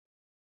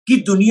कि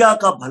दुनिया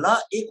का भला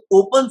एक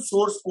ओपन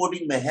सोर्स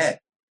कोडिंग में है।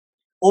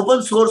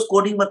 ओपन सोर्स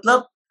कोडिंग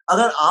मतलब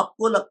अगर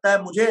आपको लगता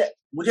है,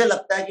 मुझे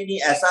लगता है कि नहीं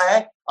ऐसा है,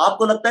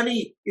 आपको लगता है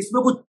नहीं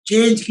इसमें कुछ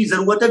चेंज की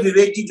जरूरत है,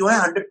 विवेक जी जो है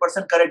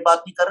 100% करेक्ट बात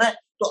नहीं कर रहे हैं,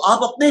 तो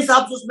आप अपने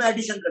हिसाब से उसमें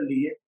एडिशन कर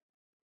लीजिए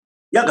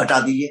या घटा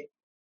दीजिए।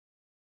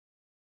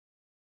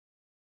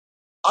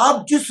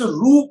 आप जिस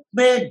रूप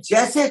में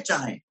जैसे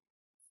चाहें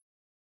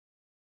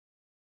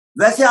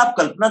वैसे आप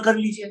कल्पना कर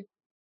लीजिए।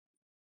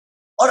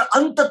 और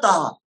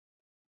अंततः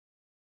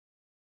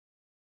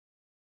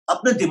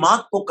अपने दिमाग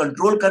को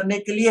कंट्रोल करने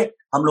के लिए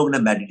हम लोग ने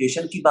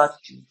मेडिटेशन की बात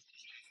की।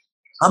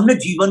 हमने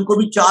जीवन को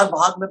भी 4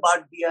 भाग में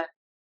बांट दिया है।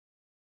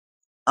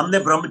 हमने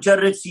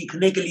ब्रह्मचर्य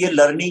सीखने के लिए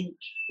लर्निंग,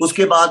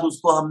 उसके बाद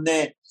उसको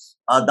हमने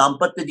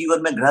दाम्पत्य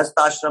जीवन में, गृहस्थ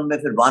आश्रम में,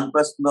 फिर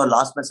वानप्रस्थ में और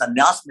लास्ट में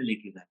सन्यास में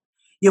लेके गए।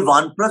 ये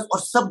वानप्रस्थ और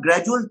सब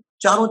ग्रेजुअल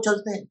चारों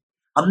चलते हैं।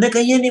 हमने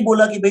कहीं ये नहीं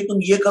बोला कि भाई तुम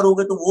ये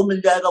करोगे तो वो मिल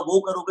जाएगा, वो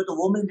करोगे तो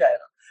वो मिल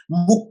जाएगा।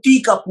 मुक्ति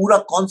का पूरा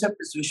कॉन्सेप्ट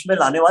इस विश्व में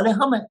लाने वाले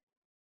हम हैं।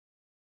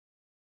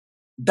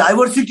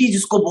 डाइवर्सिटी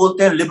जिसको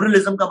बोलते हैं,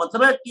 लिबरलिज्म का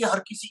मतलब है कि हर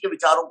किसी के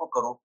विचारों को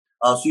करो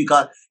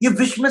स्वीकार। ये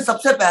विश्व में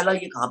सबसे पहला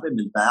ये कहां पे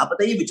मिलता है? आप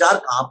बताइए विचार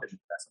कहां पे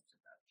मिलता है सबसे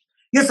पहला?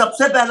 ये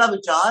सबसे पहला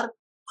विचार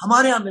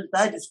हमारे यहां मिलता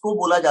है जिसको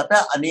बोला जाता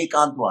है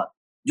अनेकांतवाद।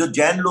 जो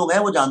जैन लोग हैं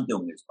वो जानते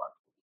होंगे इस बात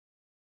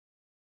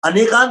को।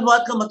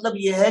 अनेकांतवाद का मतलब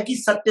यह है कि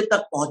सत्य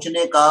तक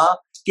पहुंचने का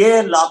के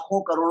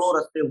लाखों करोड़ों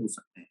रास्ते हो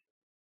सकते हैं।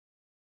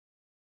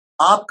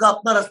 आपका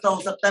अपना रास्ता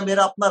हो सकता है,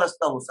 मेरा अपना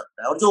रास्ता हो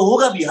सकता है, और जो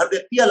होगा भी, हर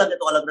व्यक्ति अलग है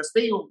तो अलग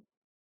रास्ते ही होंगे।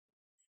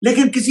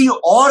 लेकिन किसी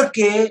और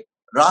के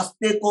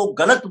रास्ते को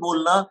गलत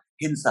बोलना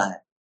हिंसा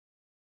है।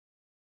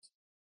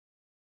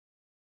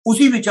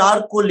 उसी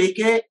विचार को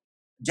लेके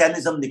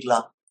जैनिज्म निकला,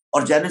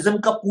 और जैनिज्म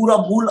का पूरा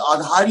मूल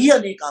आधार ही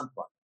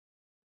अनेकांतवाद।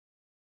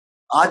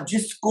 आज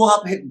जिसको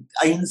आप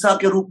अहिंसा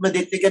के रूप में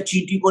देखते, क्या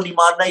चींटी को नहीं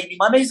मारना, ये नहीं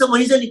मारना, ये सब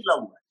वहीं से निकला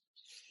हुआ है।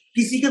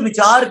 किसी के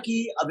विचार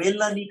की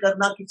अवहेलना नहीं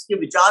करना, किसी के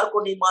विचार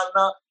को नहीं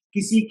मारना,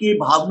 किसी की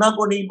भावना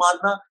को नहीं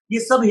मारना, ये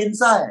सब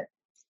हिंसा है।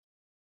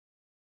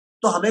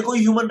 तो हमें कोई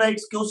ह्यूमन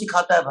राइट्स क्यों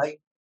सिखाता है भाई?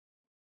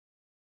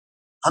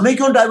 हमें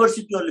क्यों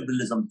डाइवर्सिटी और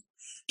लिबरलिज्म?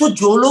 तो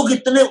जो लोग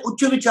इतने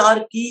उच्च विचार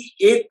की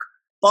एक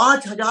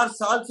 5000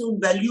 साल से उन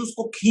वैल्यूज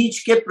को खींच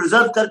के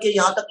प्रिजर्व करके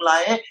यहां तक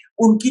लाए हैं,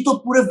 उनकी तो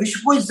पूरे विश्व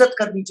को इज्जत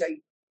करनी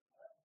चाहिए।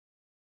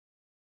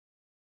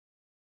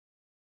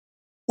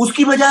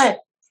 उसकी बजाय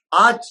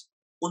आज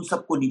उन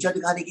सबको नीचा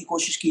दिखाने की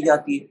कोशिश की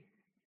जाती है।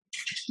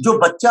 जो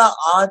बच्चा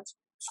आज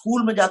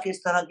स्कूल में जाके इस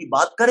तरह की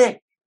बात करे,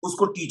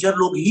 उसको टीचर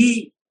लोग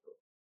ही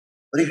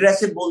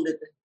रिग्रेसिव बोल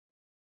देते हैं।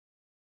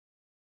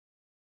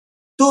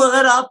 तो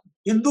अगर आप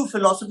हिंदू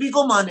फिलॉसफी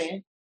को माने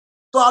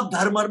तो आप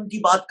धर्म की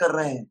बात कर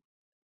रहे हैं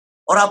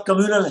और आप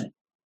कम्युनल हैं।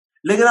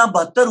 लेकिन आप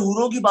 72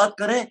 हूरों की बात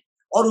करें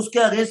और उसके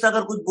अगेंस्ट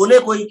अगर कुछ बोले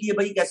कोई कि ये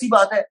भाई कैसी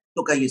बात है,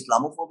 तो कहीं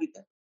इस्लामोफोबिक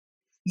है।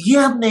 ये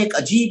हमने एक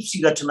अजीब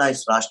सी रचना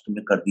इस राष्ट्र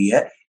में कर दी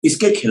है।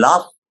 इसके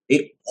खिलाफ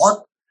एक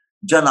बहुत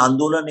जन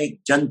आंदोलन,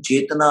 एक जन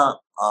चेतना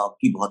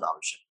की बहुत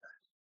आवश्यकता है।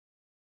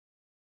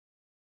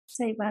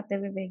 सही बात है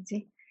विवेक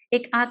जी।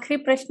 एक आखिरी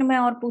प्रश्न मैं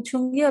और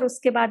पूछूंगी और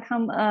उसके बाद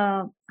हम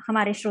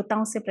हमारे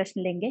श्रोताओं से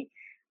प्रश्न लेंगे।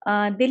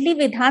 दिल्ली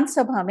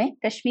विधानसभा में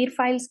कश्मीर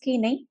फाइल्स की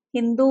नहीं,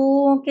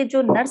 हिंदुओं के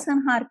जो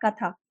नरसंहार का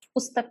था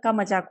उस तक का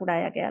मजाक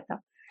उड़ाया गया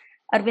था।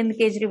 अरविंद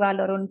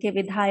केजरीवाल और उनके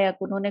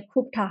विधायक, उन्होंने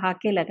खूब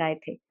ठहाके लगाए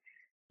थे।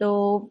 तो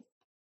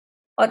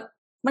और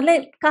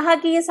मतलब कहा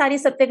कि ये सारी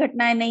सत्य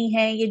घटनाएं नहीं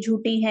है, ये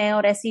झूठी हैं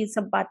और ऐसी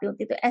सब बातें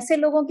होती। तो ऐसे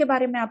लोगों के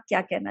बारे में आप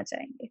क्या कहना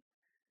चाहेंगे?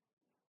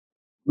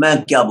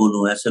 मैं क्या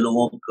बोलूं, ऐसे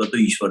लोगों को तो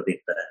ईश्वर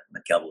देखता है,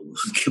 मैं क्या बोलूं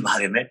उनके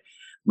बारे में।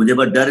 मुझे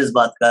बस डर इस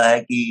बात का है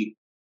कि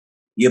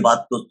ये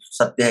बात तो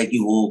सत्य है कि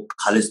वो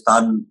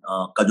खालिस्तान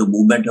का जो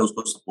मूवमेंट है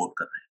उसको सपोर्ट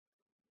कर रहे हैं।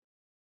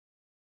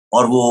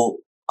 और वो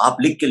आप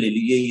लिख के ले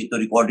लीजिए, ये तो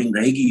रिकॉर्डिंग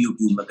रहेगी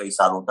यूट्यूब में कई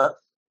सालों तक।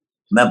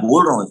 मैं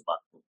बोल रहा हूँ इस बात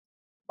को,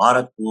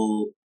 भारत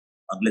को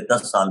अगले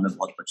 10 साल में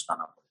बहुत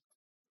पछताना पड़ेगा।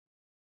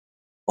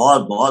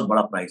 बहुत बहुत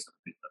बड़ा प्राइस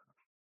पे करना,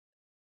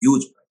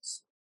 ह्यूज प्राइस।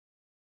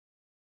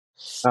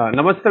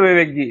 नमस्ते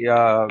विवेक जी।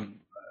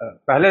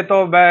 पहले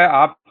तो मैं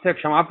आपसे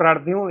क्षमा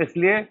प्रार्थी हूँ,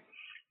 इसलिए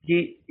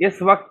कि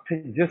इस वक्त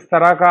जिस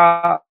तरह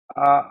का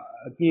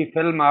की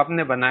फिल्म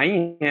आपने बनाई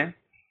है,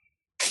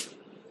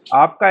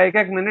 आपका एक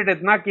एक मिनट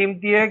इतना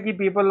कीमती है कि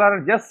people are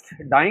just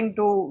dying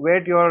to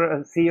wait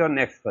your see your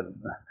next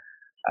film.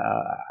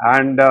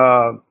 And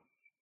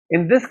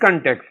in this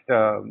context,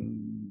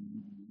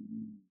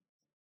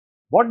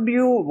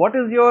 what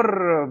is your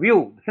view,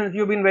 since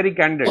you've been very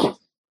candid?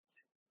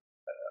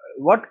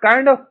 What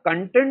kind of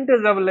content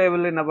is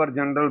available in our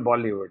general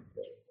Bollywood?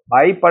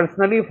 I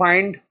personally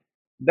find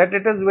that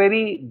it is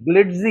very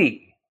glitzy,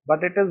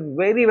 but it is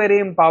very, very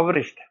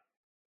impoverished.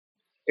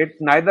 It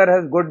neither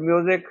has good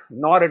music,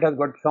 nor it has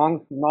good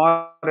songs, nor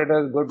it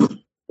has good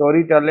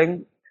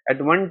storytelling.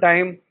 At one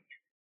time,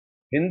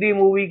 Hindi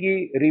movie की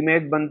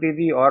remake बनती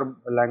थी और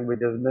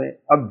languages में,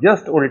 अब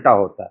just उल्टा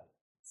होता है।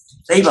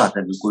 सही बात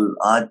है, बिल्कुल।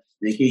 आज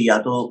देखिए, या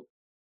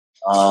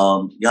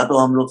तो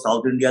हम लोग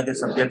साउथ इंडिया के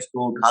सब्जेक्ट्स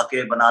को उठा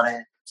के बना रहे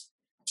हैं,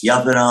 या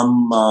फिर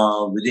हम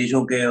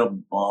विदेशों के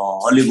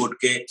हॉलीवुड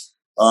के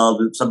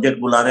सब्जेक्ट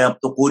बुला रहे हैं। अब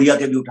तो कोरिया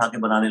के भी उठा के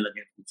बनाने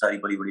लगे, खूब सारी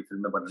बड़ी बड़ी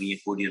फिल्में बन रही है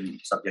कोरियन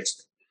सब्जेक्ट्स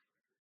पे।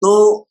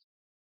 तो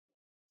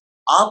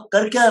आप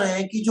कर क्या रहे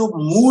हैं कि जो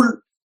मूल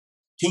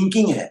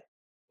थिंकिंग है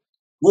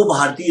वो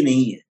भारतीय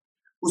नहीं है।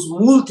 उस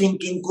मूल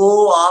थिंकिंग को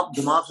आप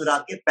घुमा फिरा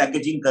के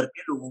पैकेजिंग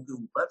करके लोगों के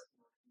ऊपर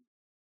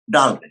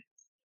डाल रहे हैं।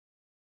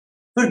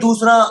 फिर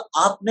दूसरा,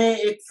 आपने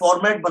एक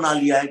फॉर्मेट बना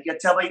लिया है कि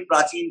अच्छा भाई,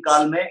 प्राचीन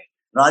काल में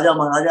राजा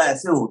महाराजा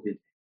ऐसे होते थे,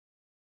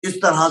 इस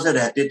तरह से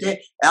रहते थे।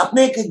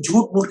 आपने एक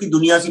झूठ मूठ की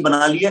दुनिया सी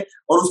बना ली है,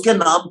 और उसके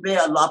नाम पे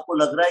आपको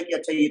लग रहा है कि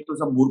अच्छा, ये तो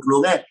सब मूर्ख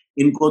लोग हैं,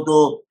 इनको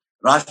तो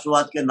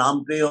राष्ट्रवाद के नाम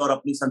पे और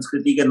अपनी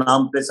संस्कृति के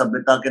नाम पे,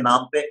 सभ्यता के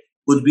नाम पे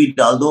कुछ भी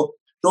डाल दो।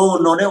 तो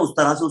उन्होंने उस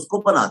तरह से उसको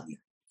बना दिया।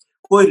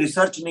 कोई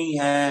रिसर्च नहीं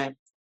है,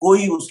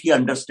 कोई उसकी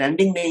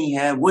अंडरस्टैंडिंग नहीं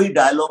है, वही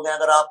डायलॉग है।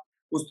 अगर आप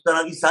उस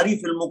तरह की सारी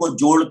फिल्मों को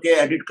जोड़ के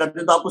एडिट कर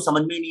दें तो आपको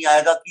समझ में ही नहीं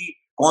आएगा कि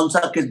कौन सा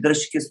किस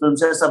दृश्य किस फिल्म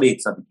से, सब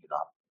एक सा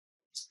दिखेगा।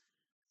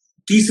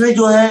 तीसरे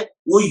जो है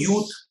वो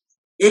यूथ,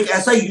 एक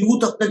ऐसा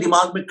यूथ अपने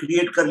दिमाग में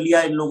क्रिएट कर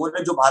लिया इन लोगों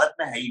ने जो भारत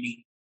में है ही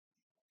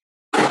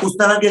नहीं। उस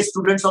तरह के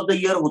स्टूडेंट्स ऑफ द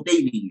ईयर होते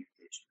ही नहीं है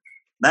देश में।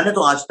 मैंने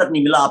तो आज तक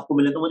नहीं मिला, आपको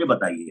मिले तो मुझे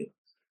बताइए।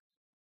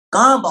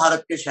 कहाँ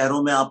भारत के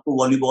शहरों में आपको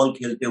वॉलीबॉल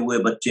खेलते हुए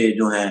बच्चे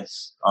जो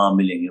हैं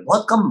मिलेंगे?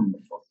 बहुत कम,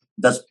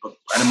 10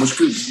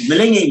 मुश्किल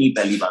मिलेंगे ही नहीं,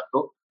 पहली बात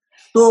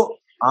तो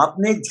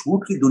आपने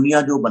झूठ की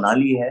दुनिया जो बना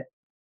ली है,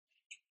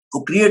 वो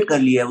क्रिएट कर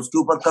ली है, उसके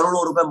ऊपर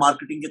करोड़ों रुपए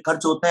मार्केटिंग के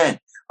खर्च होते हैं।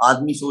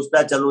 आदमी सोचता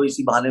है चलो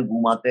इसी बहाने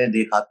घूमाते हैं,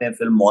 दिखाते हैं,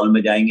 फिल्म मॉल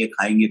में जाएंगे,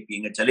 खाएंगे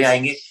पिएंगे, चले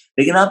आएंगे।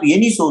 लेकिन आप ये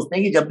नहीं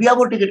सोचते कि जब भी आप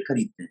वो टिकट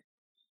खरीदते हैं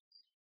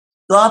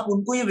तो आप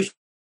उनको ये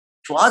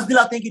विश्वास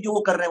दिलाते हैं कि जो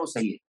वो कर रहे हैं वो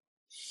सही है।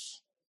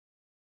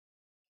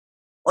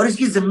 और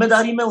इसकी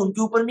जिम्मेदारी में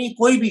उनके ऊपर नहीं,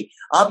 कोई भी।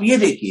 आप ये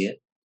देखिए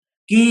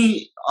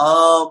कि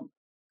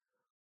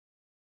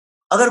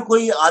अगर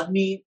कोई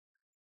आदमी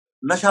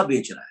नशा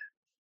बेच रहा है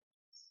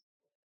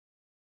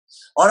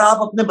और आप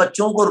अपने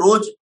बच्चों को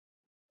रोज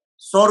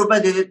 100 रुपए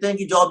दे देते हैं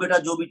कि जाओ बेटा,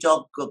 जो भी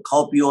चाहो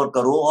खाओ पियो और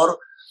करो, और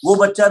वो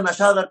बच्चा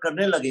नशा अगर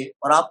करने लगे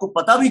और आपको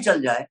पता भी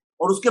चल जाए,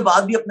 और उसके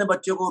बाद भी अपने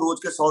बच्चे को रोज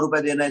के 100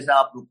 रुपए देने से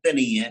आप रुकते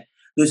नहीं है,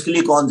 तो इसके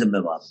लिए कौन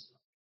जिम्मेवार?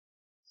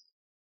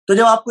 तो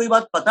जब आपको ये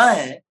बात पता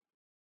है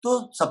तो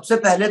सबसे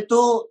पहले तो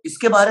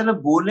इसके बारे में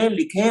बोलें,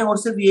 लिखें, और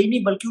सिर्फ यही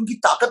नहीं बल्कि उनकी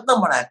ताकत ना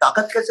बढ़ाएं।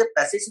 ताकत कैसे?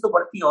 पैसे से तो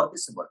बढ़ती है, और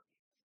किससे बढ़ती है?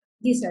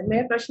 जी सर,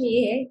 मेरा प्रश्न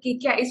ये है कि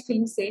क्या इस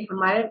फिल्म से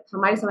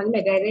हमारे समझ में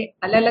रह रहे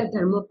अलग अलग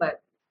धर्मों पर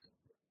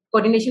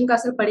कोऑर्डिनेशन का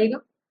असर पड़ेगा?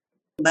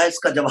 मैं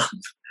इसका जवाब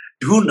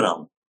ढूंढ रहा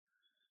हूँ,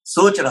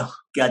 सोच रहा हूँ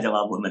क्या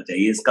जवाब होना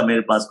चाहिए इसका।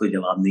 मेरे पास कोई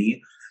जवाब नहीं है।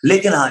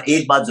 लेकिन हाँ,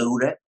 एक बात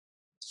जरूर है,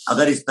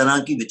 अगर इस तरह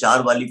की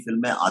विचार वाली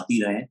फिल्में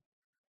आती रहें,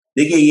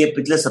 देखिए ये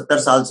पिछले 70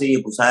 साल से ये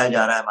घुसाया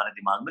जा रहा है हमारे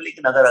दिमाग में,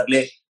 लेकिन अगर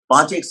अगले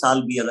 5-1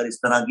 साल भी अगर इस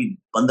तरह की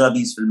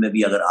 15-20 फिल्में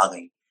भी अगर आ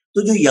गई,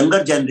 तो जो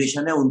यंगर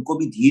जनरेशन है उनको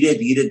भी धीरे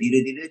धीरे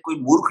धीरे धीरे, कोई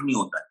मूर्ख नहीं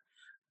होता है,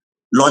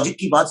 लॉजिक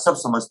की बात सब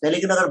समझते हैं,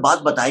 लेकिन अगर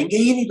बात बताएंगे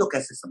ही नहीं तो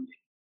कैसे समझेंगे?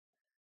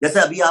 जैसे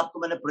अभी आपको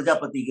मैंने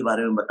प्रजापति के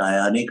बारे में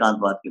बताया,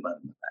 अनेकांतवाद के बारे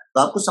में बताया, तो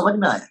आपको समझ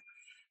में आया।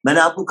 मैंने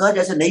आपको कहा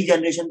जैसे नई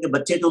जनरेशन के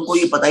बच्चे थे, उनको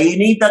ये पता ही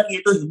नहीं था कि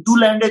ये तो हिंदू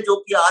लैंड है, जो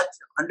कि आज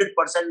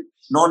 100%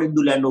 नॉन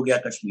हिंदू लैंड हो गया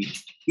कश्मीर।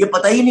 ये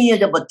पता ही नहीं है।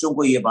 जब बच्चों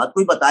को ये बात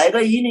कोई बताएगा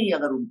ही नहीं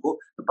अगर उनको,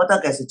 तो पता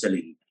कैसे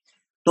चलेगी?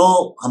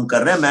 तो हम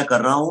कर रहे हैं, मैं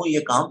कर रहा हूँ ये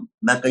काम।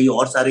 मैं कई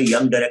और सारे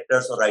यंग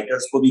डायरेक्टर्स और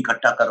राइटर्स को भी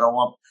इकट्ठा कर रहा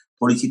हूँ। अब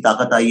थोड़ी सी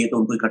ताकत आई है तो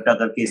उनको इकट्ठा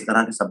करके इस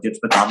तरह के सब्जेक्ट्स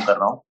पे काम कर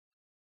रहा हूँ।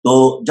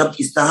 तो जब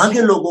इस तरह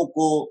के लोगों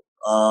को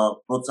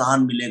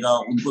प्रोत्साहन मिलेगा,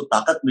 उनको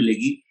ताकत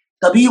मिलेगी,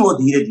 तभी वो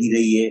धीरे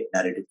धीरे ये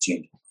नैरेटिव चेंज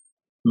होगा।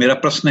 मेरा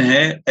प्रश्न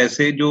है,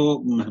 ऐसे जो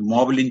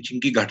मॉब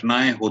लिंचिंग की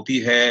घटनाएं होती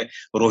है,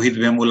 रोहित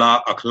वेमुला,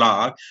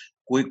 अखलाक,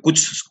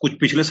 कुछ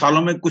पिछले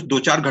सालों में कुछ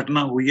 2-4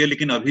 घटना हुई है,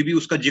 लेकिन अभी भी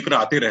उसका जिक्र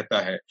आते रहता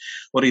है।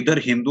 और इधर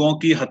हिंदुओं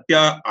की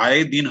हत्या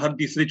आए दिन, हर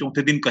तीसरे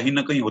चौथे दिन कहीं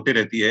ना कहीं होते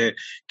रहती है,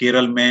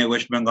 केरल में,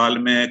 वेस्ट बंगाल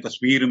में,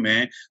 कश्मीर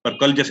में। और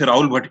कल जैसे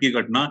राहुल भट्ट की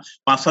घटना,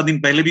 5-7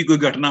 दिन पहले भी कोई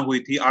घटना हुई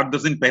थी,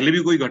 8-10 दिन पहले भी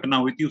कोई घटना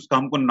हुई थी, उसका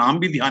हमको नाम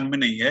भी ध्यान में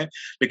नहीं है।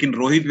 लेकिन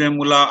रोहित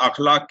वेमुला,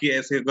 अखलाक की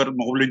ऐसे अगर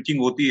मॉब लिंचिंग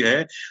होती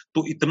है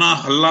तो इतना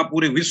हल्ला,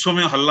 पूरे विश्व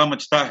में हल्ला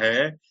मचता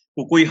है,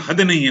 वो कोई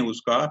हद नहीं है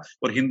उसका।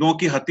 और हिंदुओं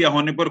की हत्या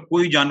होने पर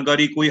कोई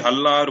जानकारी, कोई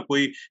हल्ला और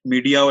कोई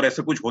मीडिया और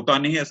ऐसा कुछ होता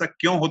नहीं है। ऐसा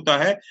क्यों होता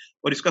है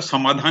और इसका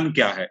समाधान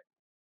क्या है?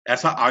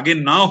 ऐसा आगे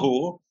ना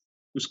हो,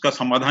 उसका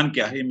समाधान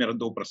क्या है? ये मेरा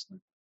 2 प्रश्न है।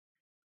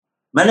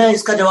 मैंने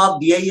इसका जवाब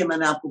दिया ही है।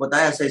 मैंने आपको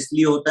बताया ऐसा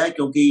इसलिए होता है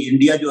क्योंकि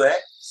इंडिया जो है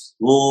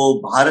वो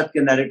भारत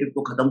के नैरेटिव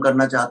को खत्म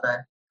करना चाहता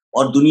है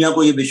और दुनिया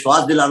को ये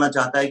विश्वास दिलाना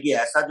चाहता है कि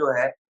ऐसा जो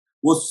है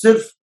वो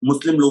सिर्फ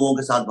मुस्लिम लोगों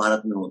के साथ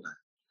भारत में होता है।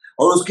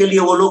 और उसके लिए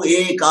वो लोग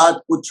एक आध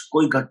कुछ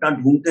कोई घटना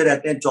ढूंढते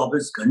रहते हैं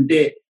 24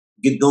 घंटे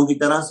गिद्धों की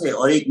तरह से,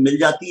 और एक मिल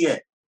जाती है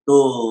तो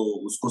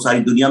उसको सारी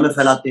दुनिया में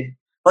फैलाते हैं।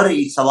 पर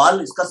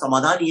सवाल, इसका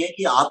समाधान ये है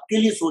कि आपके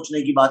लिए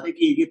सोचने की बात है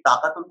कि ये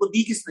ताकत उनको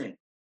दी किसने?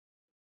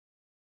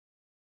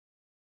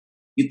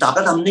 ये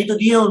ताकत हमने ही तो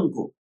दी है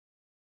उनको।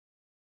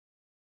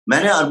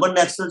 मैंने अर्बन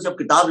नक्सल जब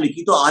किताब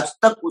लिखी तो आज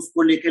तक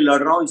उसको लेके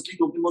लड़ रहा हूं, इसलिए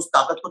क्योंकि मैं उस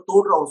ताकत को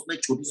तोड़ रहा हूं। उसमें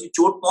एक छोटी सी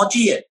चोट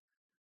पहुंची है।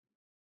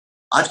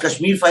 आज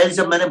कश्मीर फाइल्स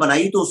जब मैंने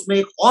बनाई तो उसमें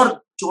एक और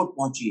चोट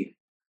पहुंची है।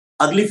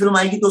 अगली फिल्म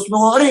आएगी तो उसमें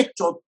और एक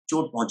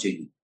चोट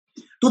पहुंचेगी।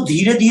 तो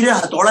धीरे धीरे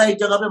हथौड़ा एक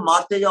जगह पे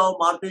मारते जाओ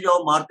मारते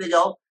जाओ मारते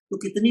जाओ, तो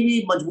कितनी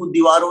भी मजबूत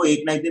दीवार हो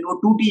एक ना एक दिन वो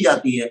टूट ही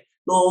जाती है।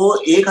 तो वो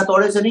एक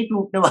हथौड़े से नहीं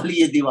टूटने वाली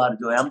ये दीवार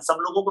जो है, हम सब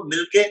लोगों को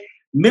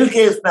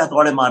मिलके इस पे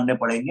हथौड़े मारने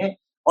पड़ेंगे,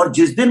 और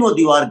जिस दिन वो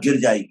दीवार गिर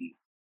जाएगी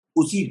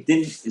उसी दिन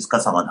इसका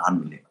समाधान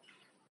मिलेगा।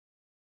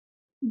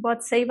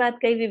 बहुत सही बात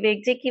कही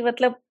विवेक जी की,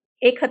 मतलब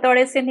एक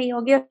हथौड़े से नहीं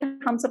होगी और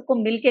हम सबको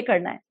मिलके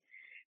करना है।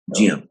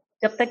 जी हाँ।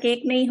 जब तक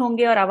एक नहीं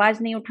होंगे और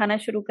आवाज नहीं उठाना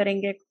शुरू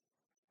करेंगे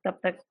तब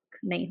तक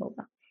नहीं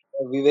होगा।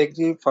 Vivek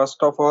ji,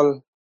 first of all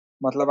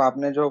मतलब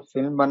आपने जो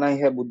फिल्म बनाई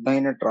है Buddha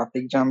in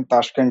traffic jam,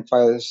 Tashkent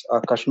files,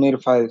 Kashmir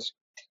files,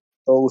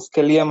 तो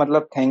उसके लिए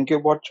मतलब थैंक यू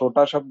बहुत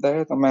छोटा शब्द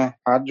है, तो मैं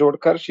हाथ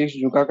जोड़कर शीश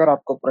झुकाकर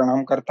आपको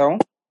प्रणाम करता हूँ।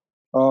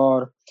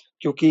 और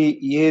क्योंकि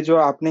ये जो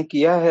आपने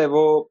किया है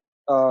वो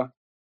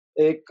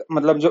एक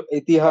मतलब जो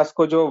इतिहास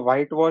को जो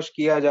व्हाइट वॉश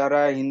किया जा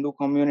रहा है हिंदू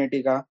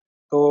कम्युनिटी का,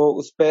 तो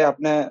उस पे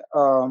आपने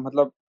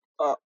मतलब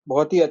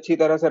बहुत ही अच्छी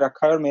तरह से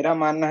रखा है। और मेरा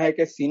मानना है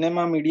कि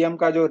सिनेमा मीडियम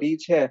का जो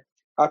रीच है,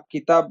 आप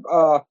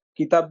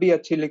किताब भी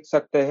अच्छी लिख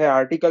सकते हैं,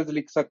 आर्टिकल्स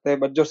लिख सकते हैं,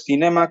 बट जो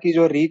सिनेमा की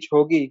जो रीच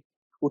होगी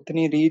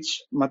उतनी रीच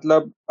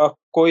मतलब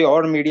कोई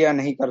और मीडिया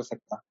नहीं कर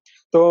सकता।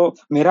 तो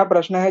मेरा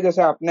प्रश्न है,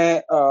 जैसे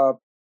आपने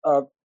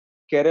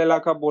केरला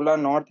का बोला,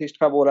 नॉर्थ ईस्ट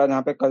का बोला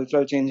जहाँ पे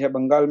कल्चरल चेंज है,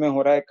 बंगाल में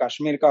हो रहा है,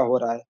 कश्मीर का हो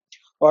रहा है,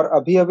 और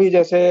अभी अभी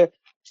जैसे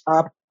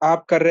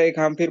आप कर रहे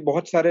काम, फिर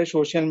बहुत सारे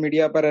सोशल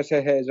मीडिया पर ऐसे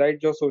है राइट,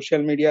 जो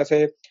सोशल मीडिया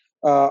से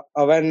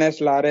अवेयरनेस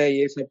ला रहे हैं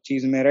ये सब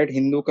चीज में राइट,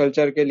 हिंदू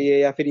कल्चर के लिए,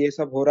 या फिर ये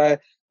सब हो रहा है,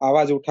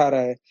 आवाज उठा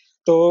रहा है।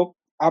 तो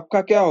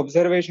आपका क्या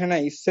ऑब्जर्वेशन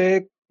है इससे?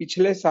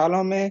 पिछले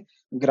सालों में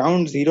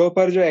ग्राउंड जीरो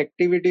पर जो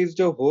एक्टिविटीज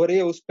जो हो रही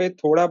है उस पर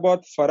थोड़ा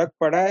बहुत फर्क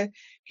पड़ा है?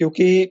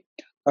 क्योंकि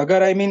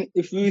अगर I mean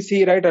if we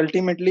see right,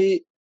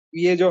 ultimately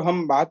ये जो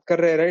हम बात कर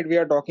रहे हैं right, we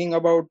are talking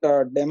about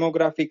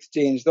demographics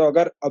change, तो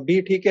अगर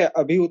अभी ठीक है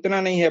अभी उतना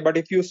नहीं है, but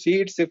if you see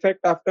its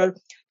effect after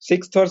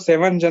 6th और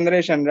 7th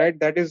generation right,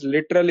 that is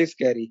literally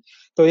scary.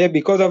 तो ये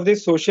because of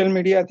this social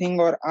media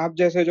thing, और आप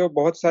जैसे जो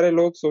बहुत सारे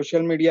लोग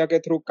सोशल मीडिया के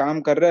थ्रू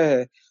काम कर रहे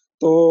हैं,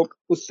 तो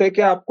उससे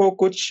क्या आपको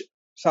कुछ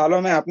सालों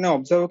में आपने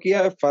ऑब्जर्व किया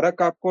है,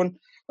 फर्क आपको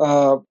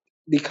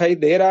दिखाई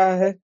दे रहा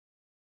है?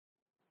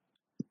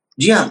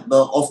 जी हाँ,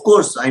 ऑफ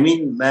कोर्स, आई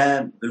मीन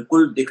मैं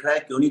बिल्कुल दिख रहा है,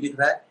 क्यों नहीं दिख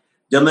रहा है।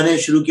 जब मैंने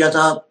शुरू किया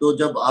था, तो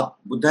जब आप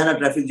बुद्धा ना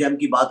ट्रैफिक जैम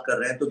की बात कर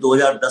रहे हैं, तो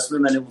 2010 में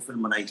मैंने वो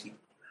फिल्म बनाई थी,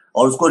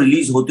 और उसको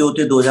रिलीज होते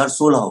होते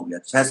 2016 हो गया।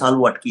 6 साल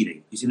वो अटकी रही,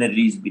 किसी ने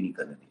रिलीज भी नहीं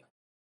करने दिया,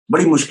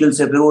 बड़ी मुश्किल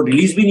से। फिर वो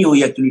रिलीज भी नहीं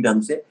हुई एक्चुअली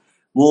ढंग से।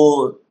 वो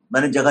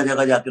मैंने जगह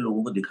जगह जाके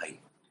लोगों को दिखाई,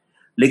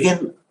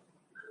 लेकिन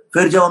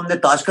फिर जब हमने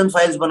ताशकंद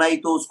फाइल्स बनाई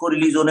तो उसको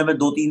रिलीज होने में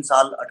 2-3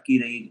 साल अटकी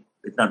रही,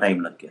 इतना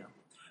टाइम लग गया।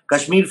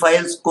 कश्मीर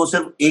फाइल्स को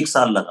सिर्फ 1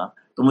 साल लगा,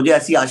 तो मुझे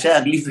ऐसी आशा है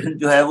अगली फिल्म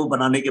जो है वो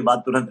बनाने के बाद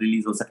तुरंत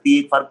रिलीज हो सकती है।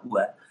 एक फर्क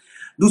हुआ है।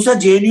 दूसरा,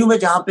 जेएनयू में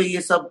जहां पे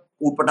ये सब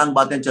ऊटपटांग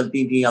बातें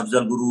चलती थी,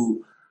 अफजल गुरु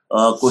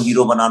को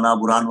हीरो बनाना,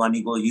 बुरहान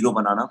वानी को हीरो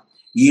बनाना,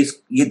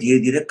 ये धीरे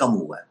धीरे कम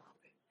हुआ है।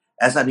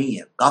 ऐसा नहीं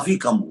है, काफी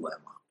कम हुआ है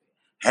वहां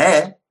पे।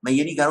 है, मैं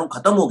ये नहीं कह रहा हूँ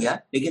खत्म हो गया,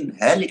 लेकिन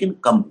है, लेकिन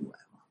कम हुआ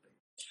है वहां पे।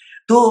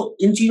 तो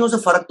इन चीजों से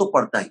फर्क तो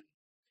पड़ता ही।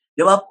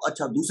 जब आप,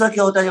 अच्छा दूसरा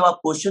क्या होता है, जब आप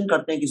क्वेश्चन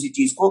करते हैं किसी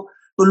चीज को,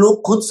 तो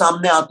लोग खुद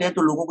सामने आते हैं,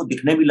 तो लोगों को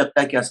दिखने भी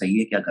लगता है क्या सही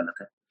है क्या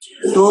गलत है,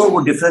 तो वो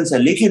डिफरेंस है।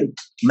 लेकिन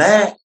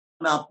मैं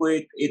आपको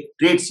एक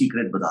ट्रेड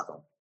सीक्रेट बताता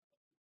हूं।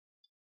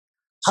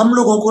 हम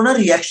लोगों को ना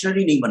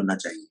रिएक्शनरी नहीं बनना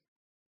चाहिए।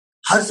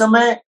 हर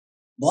समय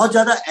बहुत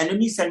ज्यादा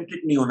एनिमी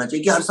सेंट्रिक नहीं होना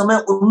चाहिए कि हर समय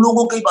उन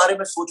लोगों के बारे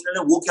में सोच रहे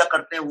हैं वो क्या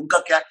करते हैं, उनका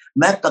क्या है।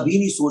 मैं कभी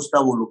नहीं सोचता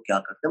वो लोग क्या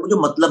करते हैं, मुझे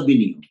मतलब भी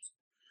नहीं होता।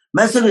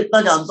 मैं सिर्फ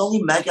इतना जानता हूं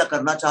कि मैं क्या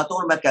करना चाहता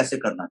हूं और मैं कैसे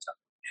करना चाहता हूं।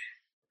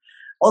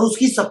 और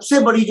उसकी सबसे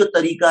बड़ी जो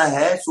तरीका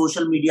है,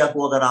 सोशल मीडिया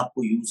को अगर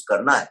आपको यूज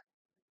करना है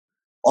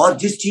और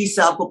जिस चीज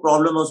से आपको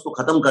प्रॉब्लम है उसको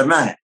खत्म करना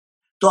है,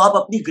 तो आप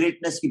अपनी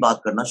ग्रेटनेस की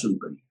बात करना शुरू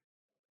करिए।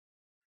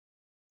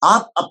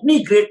 आप अपनी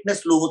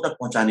ग्रेटनेस लोगों तक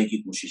पहुंचाने की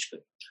कोशिश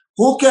करिए।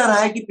 हो क्या रहा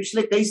है कि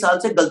पिछले कई साल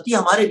से गलती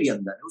हमारे भी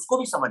अंदर है, उसको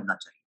भी समझना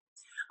चाहिए।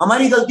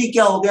 हमारी गलती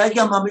क्या हो गया है कि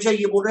हम हमेशा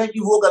ये बोल रहे हैं कि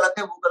वो गलत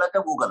है, वो गलत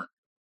है, वो गलत है,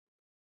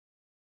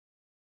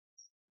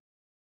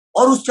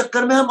 और उस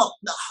चक्कर में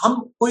हम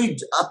कोई,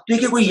 अब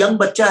देखिए कोई यंग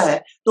बच्चा है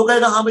तो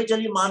कहेगा हाँ भाई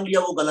चलिए मान लिया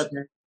वो गलत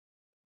है,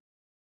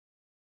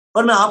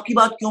 पर मैं आपकी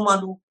बात क्यों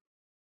मानूं।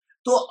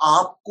 तो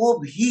आपको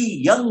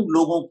भी यंग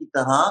लोगों की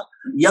तरह,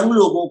 यंग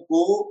लोगों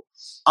को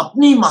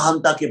अपनी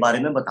महानता के बारे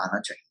में बताना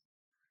चाहिए।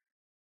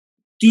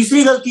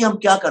 तीसरी गलती हम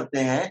क्या करते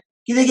हैं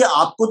कि देखिए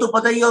आपको तो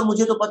पता ही है और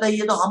मुझे तो पता ही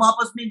है, तो हम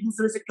आपस में एक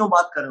दूसरे से क्यों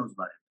बात करें उस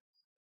बारे में।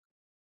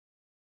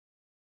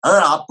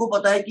 अगर आपको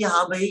पता है कि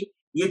हाँ भाई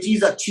ये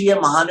चीज अच्छी है,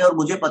 महान है, और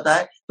मुझे पता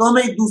है, तो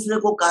हमें एक दूसरे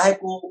को काहे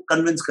को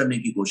कन्विंस करने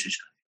की कोशिश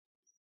करें।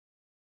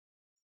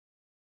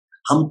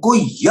 हमको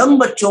यंग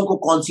बच्चों को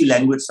कौन सी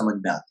लैंग्वेज समझ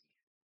में आती है,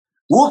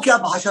 वो क्या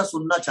भाषा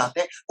सुनना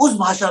चाहते हैं, उस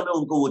भाषा में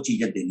उनको वो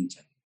चीजें देनी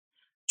चाहिए।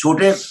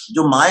 छोटे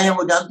जो माएँ हैं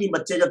वो जानती हैं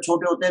बच्चे जब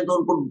छोटे होते हैं तो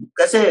उनको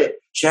कैसे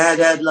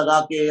शहद लगा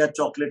के या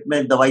चॉकलेट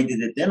में दवाई दे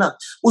देते हैं ना,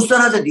 उस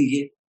तरह से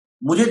दीजिए।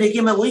 मुझे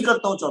देखिए मैं वही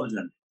करता हूँ 24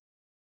 घंटे,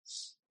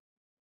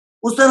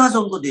 उस तरह से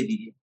उनको दे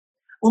दीजिए।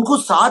 उनको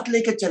साथ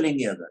लेके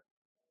चलेंगे अगर,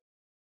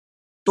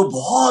 तो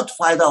बहुत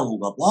फायदा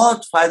होगा,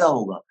 बहुत फायदा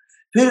होगा।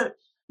 फिर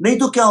नहीं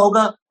तो क्या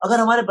होगा, अगर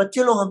हमारे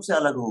बच्चे लोग हमसे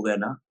अलग हो गए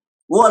ना,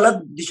 वो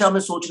अलग दिशा में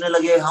सोचने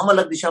लगे, हम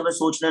अलग दिशा में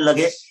सोचने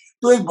लगे,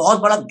 तो एक बहुत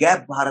बड़ा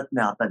गैप भारत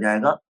में आता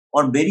जाएगा।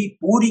 और मेरी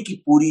पूरी की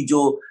पूरी जो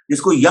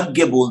जिसको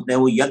यज्ञ बोलते हैं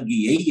वो यज्ञ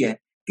यही है,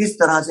 किस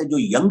तरह से जो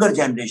यंगर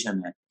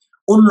जनरेशन है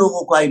उन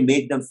लोगों को I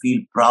make them feel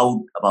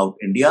proud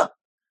about India.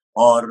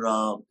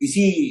 और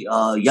इसी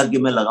यज्ञ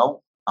में लगाऊं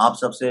आप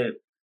सबसे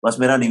बस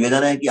मेरा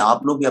निवेदन है कि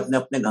आप लोग भी अपने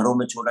अपने घरों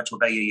में छोटा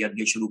छोटा ये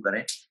यज्ञ शुरू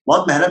करें।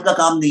 बहुत मेहनत का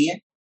काम नहीं है,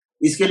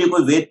 इसके लिए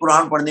कोई वेद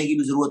पुराण पढ़ने की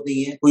भी जरूरत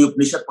नहीं है, कोई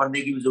उपनिषद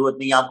पढ़ने की भी जरूरत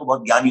नहीं है, आपको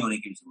बहुत ज्ञानी होने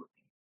की भी जरूरत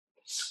नहीं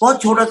है।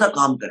 बहुत छोटा सा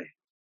काम करें,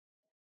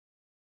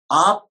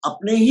 आप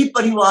अपने ही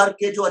परिवार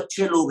के जो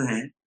अच्छे लोग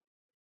हैं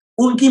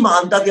उनकी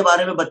महानता के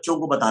बारे में बच्चों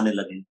को बताने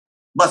लगे।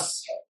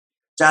 बस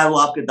चाहे वो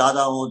आपके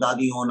दादा हो,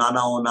 दादी हो,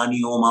 नाना हो, नानी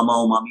हो, मामा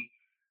हो, मामी,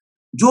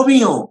 जो भी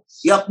हो,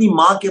 या अपनी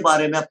माँ के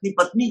बारे में, अपनी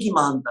पत्नी की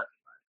महानता के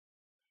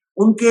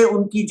बारे में,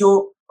 उनकी जो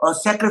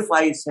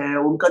सेक्रीफाइस है,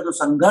 उनका जो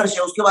संघर्ष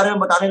है उसके बारे में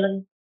बताने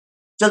लगे।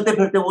 चलते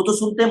फिरते वो तो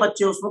सुनते हैं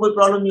बच्चे, उसमें कोई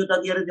प्रॉब्लम नहीं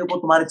होता कि अरे देखो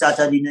तुम्हारे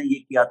चाचा जी ने ये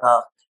किया था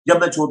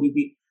जब मैं छोटी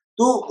थी।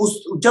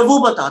 तो जब वो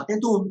बताते हैं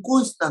तो उनको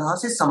इस तरह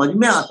से समझ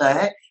में आता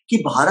है कि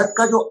भारत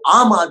का जो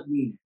आम आदमी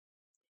है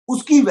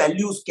उसकी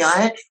वैल्यूज क्या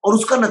है और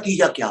उसका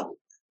नतीजा क्या हो।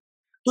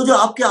 तो जो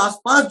आपके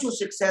आसपास जो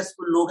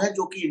सक्सेसफुल लोग हैं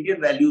जो कि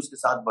इंडियन वैल्यूज के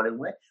साथ बड़े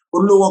हुए हैं,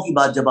 उन लोगों की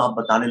बात जब आप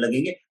बताने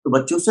लगेंगे तो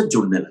बच्चे उससे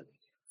जुड़ने लगेंगे।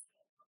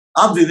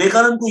 आप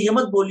विवेकानंद को ये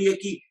मत बोलिए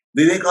कि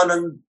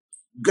विवेकानंद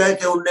गए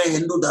थे, उनने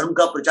हिंदू धर्म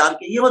का प्रचार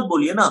किया, ये मत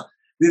बोलिए ना।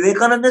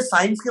 विवेकानंद ने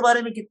साइंस के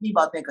बारे में कितनी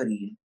बातें करी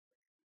हैं।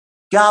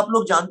 क्या आप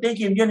लोग जानते हैं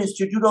कि इंडियन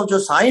इंस्टीट्यूट ऑफ जो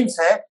साइंस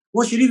है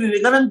वो श्री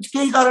विवेकानंद के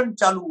ही कारण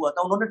चालू हुआ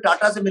था। उन्होंने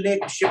टाटा से मिले,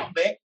 एक शिप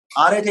में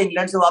आ रहे थे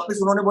इंग्लैंड से वापस,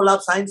 उन्होंने बोला आप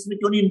साइंस में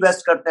क्यों नहीं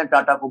इन्वेस्ट करते हैं,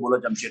 टाटा को बोला,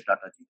 जमशेद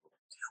टाटा जी को,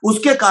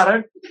 उसके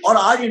कारण। और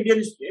आज इंडियन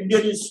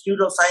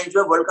इंस्टीट्यूट ऑफ साइंस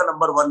जो है वर्ल्ड का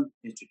नंबर 1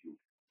 इंस्टीट्यूट।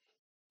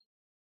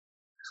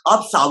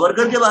 आप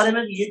सावरकर के बारे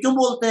में ये क्यों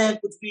बोलते हैं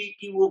कुछ भी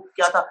कि वो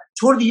क्या था,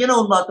 छोड़ दीजिए ना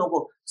उन बातों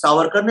को।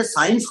 सावरकर ने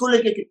साइंस को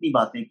लेके कितनी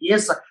बातें की है,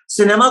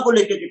 सिनेमा को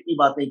लेके कितनी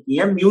बातें की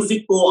है,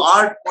 म्यूजिक को,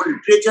 आर्ट को,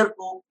 लिटरेचर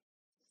को,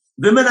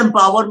 विमेन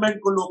एम्पावरमेंट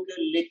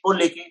को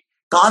लेके,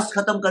 कास्ट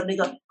खत्म करने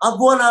का। अब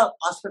वो वाला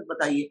एस्पेक्ट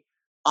बताइए।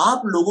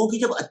 आप लोगों की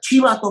जब अच्छी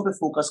बातों पे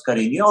फोकस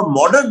करेंगे और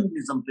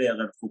मॉडर्निज्म पे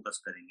अगर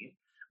फोकस करेंगे,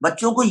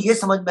 बच्चों को ये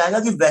समझ में आएगा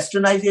कि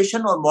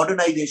वेस्टर्नाइजेशन और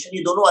मॉडर्नाइजेशन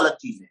ये दोनों अलग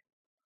चीजें हैं।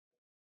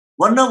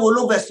 वरना वो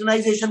लोग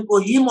वेस्टर्नाइजेशन को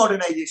ही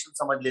मॉडर्नाइजेशन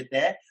समझ लेते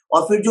हैं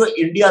और फिर जो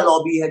इंडिया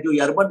लॉबी है,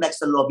 जो अर्बन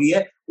नक्सल लॉबी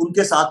है,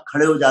 उनके साथ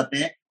खड़े हो जाते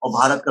हैं और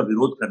भारत का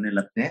विरोध करने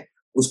लगते हैं।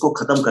 उसको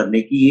खत्म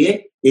करने की ये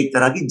एक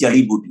तरह की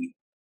जड़ी बूटी है।